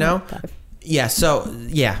 You know? Yeah. So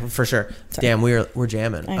yeah, for sure. Sorry. Damn, we're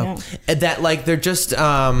jamming. I know. That like they're just.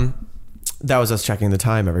 That was us checking the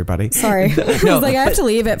time, everybody. Sorry. I was like, I have to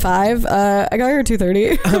leave at 5. I got here at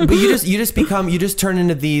 2:30. But you just turn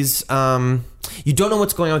into these, you don't know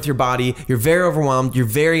what's going on with your body. You're very overwhelmed. You're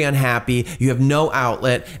very unhappy. You have no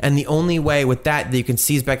outlet. And the only way with that you can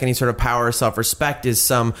seize back any sort of power or self-respect is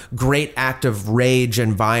some great act of rage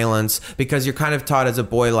and violence, because you're kind of taught as a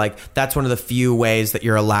boy, like that's one of the few ways that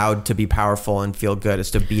you're allowed to be powerful and feel good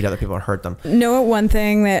is to beat other people and hurt them. No, one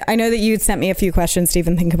thing that I know that you'd sent me a few questions to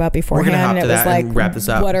even think about beforehand. We're gonna hop to it that was like, and wrap this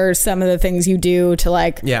up. What are some of the things you do to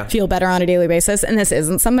like feel better on a daily basis? And this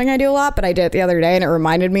isn't something I do a lot, but I did it the other day and it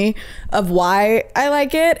reminded me of why I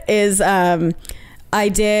like it is I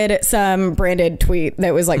did some branded tweet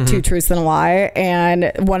that was like 2 truths and a lie,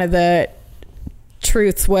 and one of the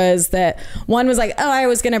truths was that one was like, oh, I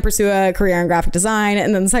was going to pursue a career in graphic design,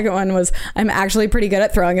 and then the second one was I'm actually pretty good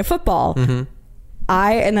at throwing a football. And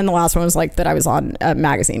then the last one was like that I was on a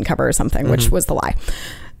magazine cover or something, which was the lie.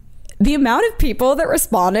 The amount of people that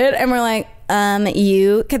responded and were like,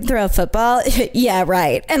 you can throw a football? Yeah,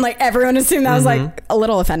 right. And like everyone assumed that I was like a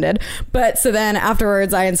little offended. But so then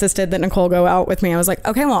afterwards I insisted that Nicole go out with me. I was like,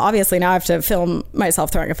 okay, well, obviously now I have to film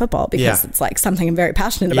myself throwing a football because it's like something I'm very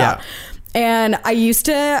passionate about. And I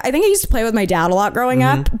think I used to play with my dad a lot growing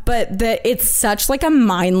up, but that it's such like a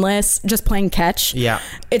mindless, just playing catch. Yeah.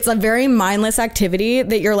 It's a very mindless activity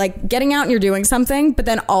that you're like getting out and you're doing something, but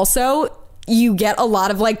then also you get a lot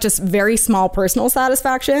of like just very small personal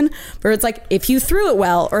satisfaction where it's like if you threw it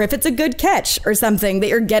well or if it's a good catch or something, that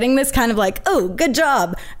you're getting this kind of like, oh, good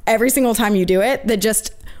job every single time you do it, that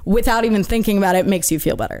just without even thinking about it makes you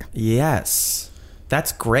feel better. Yes.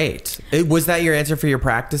 That's great. Was that your answer for your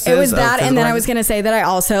practices? It was that, and then I was going to say that I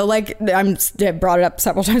also like I brought it up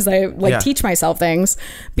several times. I like teach myself things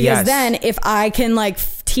because then if I can like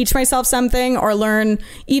teach myself something or learn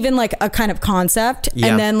even like a kind of concept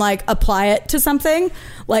and then like apply it to something,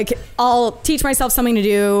 like I'll teach myself something to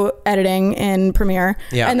do editing in Premiere,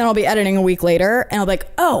 and then I'll be editing a week later, and I'll be like,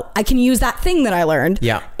 oh, I can use that thing that I learned.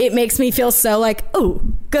 Yeah, it makes me feel so like, oh,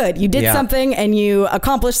 good, you did something and you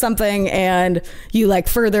accomplished something and you like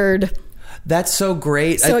furthered. That's so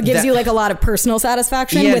great. So it gives you like a lot of personal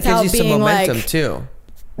satisfaction without it gives you being some momentum like too.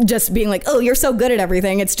 Just being like, oh, you're so good at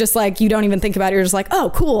everything. It's just like you don't even think about it. You're just like,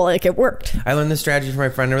 oh, cool, like it worked. I learned this strategy from my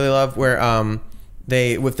friend I really love, where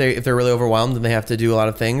if they're really overwhelmed and they have to do a lot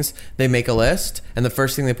of things, they make a list, and the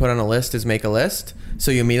first thing they put on a list is make a list, so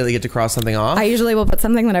you immediately get to cross something off. I usually will put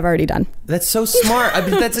something that I've already done. That's so smart. I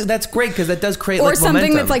mean, that's great because that does create or like something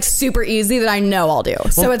momentum. That's like super easy that I know I'll do.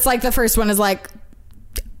 So it's like the first one is like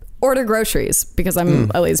order groceries, because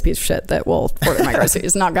I'm a lazy piece of shit that will order my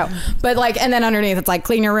groceries, not go. But like, and then underneath it's like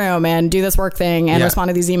clean your room and do this work thing and respond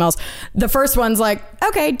to these emails. The first one's like,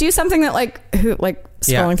 okay, do something that like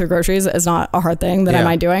scrolling through groceries is not a hard thing that I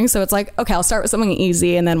mind doing. So it's like, okay, I'll start with something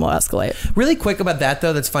easy and then we'll escalate. Really quick about that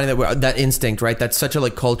though, that's funny that that instinct, right? That's such a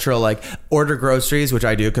like cultural like order groceries, which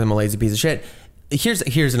I do because I'm a lazy piece of shit.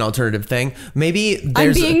 Here's an alternative thing. Maybe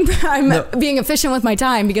there's I'm being efficient with my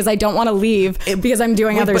time because I don't want to leave because I'm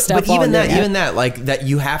doing other stuff. But even that, like that,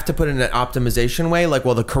 you have to put it in an optimization way. Like,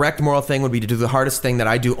 well, the correct moral thing would be to do the hardest thing that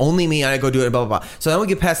I do, only me, and I go do it, blah blah blah. So then we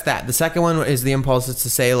get past that. The second one is the impulse is to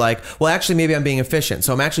say like, well, actually, maybe I'm being efficient,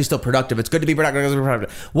 so I'm actually still productive. It's good to be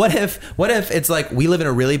productive. What if it's like we live in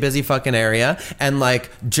a really busy fucking area and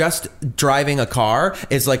like just driving a car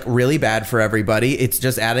is like really bad for everybody. It's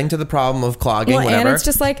just adding to the problem of clogging. Whatever. And it's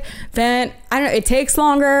just like, then I don't know, it takes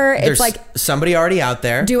longer. There's it's like somebody already out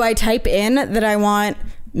there. Do I type in that I want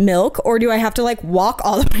milk, or do I have to like walk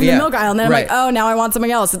all the way to the milk aisle, and then I'm like, oh, now I want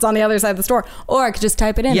something else, it's on the other side of the store? Or I could just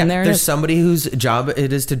type it in and there's somebody whose job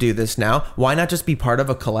it is to do this now. Why not just be part of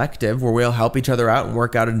a collective where we'll help each other out and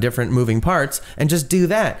work out in different moving parts and just do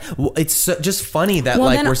that? It's just funny that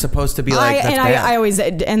like we're supposed to be like, I always,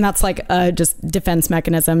 and that's like a just defense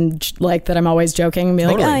mechanism, like that I'm always joking and be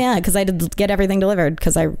like, oh yeah, because I did get everything delivered,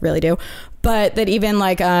 because I really do. But that even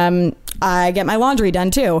like I get my laundry done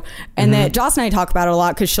too, and that Joss and I talk about it a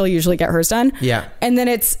lot because she'll usually get hers done. Yeah, and then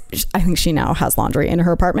I think she now has laundry in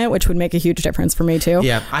her apartment, which would make a huge difference for me too.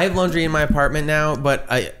 Yeah, I have laundry in my apartment now, but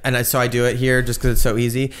so I do it here just because it's so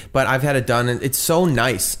easy. But I've had it done, and it's so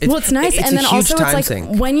nice. It's nice, and then also it's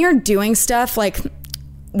like when you're doing stuff like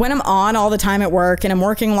when I'm on all the time at work and I'm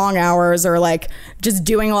working long hours or like just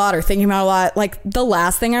doing a lot or thinking about a lot, like the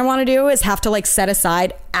last thing I want to do is have to like set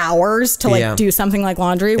aside hours to like do something like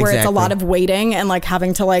laundry where it's a lot of waiting and like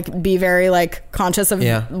having to like be very like conscious of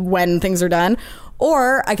when things are done.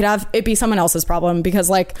 Or I could have it be someone else's problem because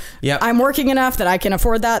like I'm working enough that I can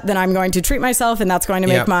afford that, then I'm going to treat myself and that's going to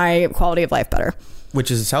make my quality of life better.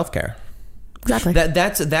 Which is self-care. Exactly.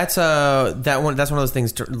 That's one of those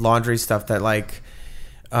things, laundry stuff that like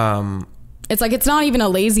it's like it's not even a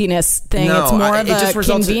laziness thing. No, it's more of a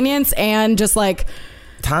convenience and just like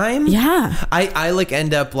time. Yeah. I like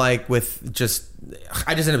end up like with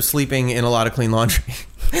I just end up sleeping in a lot of clean laundry.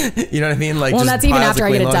 You know what I mean? Like, well, just that's even after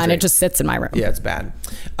I get it laundry done. It just sits in my room. Yeah, it's bad.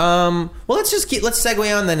 Well, let's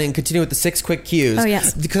segue on then and continue with the 6 quick cues. Oh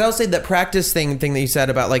yes. Because I would say that practice thing that you said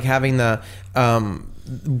about like having the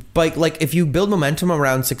like if you build momentum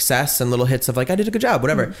around success and little hits of like I did a good job,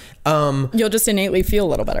 whatever, you'll just innately feel a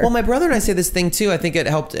little better. Well, my brother and I say this thing too. I think it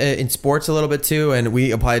helped in sports a little bit too, and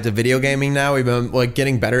we apply it to video gaming now. We've been like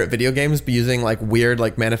getting better at video games, but using like weird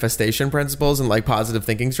like manifestation principles and like positive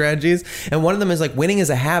thinking strategies. And one of them is like winning is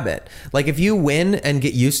a habit. Like if you win and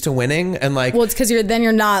get used to winning, and like, well, it's because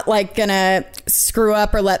you're not like gonna screw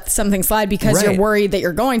up or let something slide because you're worried that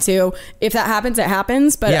you're going to. If that happens, it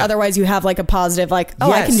happens. But otherwise, you have like a positive like,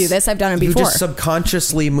 oh, I can do this. I've done it before. You just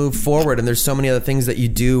subconsciously move forward, and there's so many other things that you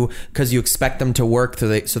do because you expect them to work,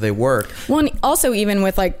 so they work. Well, and also even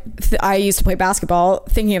with like, I used to play basketball.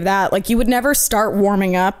 Thinking of that, like you would never start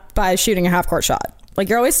warming up by shooting a half court shot. Like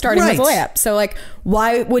you're always starting with a layup. So like,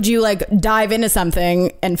 why would you like dive into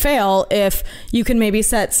something and fail if you can maybe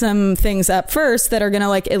set some things up first that are gonna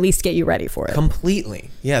like at least get you ready for it? Completely.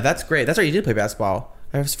 Yeah, that's great. That's right. You did play basketball.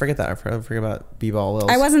 I always forget that. I forget about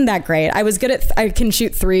b-ball. I wasn't that great. I was good at I can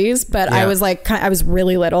shoot threes, but I was like I was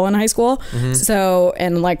really little in high school. Mm-hmm. So,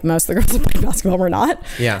 and like most of the girls who played basketball were not.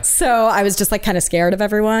 Yeah. So I was just like kind of scared of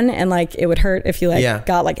everyone, and like it would hurt if you like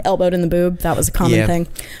got like elbowed in the boob. That was a common thing.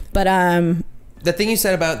 But the thing you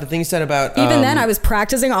said about even then I was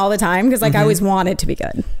practicing all the time because like I always wanted to be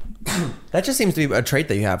good. That just seems to be a trait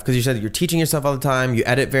that you have, because you said you're teaching yourself all the time, you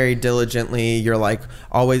edit very diligently, you're like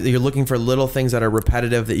always, you're looking for little things that are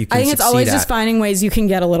repetitive that you can succeed at. I think it's always just finding ways you can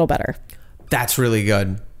get a little better. That's really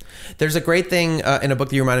good. There's a great thing in a book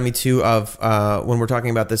that you reminded me too of when we're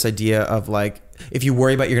talking about this idea of like, if you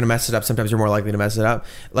worry about you're gonna mess it up, sometimes you're more likely to mess it up.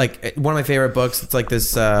 Like one of my favorite books, it's like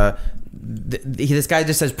this this guy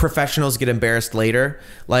just says professionals get embarrassed later.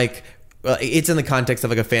 Like, it's in the context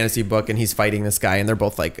of like a fantasy book, and he's fighting this guy, and they're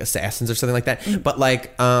both like assassins or something like that. But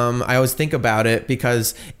like, I always think about it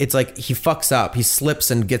because it's like he fucks up, he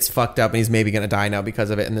slips and gets fucked up, and he's maybe gonna die now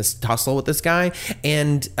because of it in this tussle with this guy.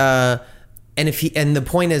 And the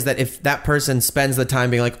point is that if that person spends the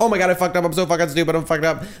time being like, oh my god, I fucked up, I'm so fucking stupid, I'm fucked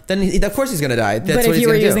up, then of course he's gonna die. That's but if you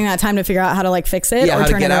were using that time to figure out how to like fix it or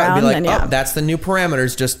turn it around, and be like, then that's the new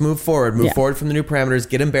parameters, just move forward from the new parameters,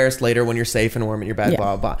 get embarrassed later when you're safe and warm at your bed,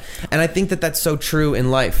 blah blah blah. And I think that that's so true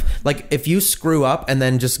in life. Like if you screw up and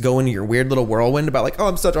then just go into your weird little whirlwind about like, oh,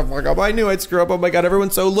 I'm such a fuck up, I knew I'd screw up, oh my god,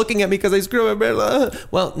 everyone's so looking at me because I screw up,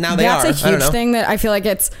 well now they are. That's a huge thing that I feel like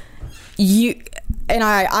it's you. And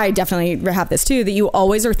I definitely have this too, that you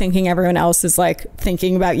always are thinking everyone else is like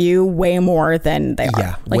thinking about you way more than they are.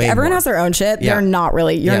 Yeah, like everyone has their own shit. They're not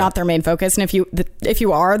really, you're not their main focus. And if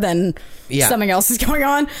you are, then something else is going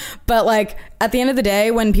on. But like at the end of the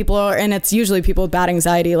day, when people are, and it's usually people with bad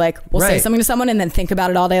anxiety, like will say something to someone and then think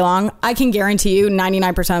about it all day long. I can guarantee you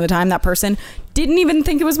 99% of the time that person didn't even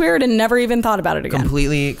think it was weird and never even thought about it again.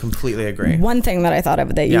 Completely agree. One thing that I thought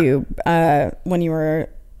of that you, when you were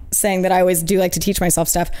saying that I always do like to teach myself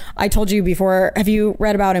stuff. I told you before, have you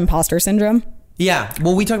read about imposter syndrome? Yeah.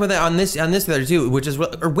 Well, we talked about that on this other too, which is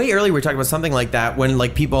or way earlier. We were talking about something like that when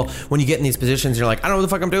like people, when you get in these positions, you're like, I don't know what the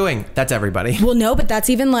fuck I'm doing. That's everybody. Well, no, but that's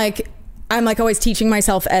even like, I'm like always teaching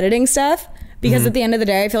myself editing stuff because at the end of the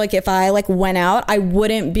day, I feel like if I like went out, I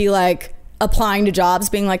wouldn't be like applying to jobs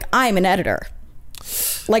being like, I'm an editor.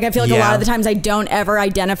 Like I feel like a lot of the times I don't ever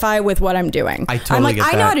identify with what I'm doing. I'm like,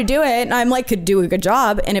 I know how to do it, and I'm like, could do a good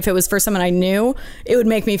job. And if it was for someone I knew, it would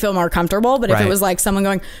make me feel more comfortable. But if it was like someone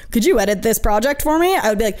going, could you edit this project for me? I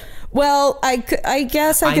would be like, well, I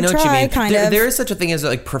guess I could try. Kind of. There is such a thing as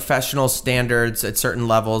like professional standards at certain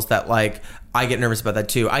levels that like I get nervous about that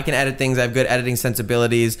too. I can edit things. I have good editing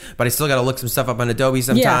sensibilities, but I still got to look some stuff up on Adobe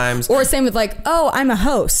sometimes. Yeah. Or same with like, oh, I'm a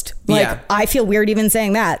host. Like, Yeah. I feel weird even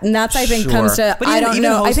saying that. And that's, I think, Sure. comes to, But I even- don't even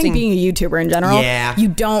know. I hosting- think being a YouTuber in general, Yeah. you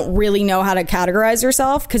don't really know how to categorize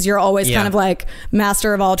yourself because you're always Yeah. kind of like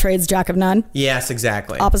master of all trades, jack of none. Yes,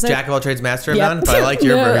 exactly. Opposite? Jack of all trades, master of Yep. none. But I like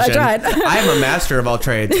your No, I version. tried. I am a master of all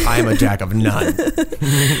trades. I am a jack of none.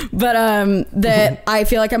 But that I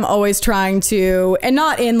feel like I'm always trying to, and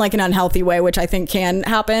not in like an unhealthy way, which I think can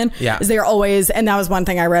happen. Yeah. Is they're always, and that was one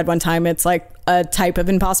thing I read one time. It's like a type of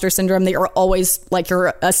imposter syndrome that you're always like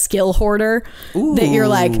you're a skill hoarder. That you're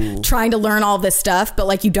like trying to learn all this stuff, but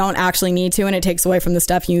like you don't actually need to, and it takes away from the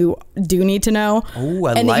stuff you do need to know. Ooh,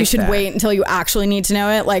 I and that you like should that. wait until you actually need to know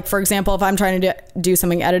it. Like for example, if I'm trying to do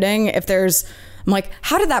something editing, I'm like,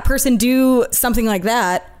 how did that person do something like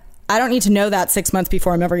that? I don't need to know that 6 months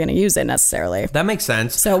before I'm ever going to use it necessarily. That makes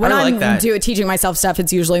sense. So when I like I'm that. teaching myself stuff,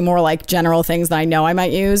 it's usually more like general things that I know I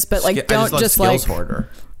might use, but like I don't love just skills like, hoarder.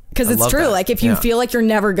 because I it's love true. that. Like if you Yeah. feel like you're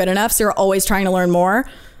never good enough, so you're always trying to learn more,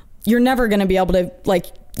 you're never going to be able to like,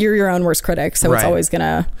 you're your own worst critic. So it's Right. always going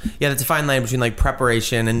to, Yeah, that's a fine line between like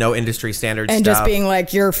preparation and no industry standard and stuff. just being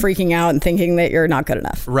like, you're freaking out and thinking that you're not good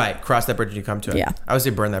enough. Right, cross that bridge when you come to it. Yeah. I would say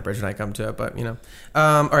burn that bridge when I come to it, but you know.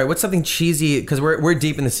 All right, what's something cheesy? Because we're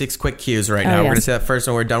deep in the 6 quick cues right now. We're yes. gonna say that first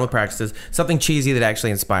when we're done with practices. Something cheesy that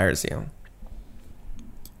actually inspires you.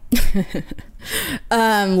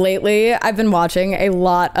 Lately, I've been watching a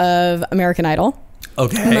lot of American Idol.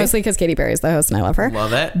 Okay. Mostly because Katy Perry is the host and I love her.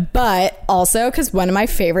 Love it. But also because one of my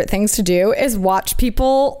favorite things to do is watch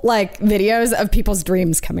people, like videos of people's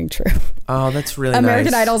dreams coming true. Oh, that's really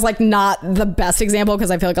American nice. Idol is like not the best example because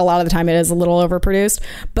I feel like a lot of the time it is a little overproduced.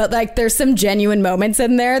 But like there's some genuine moments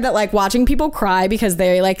in there that like watching people cry because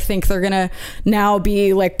they like think they're gonna now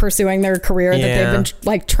be like pursuing their career that Yeah. they've been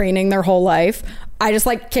like training their whole life. I just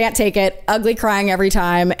like can't take it. Ugly crying every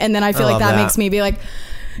time. And then I feel I like love that that. makes me be like,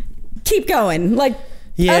 keep going. Like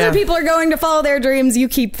Yeah. other people are going to follow their dreams. You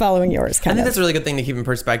keep following yours. I Kind think of. that's a really good thing to keep in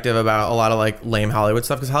perspective about a lot of like lame Hollywood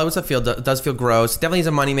stuff, because Hollywood stuff does feel gross. Definitely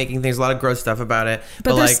some money making things, a lot of gross stuff about it.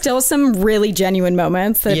 But there's like, still some really genuine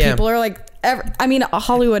moments that Yeah. people are like, I mean,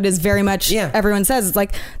 Hollywood is very much, Yeah. everyone says it's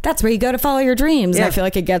like, that's where you go to follow your dreams. Yeah. And I feel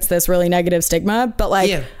like it gets this really negative stigma. But like,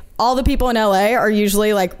 Yeah. all the people in LA are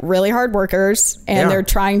usually like really hard workers and Yeah. they're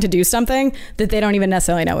trying to do something that they don't even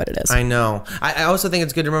necessarily know what it is. I know. I also think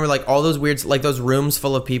it's good to remember like all those weird, like those rooms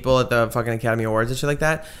full of people at the fucking Academy Awards and shit like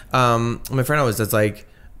that. My friend always says like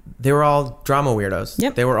they were all drama weirdos.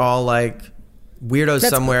 Yep. They were all like weirdos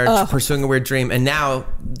somewhere pursuing a weird dream, and now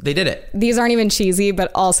they did it. These aren't even cheesy,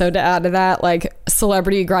 but also to add to that, like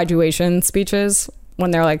celebrity graduation speeches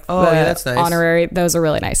when they're like Oh, the yeah, that's nice. honorary, those are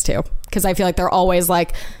really nice too. Because I feel like they're always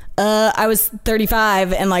like, I was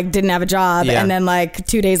 35 and like didn't have a job, Yeah. and then like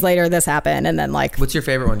 2 days later this happened, and then like What's your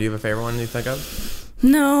favorite one? Do you have a favorite one you think of?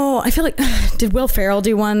 no, I feel like did Will Ferrell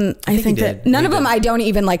do one? I think think he that did. none He of them did. I don't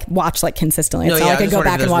even like watch like consistently. It's No, not yeah, like I I just go wondered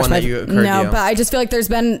back if and there's watch one my that you occurred to no, you. but I just feel like there's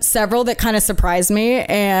been several that kind of surprised me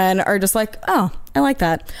and are just like, oh, I like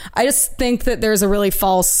that. I just think that there's a really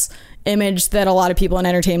false image that a lot of people in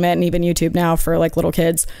entertainment and even YouTube now for like little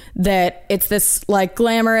kids, that it's this like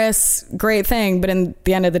glamorous great thing, but in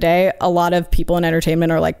the end of the day a lot of people in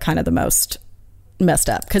entertainment are like kind of the most messed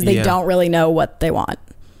up because they Yeah. don't really know what they want.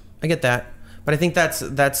 I get that, but I think that's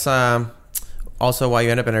also why you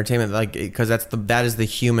end up in entertainment, like because that is the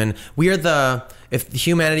human. We are if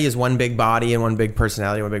humanity is one big body and one big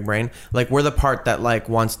personality, one big brain, like we're the part that like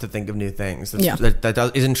wants to think of new things. Yeah.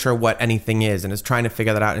 Isn't sure what anything is and is trying to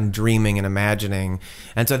figure that out and dreaming and imagining.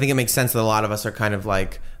 And so I think it makes sense that a lot of us are kind of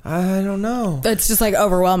like, I don't know. It's just like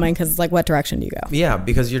overwhelming because it's like, what direction do you go? Yeah,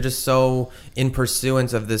 because you're just so in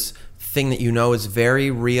pursuance of this thing that you know is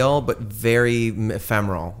very real but very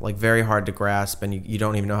ephemeral, like very hard to grasp, and you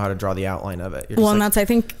don't even know how to draw the outline of it. You're just Well, and like, that's, I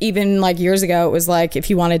think even like years ago, it was like, if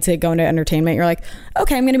you wanted to go into entertainment, you're like,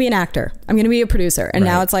 okay, I'm going to be an actor. I'm going to be a producer. And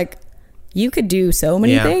now Right. it's like, you could do so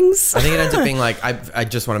many things. I think it ends up being like, I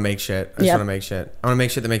just want to make shit. I just Yep. want to make shit. I want to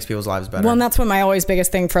make shit that makes people's lives better. Well, and that's what my always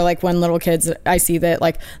biggest thing for like when little kids, I see that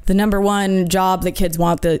like the number one job that kids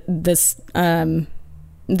want this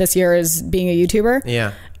year is being a YouTuber.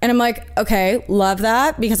 Yeah. And I'm like, okay, love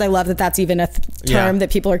that, because I love that that's even a term Yeah. that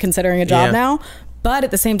people are considering a job Yeah. now. But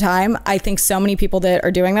at the same time, I think so many people that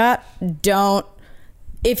are doing that don't,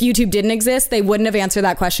 if YouTube didn't exist, they wouldn't have answered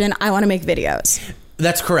that question. I want to make videos.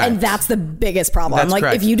 That's correct. And that's the biggest problem. That's like,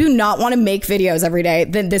 correct. if you do not want to make videos every day,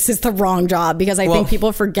 then this is the wrong job, because I Well, think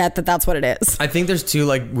people forget that that's what it is. I think there's two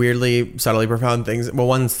like weirdly subtly profound things. Well,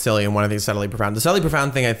 one's silly and one I think is subtly profound. The subtly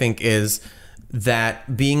profound thing I think is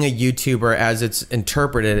that being a YouTuber, as it's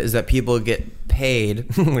interpreted, is that people get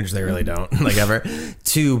paid, which they really don't, like ever,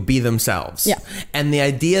 to be themselves. Yeah. And the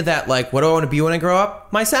idea that, like, what do I want to be when I grow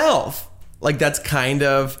up? Myself. Like, that's kind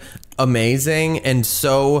of amazing. And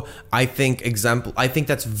so I think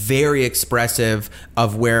that's very expressive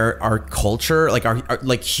of where our culture, like our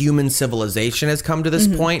like human civilization has come to this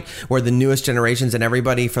point, where the newest generations and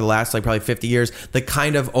everybody for the last like probably 50 years, the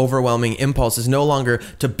kind of overwhelming impulse is no longer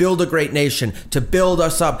to build a great nation, to build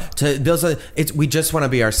us up, we just want to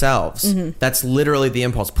be ourselves. That's literally the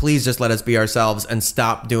impulse. Please just let us be ourselves and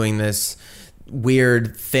stop doing this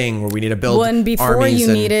weird thing where we need to build when before armies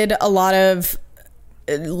you needed a lot of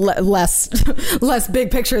less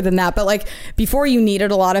big picture than that, but like before you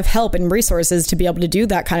needed a lot of help and resources to be able to do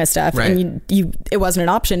that kind of stuff, right. and you it wasn't an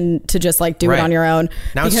option to just like do right. it on your own,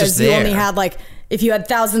 now because it's just you there. only had like, if you had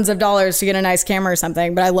thousands of dollars to get a nice camera or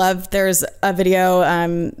something. But I love, there's a video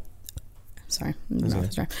that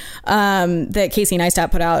Casey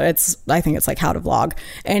Neistat put out. I think it's like how to vlog,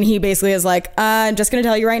 and he basically is like, I'm just gonna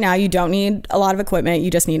tell you right now, you don't need a lot of equipment,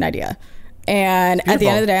 you just need an idea. And at the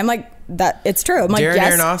end of the day, I'm like, that it's true. I'm like, Darren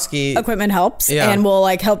yes, Aronofsky, equipment helps and will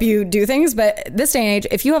like help you do things, but this day and age,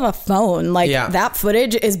 if you have a phone, like that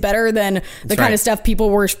footage is better than the kind of stuff people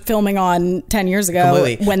were filming on 10 years ago.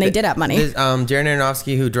 Completely. When they did have money. Darren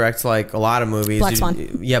Aronofsky, who directs like a lot of movies, Black Swan.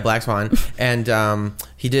 Black Swan, and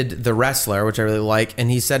he did The Wrestler, which I really like,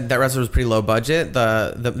 and he said that Wrestler was pretty low budget,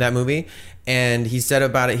 that movie. And he said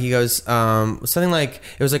about it, he goes something like,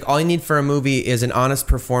 it was like, all you need for a movie is an honest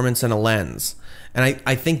performance and a lens. And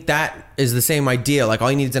I think that is the same idea. Like,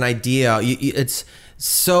 all you need is an idea. It's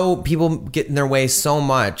so, people get in their way so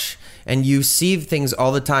much, and you see things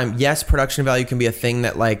all the time. Yes, production value can be a thing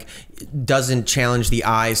that like doesn't challenge the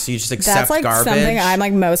eye, so you just accept that's like garbage. Something I'm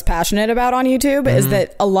like most passionate about on YouTube is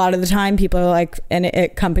that a lot of the time people are like, and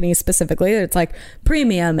it companies specifically, it's like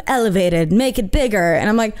premium, elevated, make it bigger. And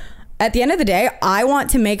I'm like, at the end of the day, I want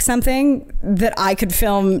to make something that I could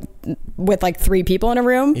film with like 3 people in a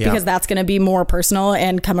room, because that's going to be more personal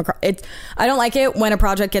and come across it. I don't like it when a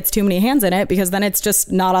project gets too many hands in it, because then it's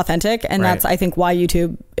just not authentic. And that's, I think, why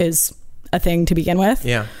YouTube is a thing to begin with.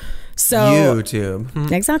 Yeah. So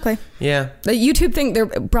YouTube. Exactly. Yeah. The YouTube thing, they're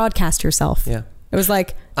broadcast yourself. Yeah. It was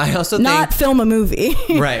like, I also not think, film a movie.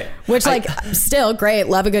 Right. Which like still great.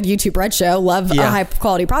 Love a good YouTube Red show. Love a high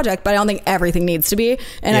quality project, but I don't think everything needs to be.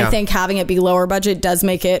 And I think having it be lower budget does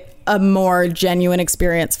make it a more genuine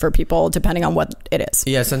experience for people, depending on what it is.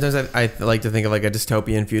 Yeah. Sometimes I like to think of like a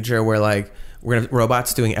dystopian future where like we're going to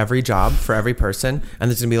robots doing every job for every person.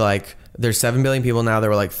 And there's going to be like, there's 7 billion people now. There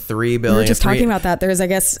were like 3 billion. We were just talking about that. There's, I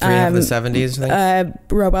guess, in the 70s,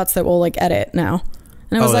 robots that will like edit now.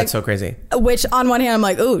 And I was like, that's so crazy. Which on one hand, I'm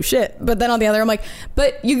like, oh shit. But then on the other, I'm like,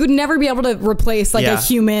 but you could never be able to replace like a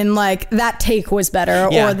human, like that take was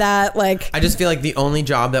better or that like. I just feel like the only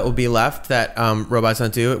job that will be left that robots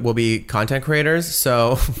don't do will be content creators.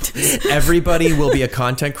 So everybody will be a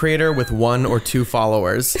content creator with 1 or 2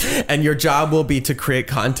 followers. And your job will be to create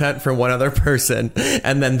content for one other person.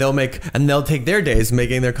 And then they'll take their days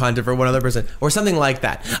making their content for one other person or something like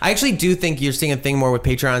that. I actually do think you're seeing a thing more with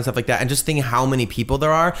Patreon and stuff like that. And just thinking how many people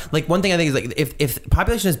there are. Like, one thing I think is like, if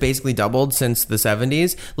population has basically doubled since the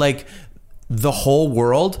 70s, like the whole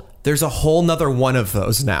world, there's a whole nother one of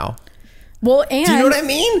those now. Well, and do you know what I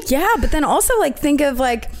mean? Yeah, but then also like think of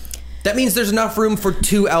like, that means there's enough room for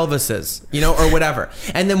 2 Elvises, or whatever.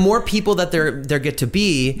 And the more people that there get to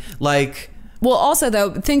be, like. Well, also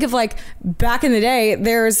though, think of like back in the day,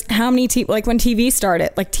 there's how many like when TV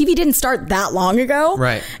started, like TV didn't start that long ago.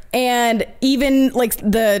 Right. And even like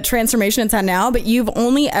the transformation it's had now, but you've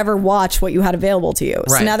only ever watched what you had available to you.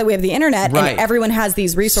 Right. So now that we have the internet and everyone has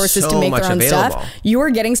these resources to make their own stuff,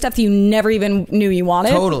 you're getting stuff that you never even knew you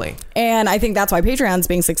wanted. Totally. And I think that's why Patreon's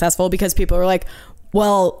being successful, because people are like,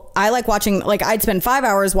 well, I like watching, like I'd spend 5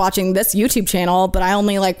 hours watching this YouTube channel, but I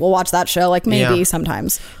only like will watch that show like maybe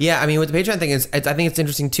sometimes. Yeah, I mean, with the Patreon thing, I think it's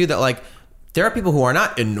interesting too that like there are people who are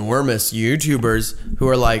not enormous YouTubers who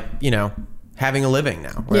are like, having a living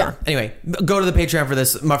now. Whatever. Yeah. Anyway, go to the Patreon for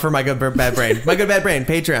this, for My Good Bad Brain. My Good Bad Brain,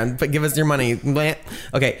 Patreon. But give us your money.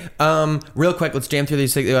 Okay, real quick, let's jam through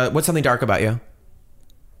these. What's something dark about you?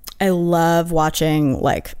 I love watching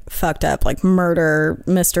like fucked up like murder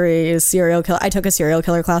mysteries, serial killer. I took a serial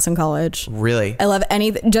killer class in college. Really? I love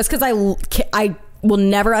anything just because I will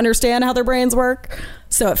never understand how their brains work,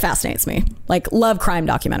 so it fascinates me. Like, love crime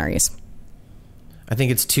documentaries. I think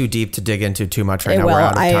it's too deep to dig into too much right It now. will. We're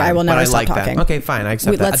out of time. I will never but I stop like talking. That. Okay, fine. I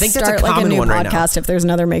accept that. Let's I think that's start a like a common new one right now. podcast if there's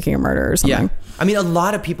another Making a Murder or something. Yeah. I mean, a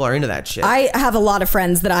lot of people are into that shit. I have a lot of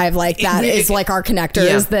friends that I've like that is like our connectors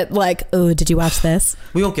Yeah. that like, oh, did you watch this?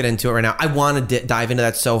 We won't get into it right now. I want to dive into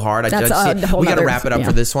that so hard. That's a whole we got to nother- wrap it up yeah.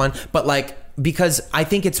 for this one. But like, because I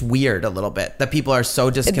think it's weird a little bit that people are so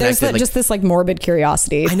disconnected. There's like, just this like morbid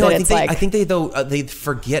curiosity. I know. That I it's think like, I think they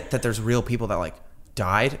forget that there's real people that like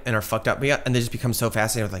died and are fucked up, and they just become so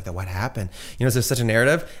fascinated with like what happened. You know, there's such a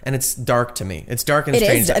narrative, and it's dark to me. It's dark and it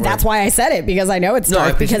strange. is. That's why I said it, because I know it's No, I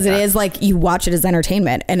dark, appreciate because it that. is like you watch it as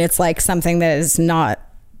entertainment, and it's like something that is not.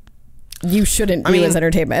 You shouldn't view as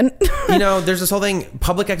entertainment. You know, there's this whole thing.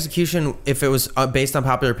 Public execution, if it was based on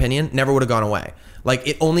popular opinion, never would have gone away. Like,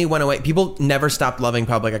 it only went away. People never stopped loving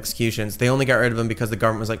public executions. They only got rid of them because the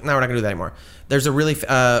government was like, no, we're not going to do that anymore. There's a really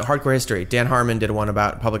hardcore history. Dan Harmon did one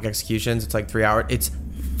about public executions. It's like 3 hours. It's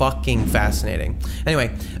fucking fascinating. Anyway,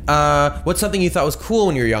 what's something you thought was cool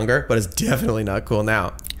when you were younger, but is definitely not cool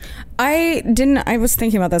now? I was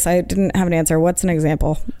thinking about this. I didn't have an answer. What's an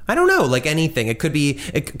example? I don't know, like anything. It could be,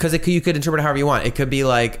 because you could interpret it however you want. It could be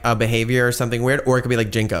like a behavior or something weird, or it could be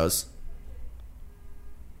like Jinkos.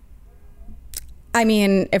 I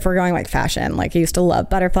mean, if we're going like fashion, like I used to love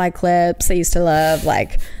butterfly clips. I used to love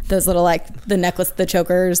like those little like the necklace, the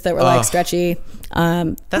chokers that were like stretchy. That's I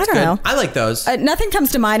don't good. know. I like those. Nothing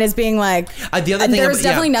comes to mind as being like the other thing there was about-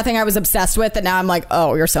 definitely nothing I was obsessed with that now I'm like,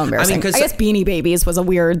 oh, you're so embarrassing. I 'cause- guess Beanie Babies was a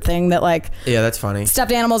weird thing that like Yeah, that's funny.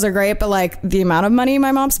 stuffed animals are great, but like the amount of money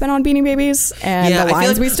my mom spent on Beanie Babies and Yeah, I the feel lines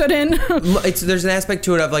like- we stood in. There's an aspect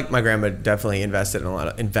to it of like my grandma definitely invested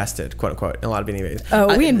quote unquote in a lot of Beanie Babies.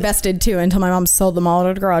 Oh, we invested too until my mom sold them all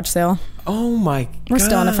at a garage sale. Oh my! We're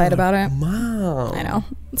still in a fight about it. Mom. I know.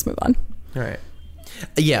 Let's move on. All right.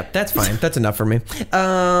 Yeah, that's fine. That's enough for me.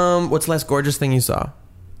 What's the last gorgeous thing you saw?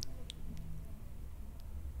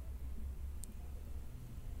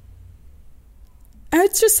 I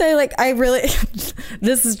would just say, like, I really,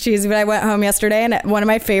 this is cheesy, but I went home yesterday and one of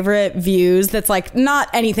my favorite views that's like not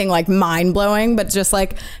anything like mind blowing, but just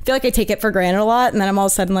like, I feel like I take it for granted a lot. And then I'm all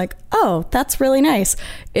of a sudden like, oh, that's really nice.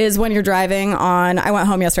 Is when you're driving on, I went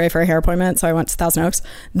home yesterday for a hair appointment. So I went to Thousand Oaks.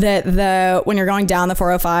 When you're going down the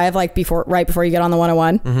 405, like right before you get on the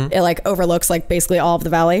 101, it like overlooks like basically all of the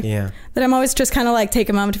valley. Yeah. That I'm always just kind of like take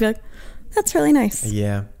a moment to be like, that's really nice.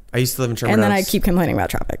 Yeah. I used to live in Sherman And then Oaks. I keep complaining about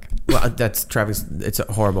traffic. Well, that's traffic. It's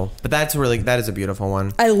horrible. But that is a beautiful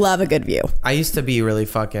one. I love a good view. I used to be really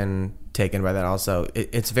fucking taken by that also.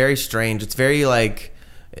 It's very strange. It's very like,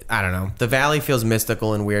 I don't know. The valley feels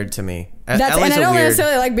mystical and weird to me. And I don't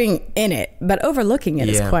necessarily like being in it, but overlooking it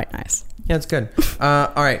is Yeah. quite nice. Yeah, it's good.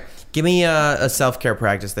 All right. Give me a self-care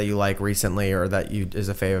practice that you like recently or that is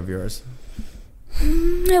a fave of yours.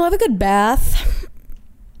 I love a good bath.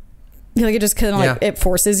 I feel like it just kind of like it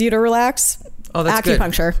forces you to relax. Oh, that's good.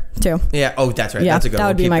 Acupuncture too. Yeah. Oh, that's right. Yeah, That's a good one. that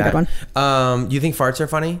would be Keep my that. good one. Do you think farts are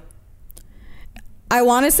funny? I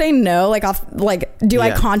want to say no. Like do I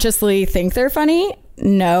Yeah. consciously think they're funny?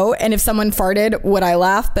 No. And if someone farted, would I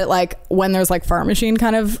laugh? But like when there's like fart machine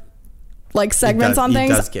kind of like segments on it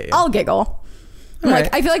things, does get you. I'll giggle. Like right.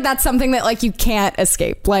 I feel like that's something that like you can't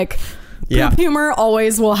escape. Like Yeah. poop humor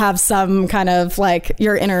always will have some kind of like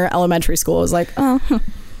your inner elementary school is like, oh.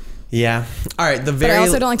 Yeah. All right. But I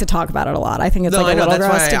also don't like to talk about it a lot. I think it's like I a know, little that's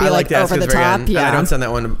gross why to be I like to ask over the this very top. end. Yeah. I don't send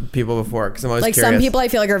that one to people before because I'm always Like curious. some people I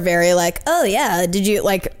feel like are very like, oh yeah, did you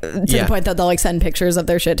like to Yeah. the point that they'll like send pictures of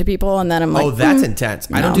their shit to people and then I'm like, Oh, that's intense.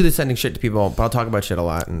 I don't no. do the sending shit to people, but I'll talk about shit a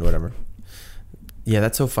lot and whatever. Yeah,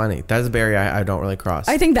 that's so funny. That's a barrier I don't really cross.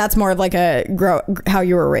 I think that's more of like a how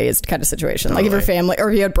you were raised kind of situation. Like if your Totally. family or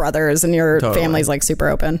if you had brothers and your Totally. family's like super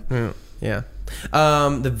open. Yeah.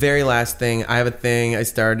 The very last thing, I have a thing I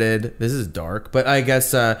started. This is dark, but I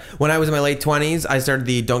guess when I was in my late 20s, I started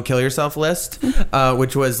the "Don't Kill Yourself" list,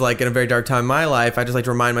 which was like in a very dark time in my life. I just like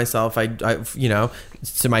to remind myself, I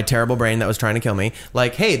to my terrible brain that was trying to kill me,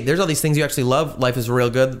 like, hey, there's all these things you actually love. Life is real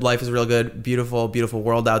good. Life is real good. Beautiful, beautiful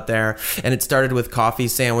world out there. And it started with coffee,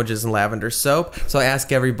 sandwiches, and lavender soap. So I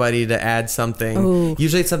ask everybody to add something. Ooh.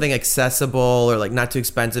 Usually it's something accessible or like not too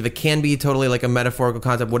expensive. It can be totally like a metaphorical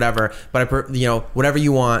concept, whatever. But whatever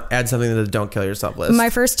you want, add something to the "Don't Kill Yourself" list. My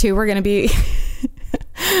first two were going to be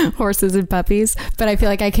horses and puppies, but I feel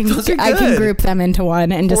like I can Those are I can good. group them into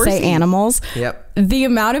one and just say Horsey. animals. Yep. The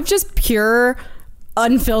amount of just pure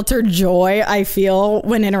unfiltered joy I feel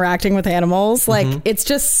when interacting with animals, like it's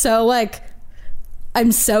just so like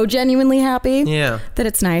I'm so genuinely happy Yeah. that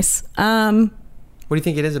it's nice. What do you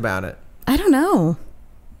think it is about it? I don't know.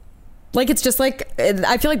 Like it's just like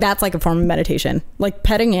I feel like that's like a form of meditation. Like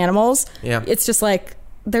petting animals. Yeah. It's just like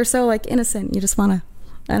they're so like innocent. You just want to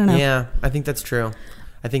I don't know. Yeah, I think that's true.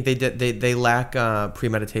 I think they lack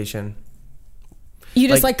premeditation. You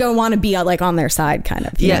just like go want to be like on their side, kind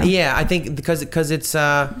of. You know? Yeah. I think because it's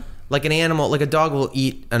like an animal, like a dog will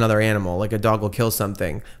eat another animal, like a dog will kill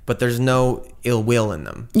something, but there's no ill will in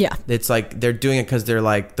them. Yeah, it's like they're doing it because they're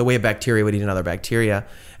like the way a bacteria would eat another bacteria,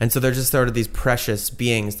 and so they're just sort of these precious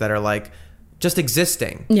beings that are like just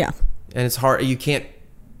existing. Yeah, and it's hard. You can't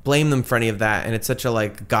blame them for any of that, and it's such a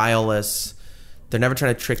like guileless. They're never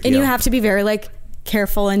trying to trick you. And you have to be very like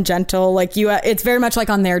careful and gentle, like it's very much like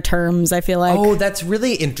on their terms, I feel like. Oh, that's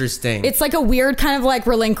really interesting. It's like a weird kind of like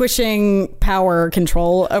relinquishing power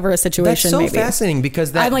control over a situation. That's so fascinating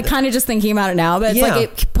because I'm like kind of just thinking about it now, but it's like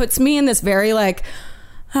it puts me in this very like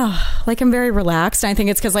like I'm very relaxed, and I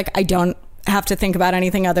think it's because like I don't have to think about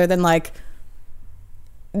anything other than like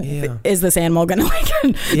is this animal gonna like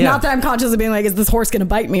not that I'm conscious of being like, is this horse gonna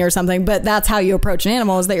bite me or something, but that's how you approach an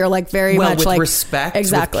animal, is that you're like very much with like respect,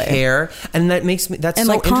 exactly, with care, and that makes me and so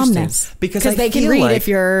like interesting calmness, because they can read like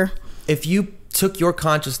if you took your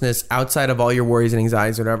consciousness outside of all your worries and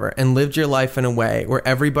anxieties or whatever and lived your life in a way where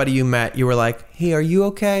everybody you met, you were like, hey, are you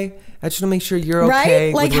okay? I just want to make sure you're okay.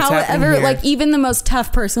 Right? Like, with what's however, like, even the most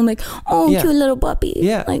tough person, like, oh, cute little puppy.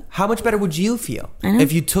 Yeah. Like, how much better would you feel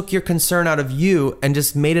if you took your concern out of you and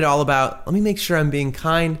just made it all about, let me make sure I'm being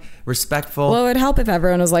kind, respectful. Well, it would help if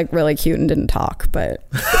everyone was, like, really cute and didn't talk, but.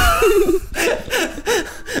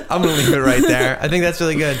 I'm going to leave it right there. I think that's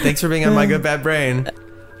really good. Thanks for being on My Good Bad Brain.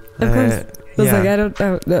 Of course. I was like, I don't,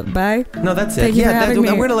 bye. No, that's it. Thank you for having me.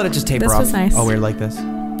 We're going to let it just taper off. This was nice. Oh, weird like this.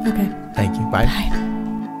 Okay. Thank you. Bye. Bye.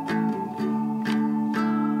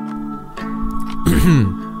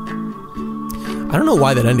 I don't know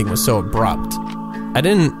why that ending was so abrupt. I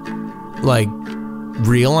didn't like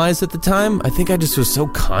realize at the time. I think I just was so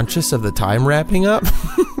conscious of the time wrapping up.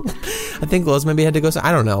 I think Lowe's maybe had to go.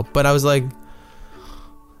 I don't know, but I was like,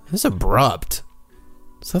 this is abrupt.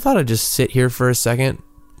 So I thought I'd just sit here for a second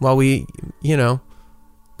while we,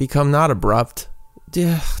 become not abrupt.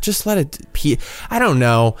 Yeah, just let it. I don't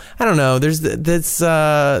know. There's this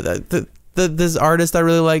this artist I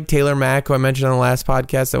really like, Taylor Mack, who I mentioned on the last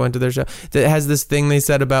podcast. I went to their show. That has this thing they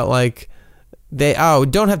said about like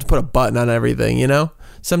don't have to put a button on everything.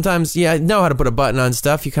 Sometimes I know how to put a button on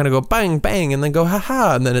stuff. You kind of go bang bang and then go ha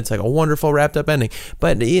ha, and then it's like a wonderful wrapped up ending.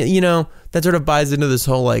 But that sort of buys into this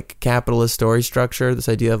whole like capitalist story structure, this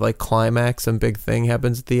idea of like climax, some big thing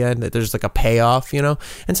happens at the end, that there's like a payoff, and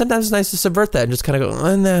sometimes it's nice to subvert that and just kind of go,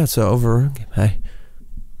 and that's over. Okay, bye.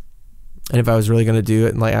 And if I was really going to do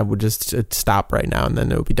it, like, I would just stop right now and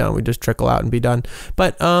then it would be done. We'd just trickle out and be done.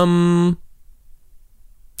 But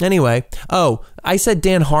anyway, I said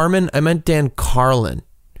Dan Harmon, I meant Dan Carlin.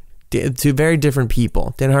 Two very different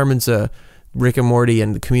people. Dan Harmon's a Rick and Morty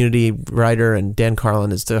and the Community writer, and Dan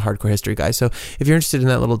Carlin is the hardcore history guy. So if you're interested in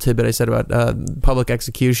that little tidbit I said about public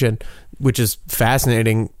execution, which is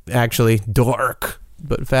fascinating, actually, dark,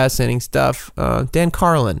 but fascinating stuff, Dan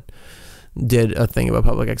Carlin did a thing about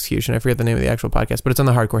public execution. I forget the name of the actual podcast, but it's on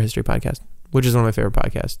the Hardcore History podcast, which is one of my favorite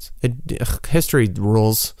podcasts. History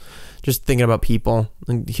rules. Just thinking about people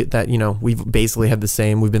and that, we've basically had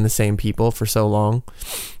we've been the same people for so long,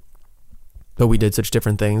 but we did such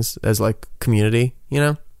different things as like community, I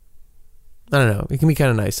don't know. It can be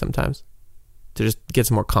kind of nice sometimes to just get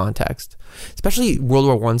some more context, especially World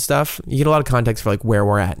War I stuff. You get a lot of context for like where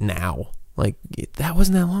we're at now. Like, that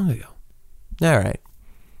wasn't that long ago. All right.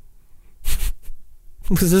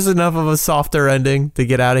 Was this enough of a softer ending to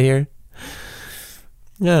get out of here?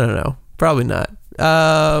 I don't know. Probably not.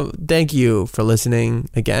 Thank you for listening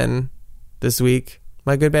again this week.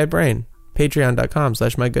 My Good Bad Brain.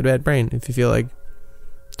 Patreon.com/mygoodbadbrain if you feel like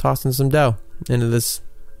tossing some dough into this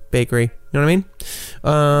bakery. You know what I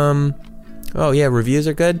mean? Oh yeah, reviews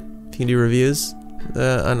are good. If you can do reviews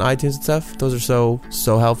on iTunes and stuff, those are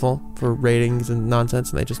so helpful for ratings and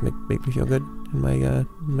nonsense, and they just make me feel good in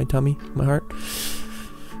my tummy, my heart.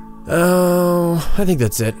 Oh, I think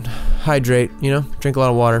that's it. Hydrate, drink a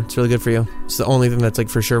lot of water. It's really good for you. It's the only thing that's like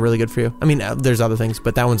for sure really good for you. I mean, there's other things,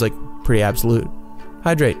 but that one's like pretty absolute.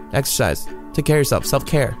 Hydrate, exercise, take care of yourself,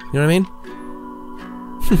 self-care. You know what I mean?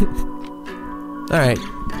 All right.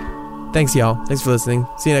 Thanks, y'all. Thanks for listening.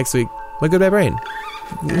 See you next week. My Good Bad Brain.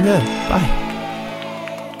 Yeah, bye.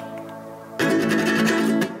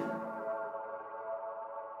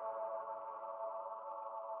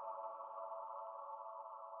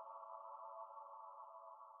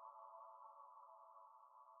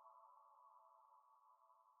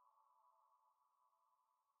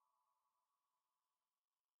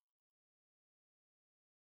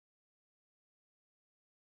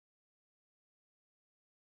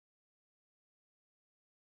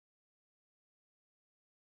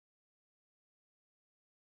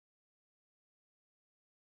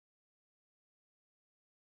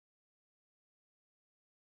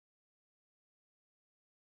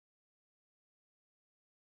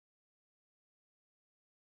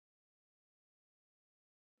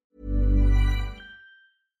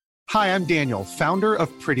 Hi, I'm Daniel, founder of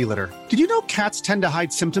Pretty Litter. Did you know cats tend to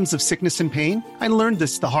hide symptoms of sickness and pain? I learned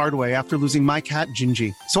this the hard way after losing my cat,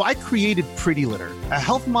 Gingy. So I created Pretty Litter, a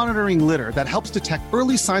health monitoring litter that helps detect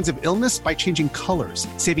early signs of illness by changing colors,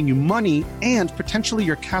 saving you money and potentially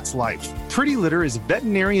your cat's life. Pretty Litter is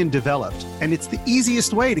veterinarian developed, and it's the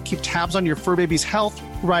easiest way to keep tabs on your fur baby's health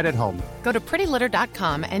right at home. Go to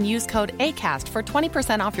prettylitter.com and use code ACAST for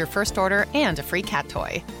 20% off your first order and a free cat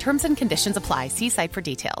toy. Terms and conditions apply. See site for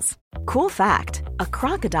details. Cool fact, a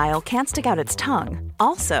crocodile can't stick out its tongue.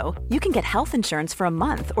 Also, you can get health insurance for a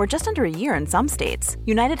month or just under a year in some states.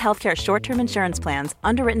 United Healthcare short-term insurance plans,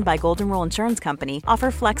 underwritten by Golden Rule Insurance Company, offer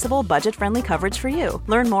flexible, budget-friendly coverage for you.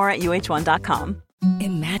 Learn more at uh1.com.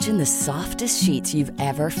 Imagine the softest sheets you've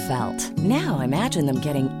ever felt. Now imagine them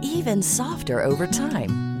getting even softer over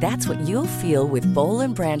time. That's what you'll feel with Boll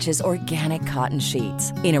 & Branch's organic cotton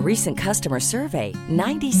sheets. In a recent customer survey,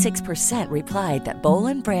 96% replied that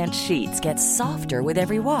Boll & Branch sheets get softer with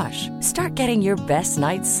every wash. Start getting your best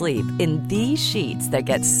night's sleep in these sheets that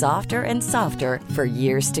get softer and softer for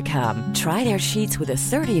years to come. Try their sheets with a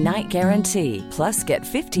 30-night guarantee. Plus, get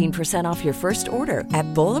 15% off your first order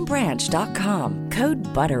at bollandbranch.com. Code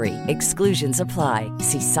BUTTERY. Exclusions apply.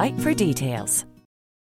 See site for details.